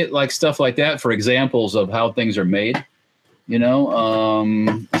I get like stuff like that for examples of how things are made.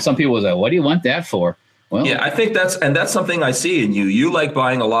 Some people will say, "What do you want that for?" Well, yeah, I think that's something I see in you. You like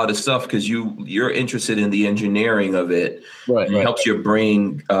buying a lot of stuff because you're interested in the engineering of it. Right. It helps your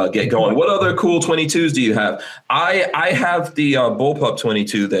brain get going. What other cool 22s do you have? I have the Bullpup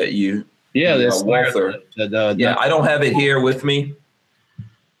 22 that you. Yeah, this Walther. I don't have it here with me.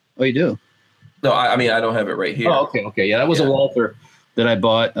 Oh, you do? No, I mean I don't have it right here. Oh, okay. Yeah, that was a Walther that I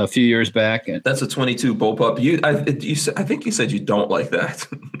bought a few years back. That's a 22 Bullpup. I think you said you don't like that.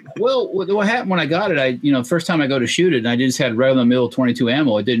 Well, what happened when I got it? First time I go to shoot it, and I just had regular mill 22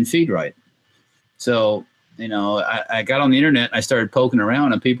 ammo. It didn't feed right. So, I got on the internet and I started poking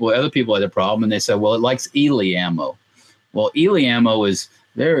around, and other people had a problem, and they said, well, it likes Ely ammo. Well, Ely ammo is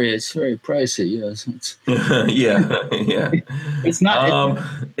very pricey. Yes, yeah. It's not.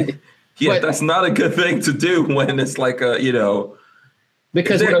 But that's not a good thing to do when it's like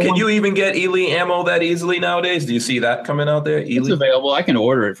because can you even get Ely ammo that easily nowadays? Do you see that coming out there? It's available. I can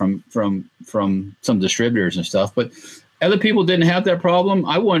order it from some distributors and stuff, but other people didn't have that problem.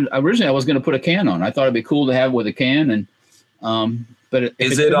 Originally I was going to put a can on. I thought it'd be cool to have with a can, and but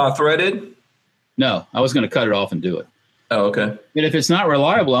is it threaded? No, I was going to cut it off and do it. Oh, okay. But if it's not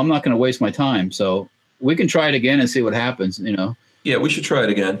reliable, I'm not going to waste my time. So we can try it again and see what happens. Yeah, we should try it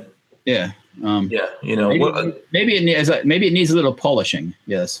again. Yeah. Maybe it needs a little polishing.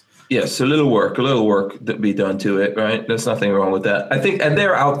 Yes. Yes, a little work to be done to it, right? There's nothing wrong with that. I think, and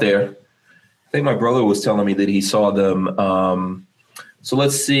they're out there. I think my brother was telling me that he saw them. So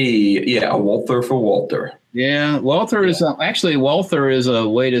let's see. Yeah, a Walther for Walter. Yeah, Walther is actually Walther is a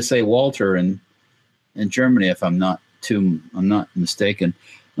way to say Walter in Germany, if I'm not mistaken.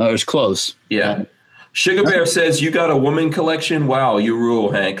 No, it was close. Yeah. Sugar Bear says, you got a woman collection? Wow, you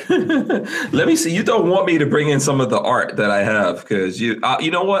rule, Hank. Let me see. You don't want me to bring in some of the art that I have because you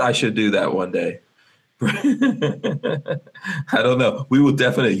know what? I should do that one day. I don't know.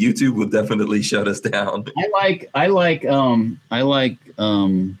 YouTube will definitely shut us down. I like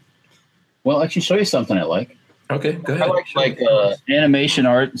well, I can show you something I like. Okay, go ahead. I like animation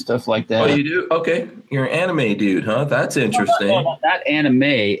art and stuff like that. Oh, you do? Okay. You're an anime dude, huh? That's interesting. No, not anime.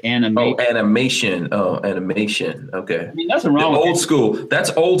 Oh, animation. Oh, animation. Okay. I mean, nothing wrong with old school. That's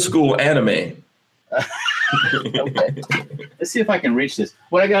old school anime. Okay. Let's see if I can reach this.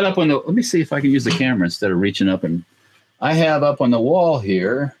 What I got up let me see if I can use the camera instead of reaching up. And I have up on the wall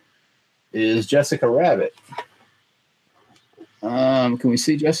here is Jessica Rabbit. Can we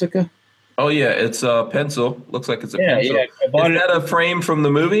see Jessica? Oh, yeah, it's a pencil. Looks like it's a pencil. Yeah, Is that a frame from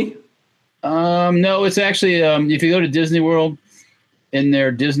the movie? No, it's actually if you go to Disney World, in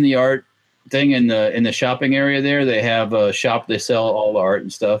their Disney art thing in the shopping area there, they have a shop. They sell all the art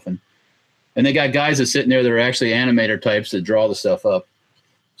and stuff, and they got guys that sit in there that are actually animator types that draw the stuff up.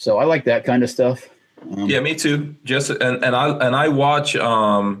 So I like that kind of stuff. Yeah, me too. I watch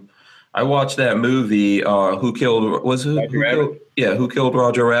I watched that movie. Who Killed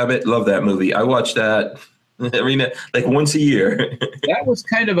Roger Rabbit? Love that movie. I watched that like once a year. that was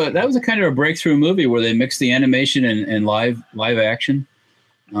kind of a breakthrough movie where they mixed the animation and live action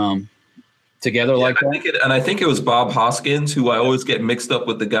together like that. I think it was Bob Hoskins, who I always get mixed up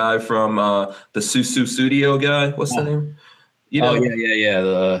with the guy from the Susu Studio guy. What's the name? Yeah.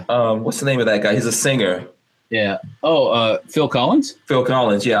 What's the name of that guy? He's a singer. Yeah. Oh, Phil Collins? Phil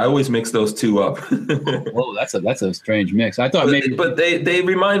Collins. Yeah, I always mix those two up. Whoa, that's a strange mix. I thought but they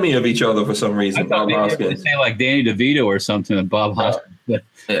remind me of each other for some reason. I thought Bob Hoskins. Say like Danny DeVito or something with Bob Hoskins.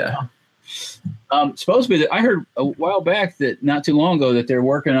 Yeah. Supposedly, I heard a while back that not too long ago that they're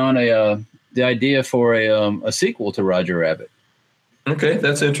working on the idea for a sequel to Roger Rabbit. Okay,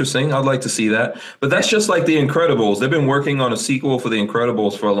 that's interesting. I'd like to see that. But that's just like The Incredibles. They've been working on a sequel for The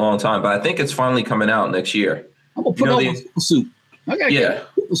Incredibles for a long time, but I think it's finally coming out next year. I'm going to put on my super suit. I got to get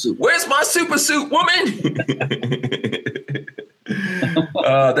super suit. Where's my super suit, woman?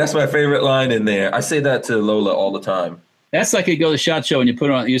 That's my favorite line in there. I say that to Lola all the time. That's like you go to the SHOT Show and you put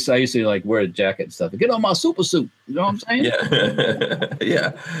on. I used to like wear a jacket and stuff. Get on my super suit. You know what I'm saying? Yeah,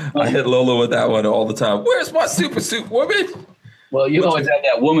 yeah. I hit Lola with that one all the time. Where's my super suit, woman? Well, you always add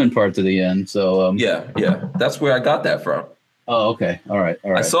that woman part to the end, so yeah. That's where I got that from. Oh, okay, all right.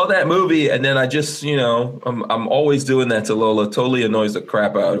 I saw that movie, and then I just, I'm always doing that to Lola. Totally annoys the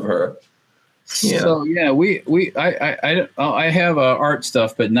crap out of her. Yeah. So yeah, I have art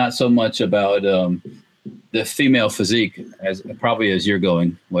stuff, but not so much about the female physique as you're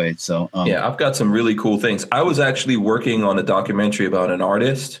going, Wade. So yeah, I've got some really cool things. I was actually working on a documentary about an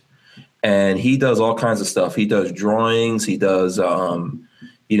artist. And he does all kinds of stuff. He does drawings. He does,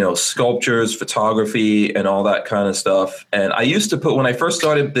 sculptures, photography, and all that kind of stuff. And I used to when I first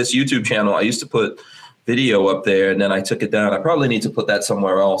started this YouTube channel, I used to put video up there, and then I took it down. I probably need to put that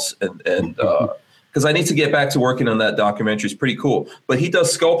somewhere else, and because I need to get back to working on that documentary. It's pretty cool. But he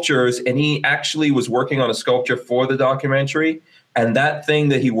does sculptures, and he actually was working on a sculpture for the documentary. And that thing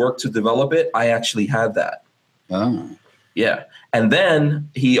that he worked to develop it, I actually had that. Oh. Yeah. And then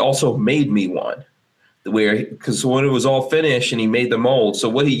he also made me one because when it was all finished and he made the mold. So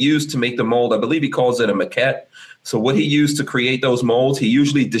what he used to make the mold, I believe he calls it a maquette. So what he used to create those molds, he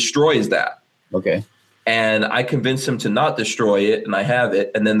usually destroys that. Okay. and I convinced him to not destroy it, and I have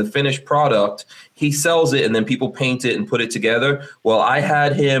it. And then the finished product, he sells it, and then people paint it and put it together. Well, I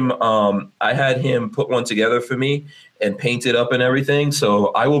had him put one together for me and paint it up and everything. So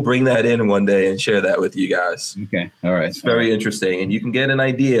I will bring that in one day and share that with you guys. Okay, all right. It's very interesting, and you can get an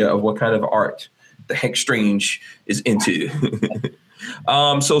idea of what kind of art the Hank Strange is into.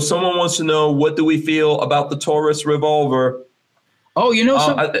 So someone wants to know, what do we feel about the Taurus revolver? Oh, you know,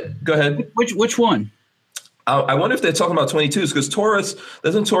 go ahead. Which one? I wonder if they're talking about 22s, because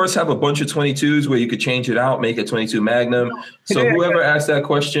doesn't Taurus have a bunch of 22s where you could change it out, make it 22 Magnum? So whoever asked that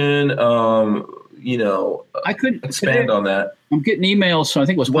question, I couldn't expand on that. I'm getting emails, so I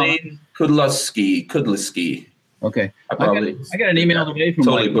think it was Wayne Kudliski. Okay. I got an email today from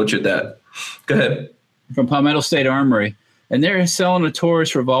butchered that. Go ahead. From Palmetto State Armory, and they're selling a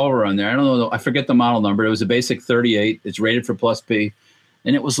Taurus revolver on there. I don't know. I forget the model number. It was a basic 38. It's rated for plus P,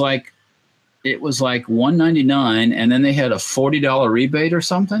 and it was like $199, and then they had a $40 rebate or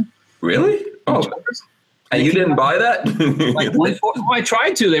something. Really? Oh, and you didn't buy that? I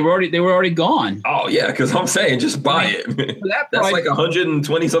tried to. They were already gone. Oh yeah, because I'm saying just buy it. That's like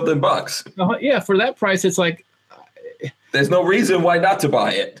 120 something bucks. Yeah, for that price, it's like there's no reason why not to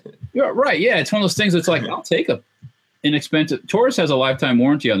buy it. You're right. Yeah, it's one of those things. It's like I'll take a inexpensive. Taurus has a lifetime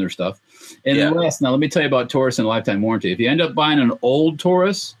warranty on their stuff. And now let me tell you about Taurus and lifetime warranty. If you end up buying an old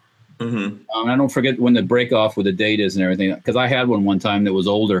Taurus, I don't forget when the break off with the date is and everything, because I had one time that was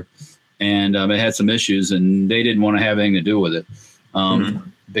older, and it had some issues, and they didn't want to have anything to do with it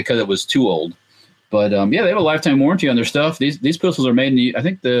because it was too old. But they have a lifetime warranty on their stuff. These pistols are made in I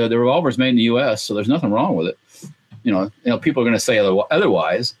think the revolver is made in the U.S., so there's nothing wrong with it. People are going to say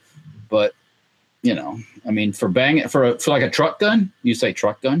otherwise, but I mean, for like a truck gun, you say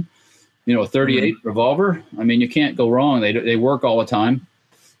truck gun, a 38 revolver. I mean, you can't go wrong. They work all the time.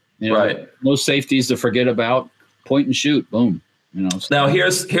 Right. No safeties to forget about. Point and shoot. Boom. Now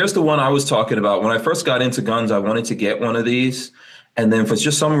here's the one I was talking about. When I first got into guns, I wanted to get one of these, and then for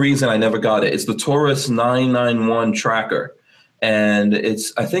just some reason I never got it. It's the Taurus 991 Tracker, and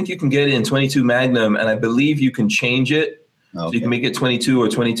I think you can get it in 22 Magnum, and I believe you can change it. Okay. So you can make it 22 or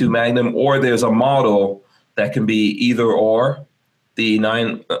 22 Magnum, or there's a model that can be either or. The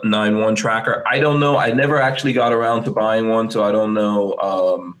 991 Tracker. I don't know. I never actually got around to buying one, so I don't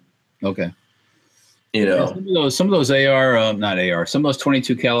know. Okay. Some of those some of those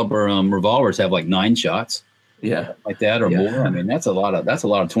 22 caliber revolvers have like 9 shots. Yeah. Like that or more. I mean, that's a lot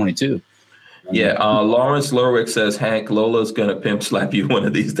of 22. Yeah. Lawrence Lerwick says, Hank, Lola's going to pimp slap you one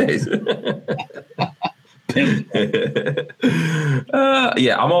of these days.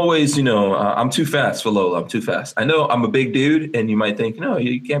 I'm always, I'm too fast for Lola. I'm too fast. I know I'm a big dude, and you might think, no,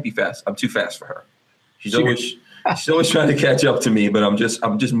 you can't be fast. I'm too fast for her. She's always trying to catch up to me, but I'm just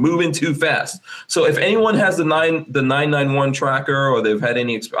moving too fast. So if anyone has the 991 Tracker, or they've had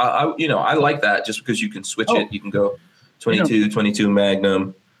any, I like that just because you can switch it. You can go 22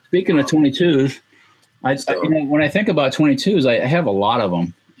 Magnum. Speaking of 22s, when I think about 22s, I have a lot of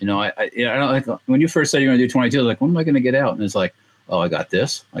them. I don't like when you first said you're going to do 22. I was like, when am I going to get out? And it's like, oh, I got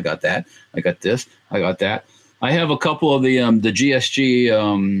this, I got that, I got this, I got that. I have a couple of the GSG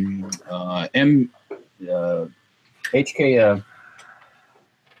HK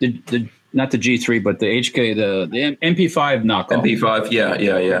not the G3, but the HK the MP5 knockoff. MP5,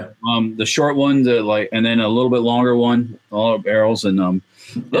 yeah. The short one, and then a little bit longer one, all barrels, and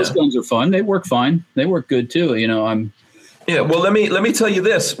those guns are fun. They work fine. They work good too. Well, let me tell you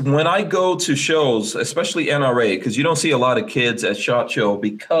this. When I go to shows, especially NRA, because you don't see a lot of kids at SHOT Show,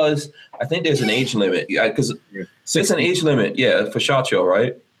 because I think there's an age limit. Because there's an age limit, for SHOT Show,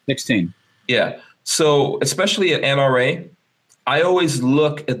 right? 16. Yeah. So especially at NRA, I always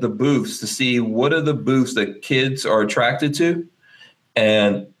look at the booths to see what are the booths that kids are attracted to,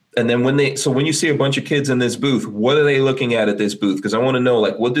 and then when you see a bunch of kids in this booth, what are they looking at this booth? Because I want to know,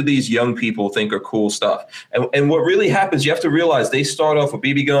 what do these young people think are cool stuff? And what really happens, you have to realize they start off with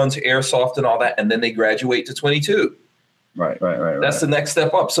BB guns, airsoft, and all that, and then they graduate to 22. Right. That's the next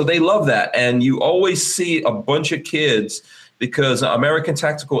step up. So they love that, and you always see a bunch of kids, because American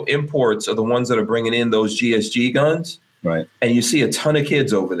Tactical Imports are the ones that are bringing in those GSG guns. Right. And you see a ton of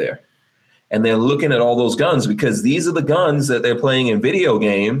kids over there. And they're looking at all those guns because these are the guns that they're playing in video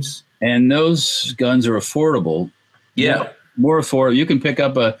games. And those guns are affordable. Yeah. More affordable. You can pick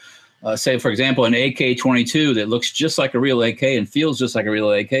up say, for example, an AK-22 that looks just like a real AK and feels just like a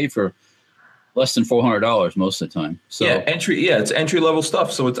real AK for less than $400 most of the time. So it's entry level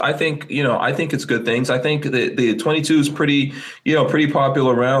stuff. So I think it's good things. I think the 22 is pretty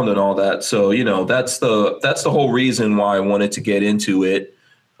popular round and all that. So, that's the whole reason why I wanted to get into it.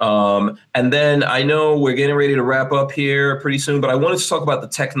 And then I know we're getting ready to wrap up here pretty soon, but I wanted to talk about the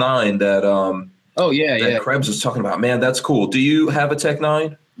Tech 9 that that Krebs was talking about. Man, that's cool. Do you have a Tech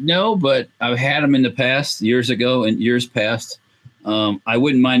 9? No, but I've had them in the past, years ago and years past. I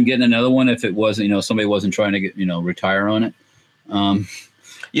wouldn't mind getting another one if it wasn't, somebody wasn't trying to get, retire on it.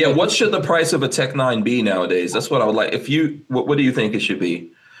 Yeah, what should the price of a Tech 9 be nowadays? That's what I would like. What do you think it should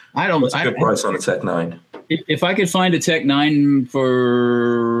be? What's a good price on a Tech 9? If I could find a Tech 9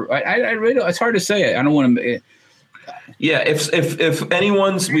 for, I really, it's hard to say. I don't want to. Yeah, if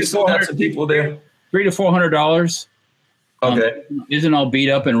anyone's, we still have some people there. $300 to $400. Okay. Isn't all beat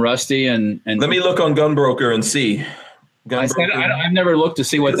up and rusty and. Let me look on Gunbroker and see. I've never looked to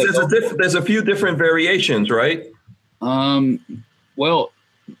see what there's a few different variations, right? Well,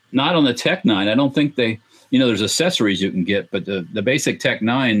 not on the Tech 9. I don't think there's accessories you can get, but the basic Tech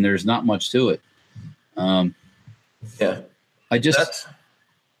 9, there's not much to it. Yeah. I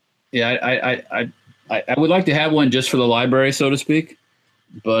would like to have one just for the library, so to speak.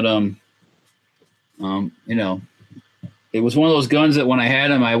 But, it was one of those guns that when I had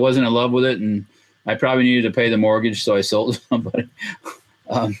them, I wasn't in love with it, and I probably needed to pay the mortgage, so I sold it to somebody.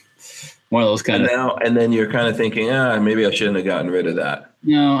 One of those kind of. And then you're kind of thinking, maybe I shouldn't have gotten rid of that.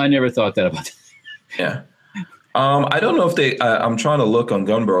 No, I never thought that about it. Yeah. I don't know if I'm trying to look on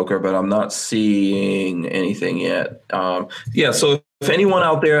Gunbroker, but I'm not seeing anything yet. So if anyone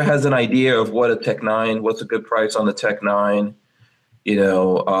out there has an idea of what a Tech 9, what's a good price on the Tech 9,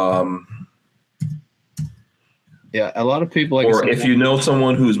 yeah, a lot of people or if you know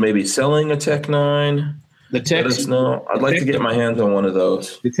someone who's maybe selling a Tech 9, let us know. I'd like to get my hands on one of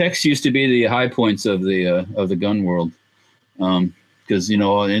those. The Techs used to be the high points of the gun world, because in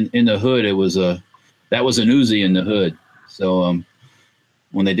the hood it was that was an Uzi in the hood. So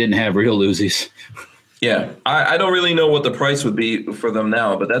when they didn't have real Uzis. Yeah, I don't really know what the price would be for them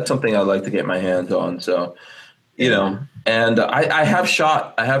now, but that's something I'd like to get my hands on. So, and I have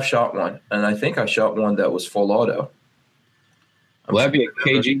shot one, and I think I shot one that was full auto. Well, that'd be a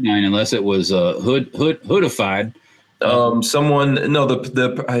KG9 unless it was hoodified.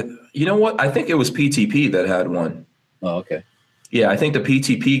 You know what? I think it was PTP that had one. Oh, okay. Yeah, I think the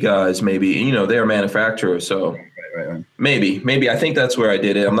PTP guys maybe, they're a manufacturer, so right. Maybe I think that's where I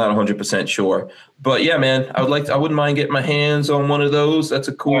did it. I'm not 100% sure, but yeah, man, I wouldn't mind getting my hands on one of those. That's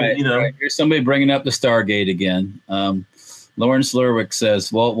a cool, right. Here's somebody bringing up the Stargate again. Lawrence Lerwick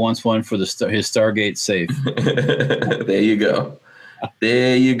says Walt wants one for his Stargate safe. There you go.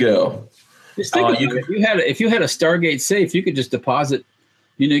 There you go. Just think if you had a Stargate safe, you could just deposit.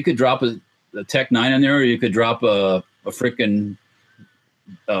 You could drop a Tech 9 in there, or you could drop a freaking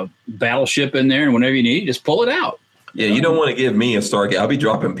battleship in there, and whenever you need, just pull it out. Yeah, you don't want to give me a Stargate. I'll be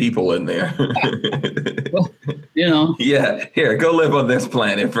dropping people in there. Well, Yeah, here, go live on this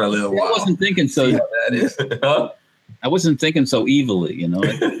planet for a little while. I wasn't thinking so. That is. Huh? I wasn't thinking so evilly,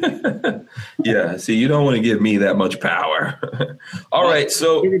 Yeah, see, you don't want to give me that much power. All right,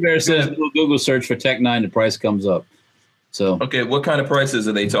 so Bear says Google search for Tech 9, the price comes up. So okay, what kind of prices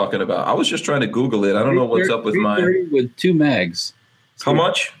are they talking about? I was just trying to Google it. I don't know what's up with mine. 330 with 2 mags. How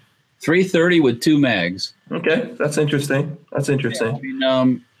much? 330 with 2 mags. Okay, that's interesting.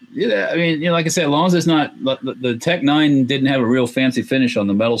 Yeah, like I said, as long as it's not the Tech 9 didn't have a real fancy finish on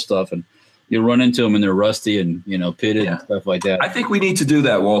the metal stuff, and you run into them and they're rusty and pitted and stuff like that. I think we need to do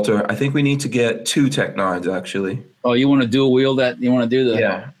that, Walter. I think we need to get 2 Tech 9s actually. Oh, you want to dual wheel that? You want to do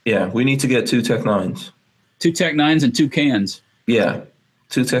the? Yeah. We need to get 2 Tech 9s. 2 Tech 9s and 2 cans. Yeah,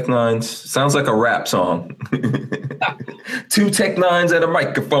 2 Tech 9s. Sounds like a rap song. 2 Tech 9s and a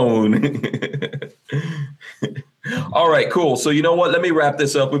microphone. All right, cool. So you know what? Let me wrap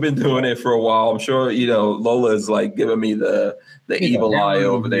this up. We've been doing it for a while. I'm sure Lola's like giving me the evil eye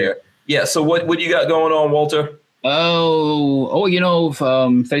over there. Yeah. So what do you got going on, Walter? Facebook,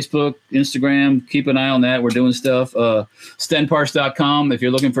 Instagram, keep an eye on that. We're doing stuff. Stenparts.com. If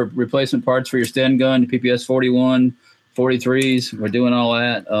you're looking for replacement parts for your Sten gun, PPS 41, 43s, we're doing all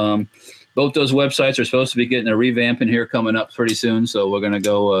that. Both those websites are supposed to be getting a revamp in here coming up pretty soon. So we're going to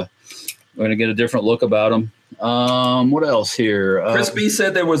go, we're going to get a different look about them. What else here? Chris B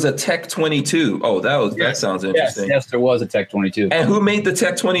said there was a Tech 22. Oh, that sounds interesting. Yes, there was a Tech 22. And who made the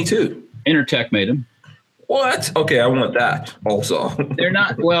Tech 22? Intertech made them. What? Okay, I want that also. They're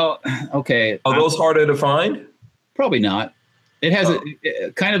not, well, okay. Are those harder to find? Probably not. It has a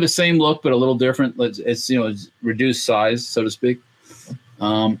kind of the same look, but a little different. It's reduced size, so to speak.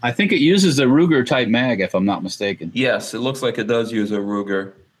 I think it uses a Ruger type mag, if I'm not mistaken. Yes, it looks like it does use a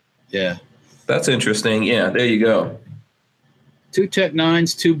Ruger. Yeah. That's interesting. Yeah, there you go. 2 Tech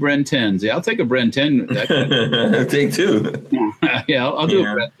 9s, 2 Bren 10s. Yeah, I'll take a Bren 10. Take 2. Yeah, I'll do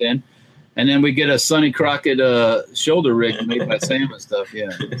a rep then. And then we get a Sonny Crockett shoulder rig made by Sam and stuff. Yeah.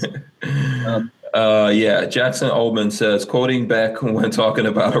 Jackson Oldman says, quoting Beck when talking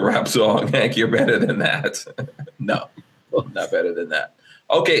about a rap song, Hank, you're better than that. No, not better than that.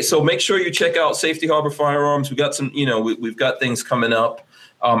 Okay, so make sure you check out Safety Harbor Firearms. We got some, we've got things coming up.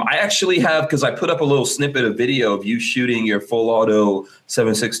 I actually have, because I put up a little snippet of video of you shooting your full auto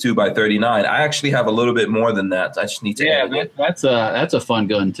 7.62 by 39. I actually have a little bit more than that. I just need to edit it. That's a fun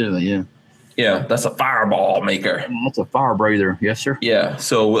gun too. Yeah. Yeah, that's a fireball maker. That's a fire breather. Yes, sir. Yeah,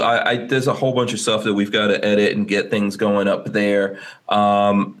 so there's a whole bunch of stuff that we've got to edit and get things going up there.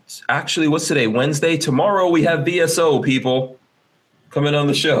 Actually, what's today? Wednesday. Tomorrow we have VSO people coming on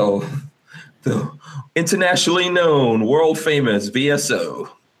the show. The internationally known, world famous VSO.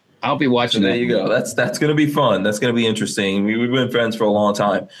 I'll be watching that. There you go. That's going to be fun. That's going to be interesting. We've been friends for a long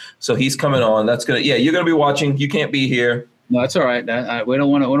time. So he's coming on. You're going to be watching. You can't be here. No, that's all right. We don't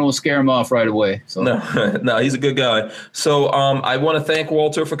want to scare him off right away. So. No, he's a good guy. So I want to thank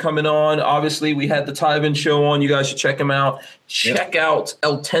Walter for coming on. Obviously, we had the Tyven show on. You guys should check him out. Check out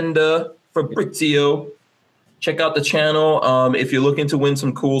El Tenda Fabrizio. Check out the channel. If you're looking to win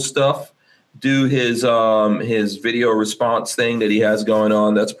some cool stuff, do his video response thing that he has going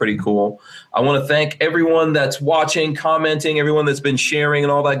on. That's pretty cool. I want to thank everyone that's watching, commenting, everyone that's been sharing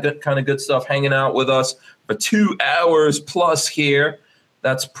and all that kind of good stuff, hanging out with us for 2 hours plus here.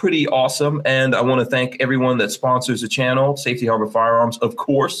 That's pretty awesome. And I want to thank everyone that sponsors the channel, Safety Harbor Firearms, of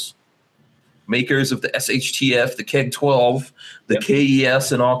course, makers of the SHTF, the KEG 12, the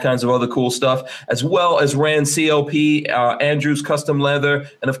KES, and all kinds of other cool stuff, as well as Rand CLP, Andrews Custom Leather,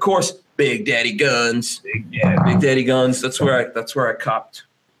 and of course, Big Daddy Guns. Big Daddy Guns. That's where I copped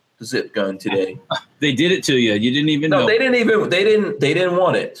the zip gun today. They did it to you. You didn't even know. No, they didn't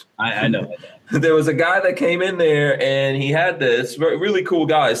want it. I know. There was a guy that came in there and he had this really cool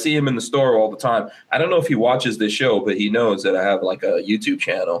guy. I see him in the store all the time. I don't know if he watches this show, but he knows that I have like a YouTube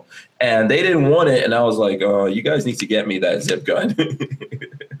channel, and they didn't want it. And I was like, oh, you guys need to get me that zip gun.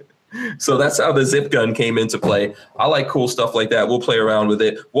 So that's how the zip gun came into play. I like cool stuff like that. We'll play around with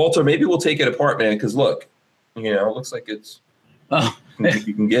it. Walter, maybe we'll take it apart, man, because look, it looks like it's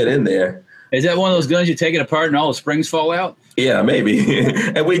you can get in there. Is that one of those guns you take it apart and all the springs fall out? Yeah, maybe.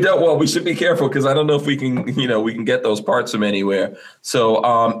 And we don't. Well, we should be careful because I don't know if we can, we can get those parts from anywhere. So,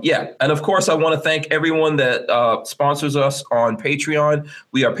 And of course, I want to thank everyone that sponsors us on Patreon.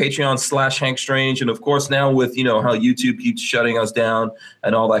 We are Patreon/Hank Strange. And of course, now with, how YouTube keeps shutting us down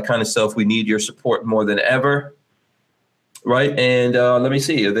and all that kind of stuff, we need your support more than ever. Right. And let me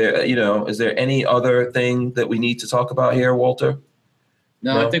see. Is there any other thing that we need to talk about here, Walter?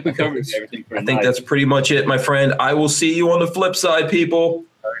 No, I think we covered everything. I think that's pretty much it, my friend. I will see you on the flip side, people.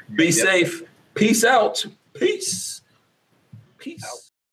 Be safe. Peace out. Peace. Peace.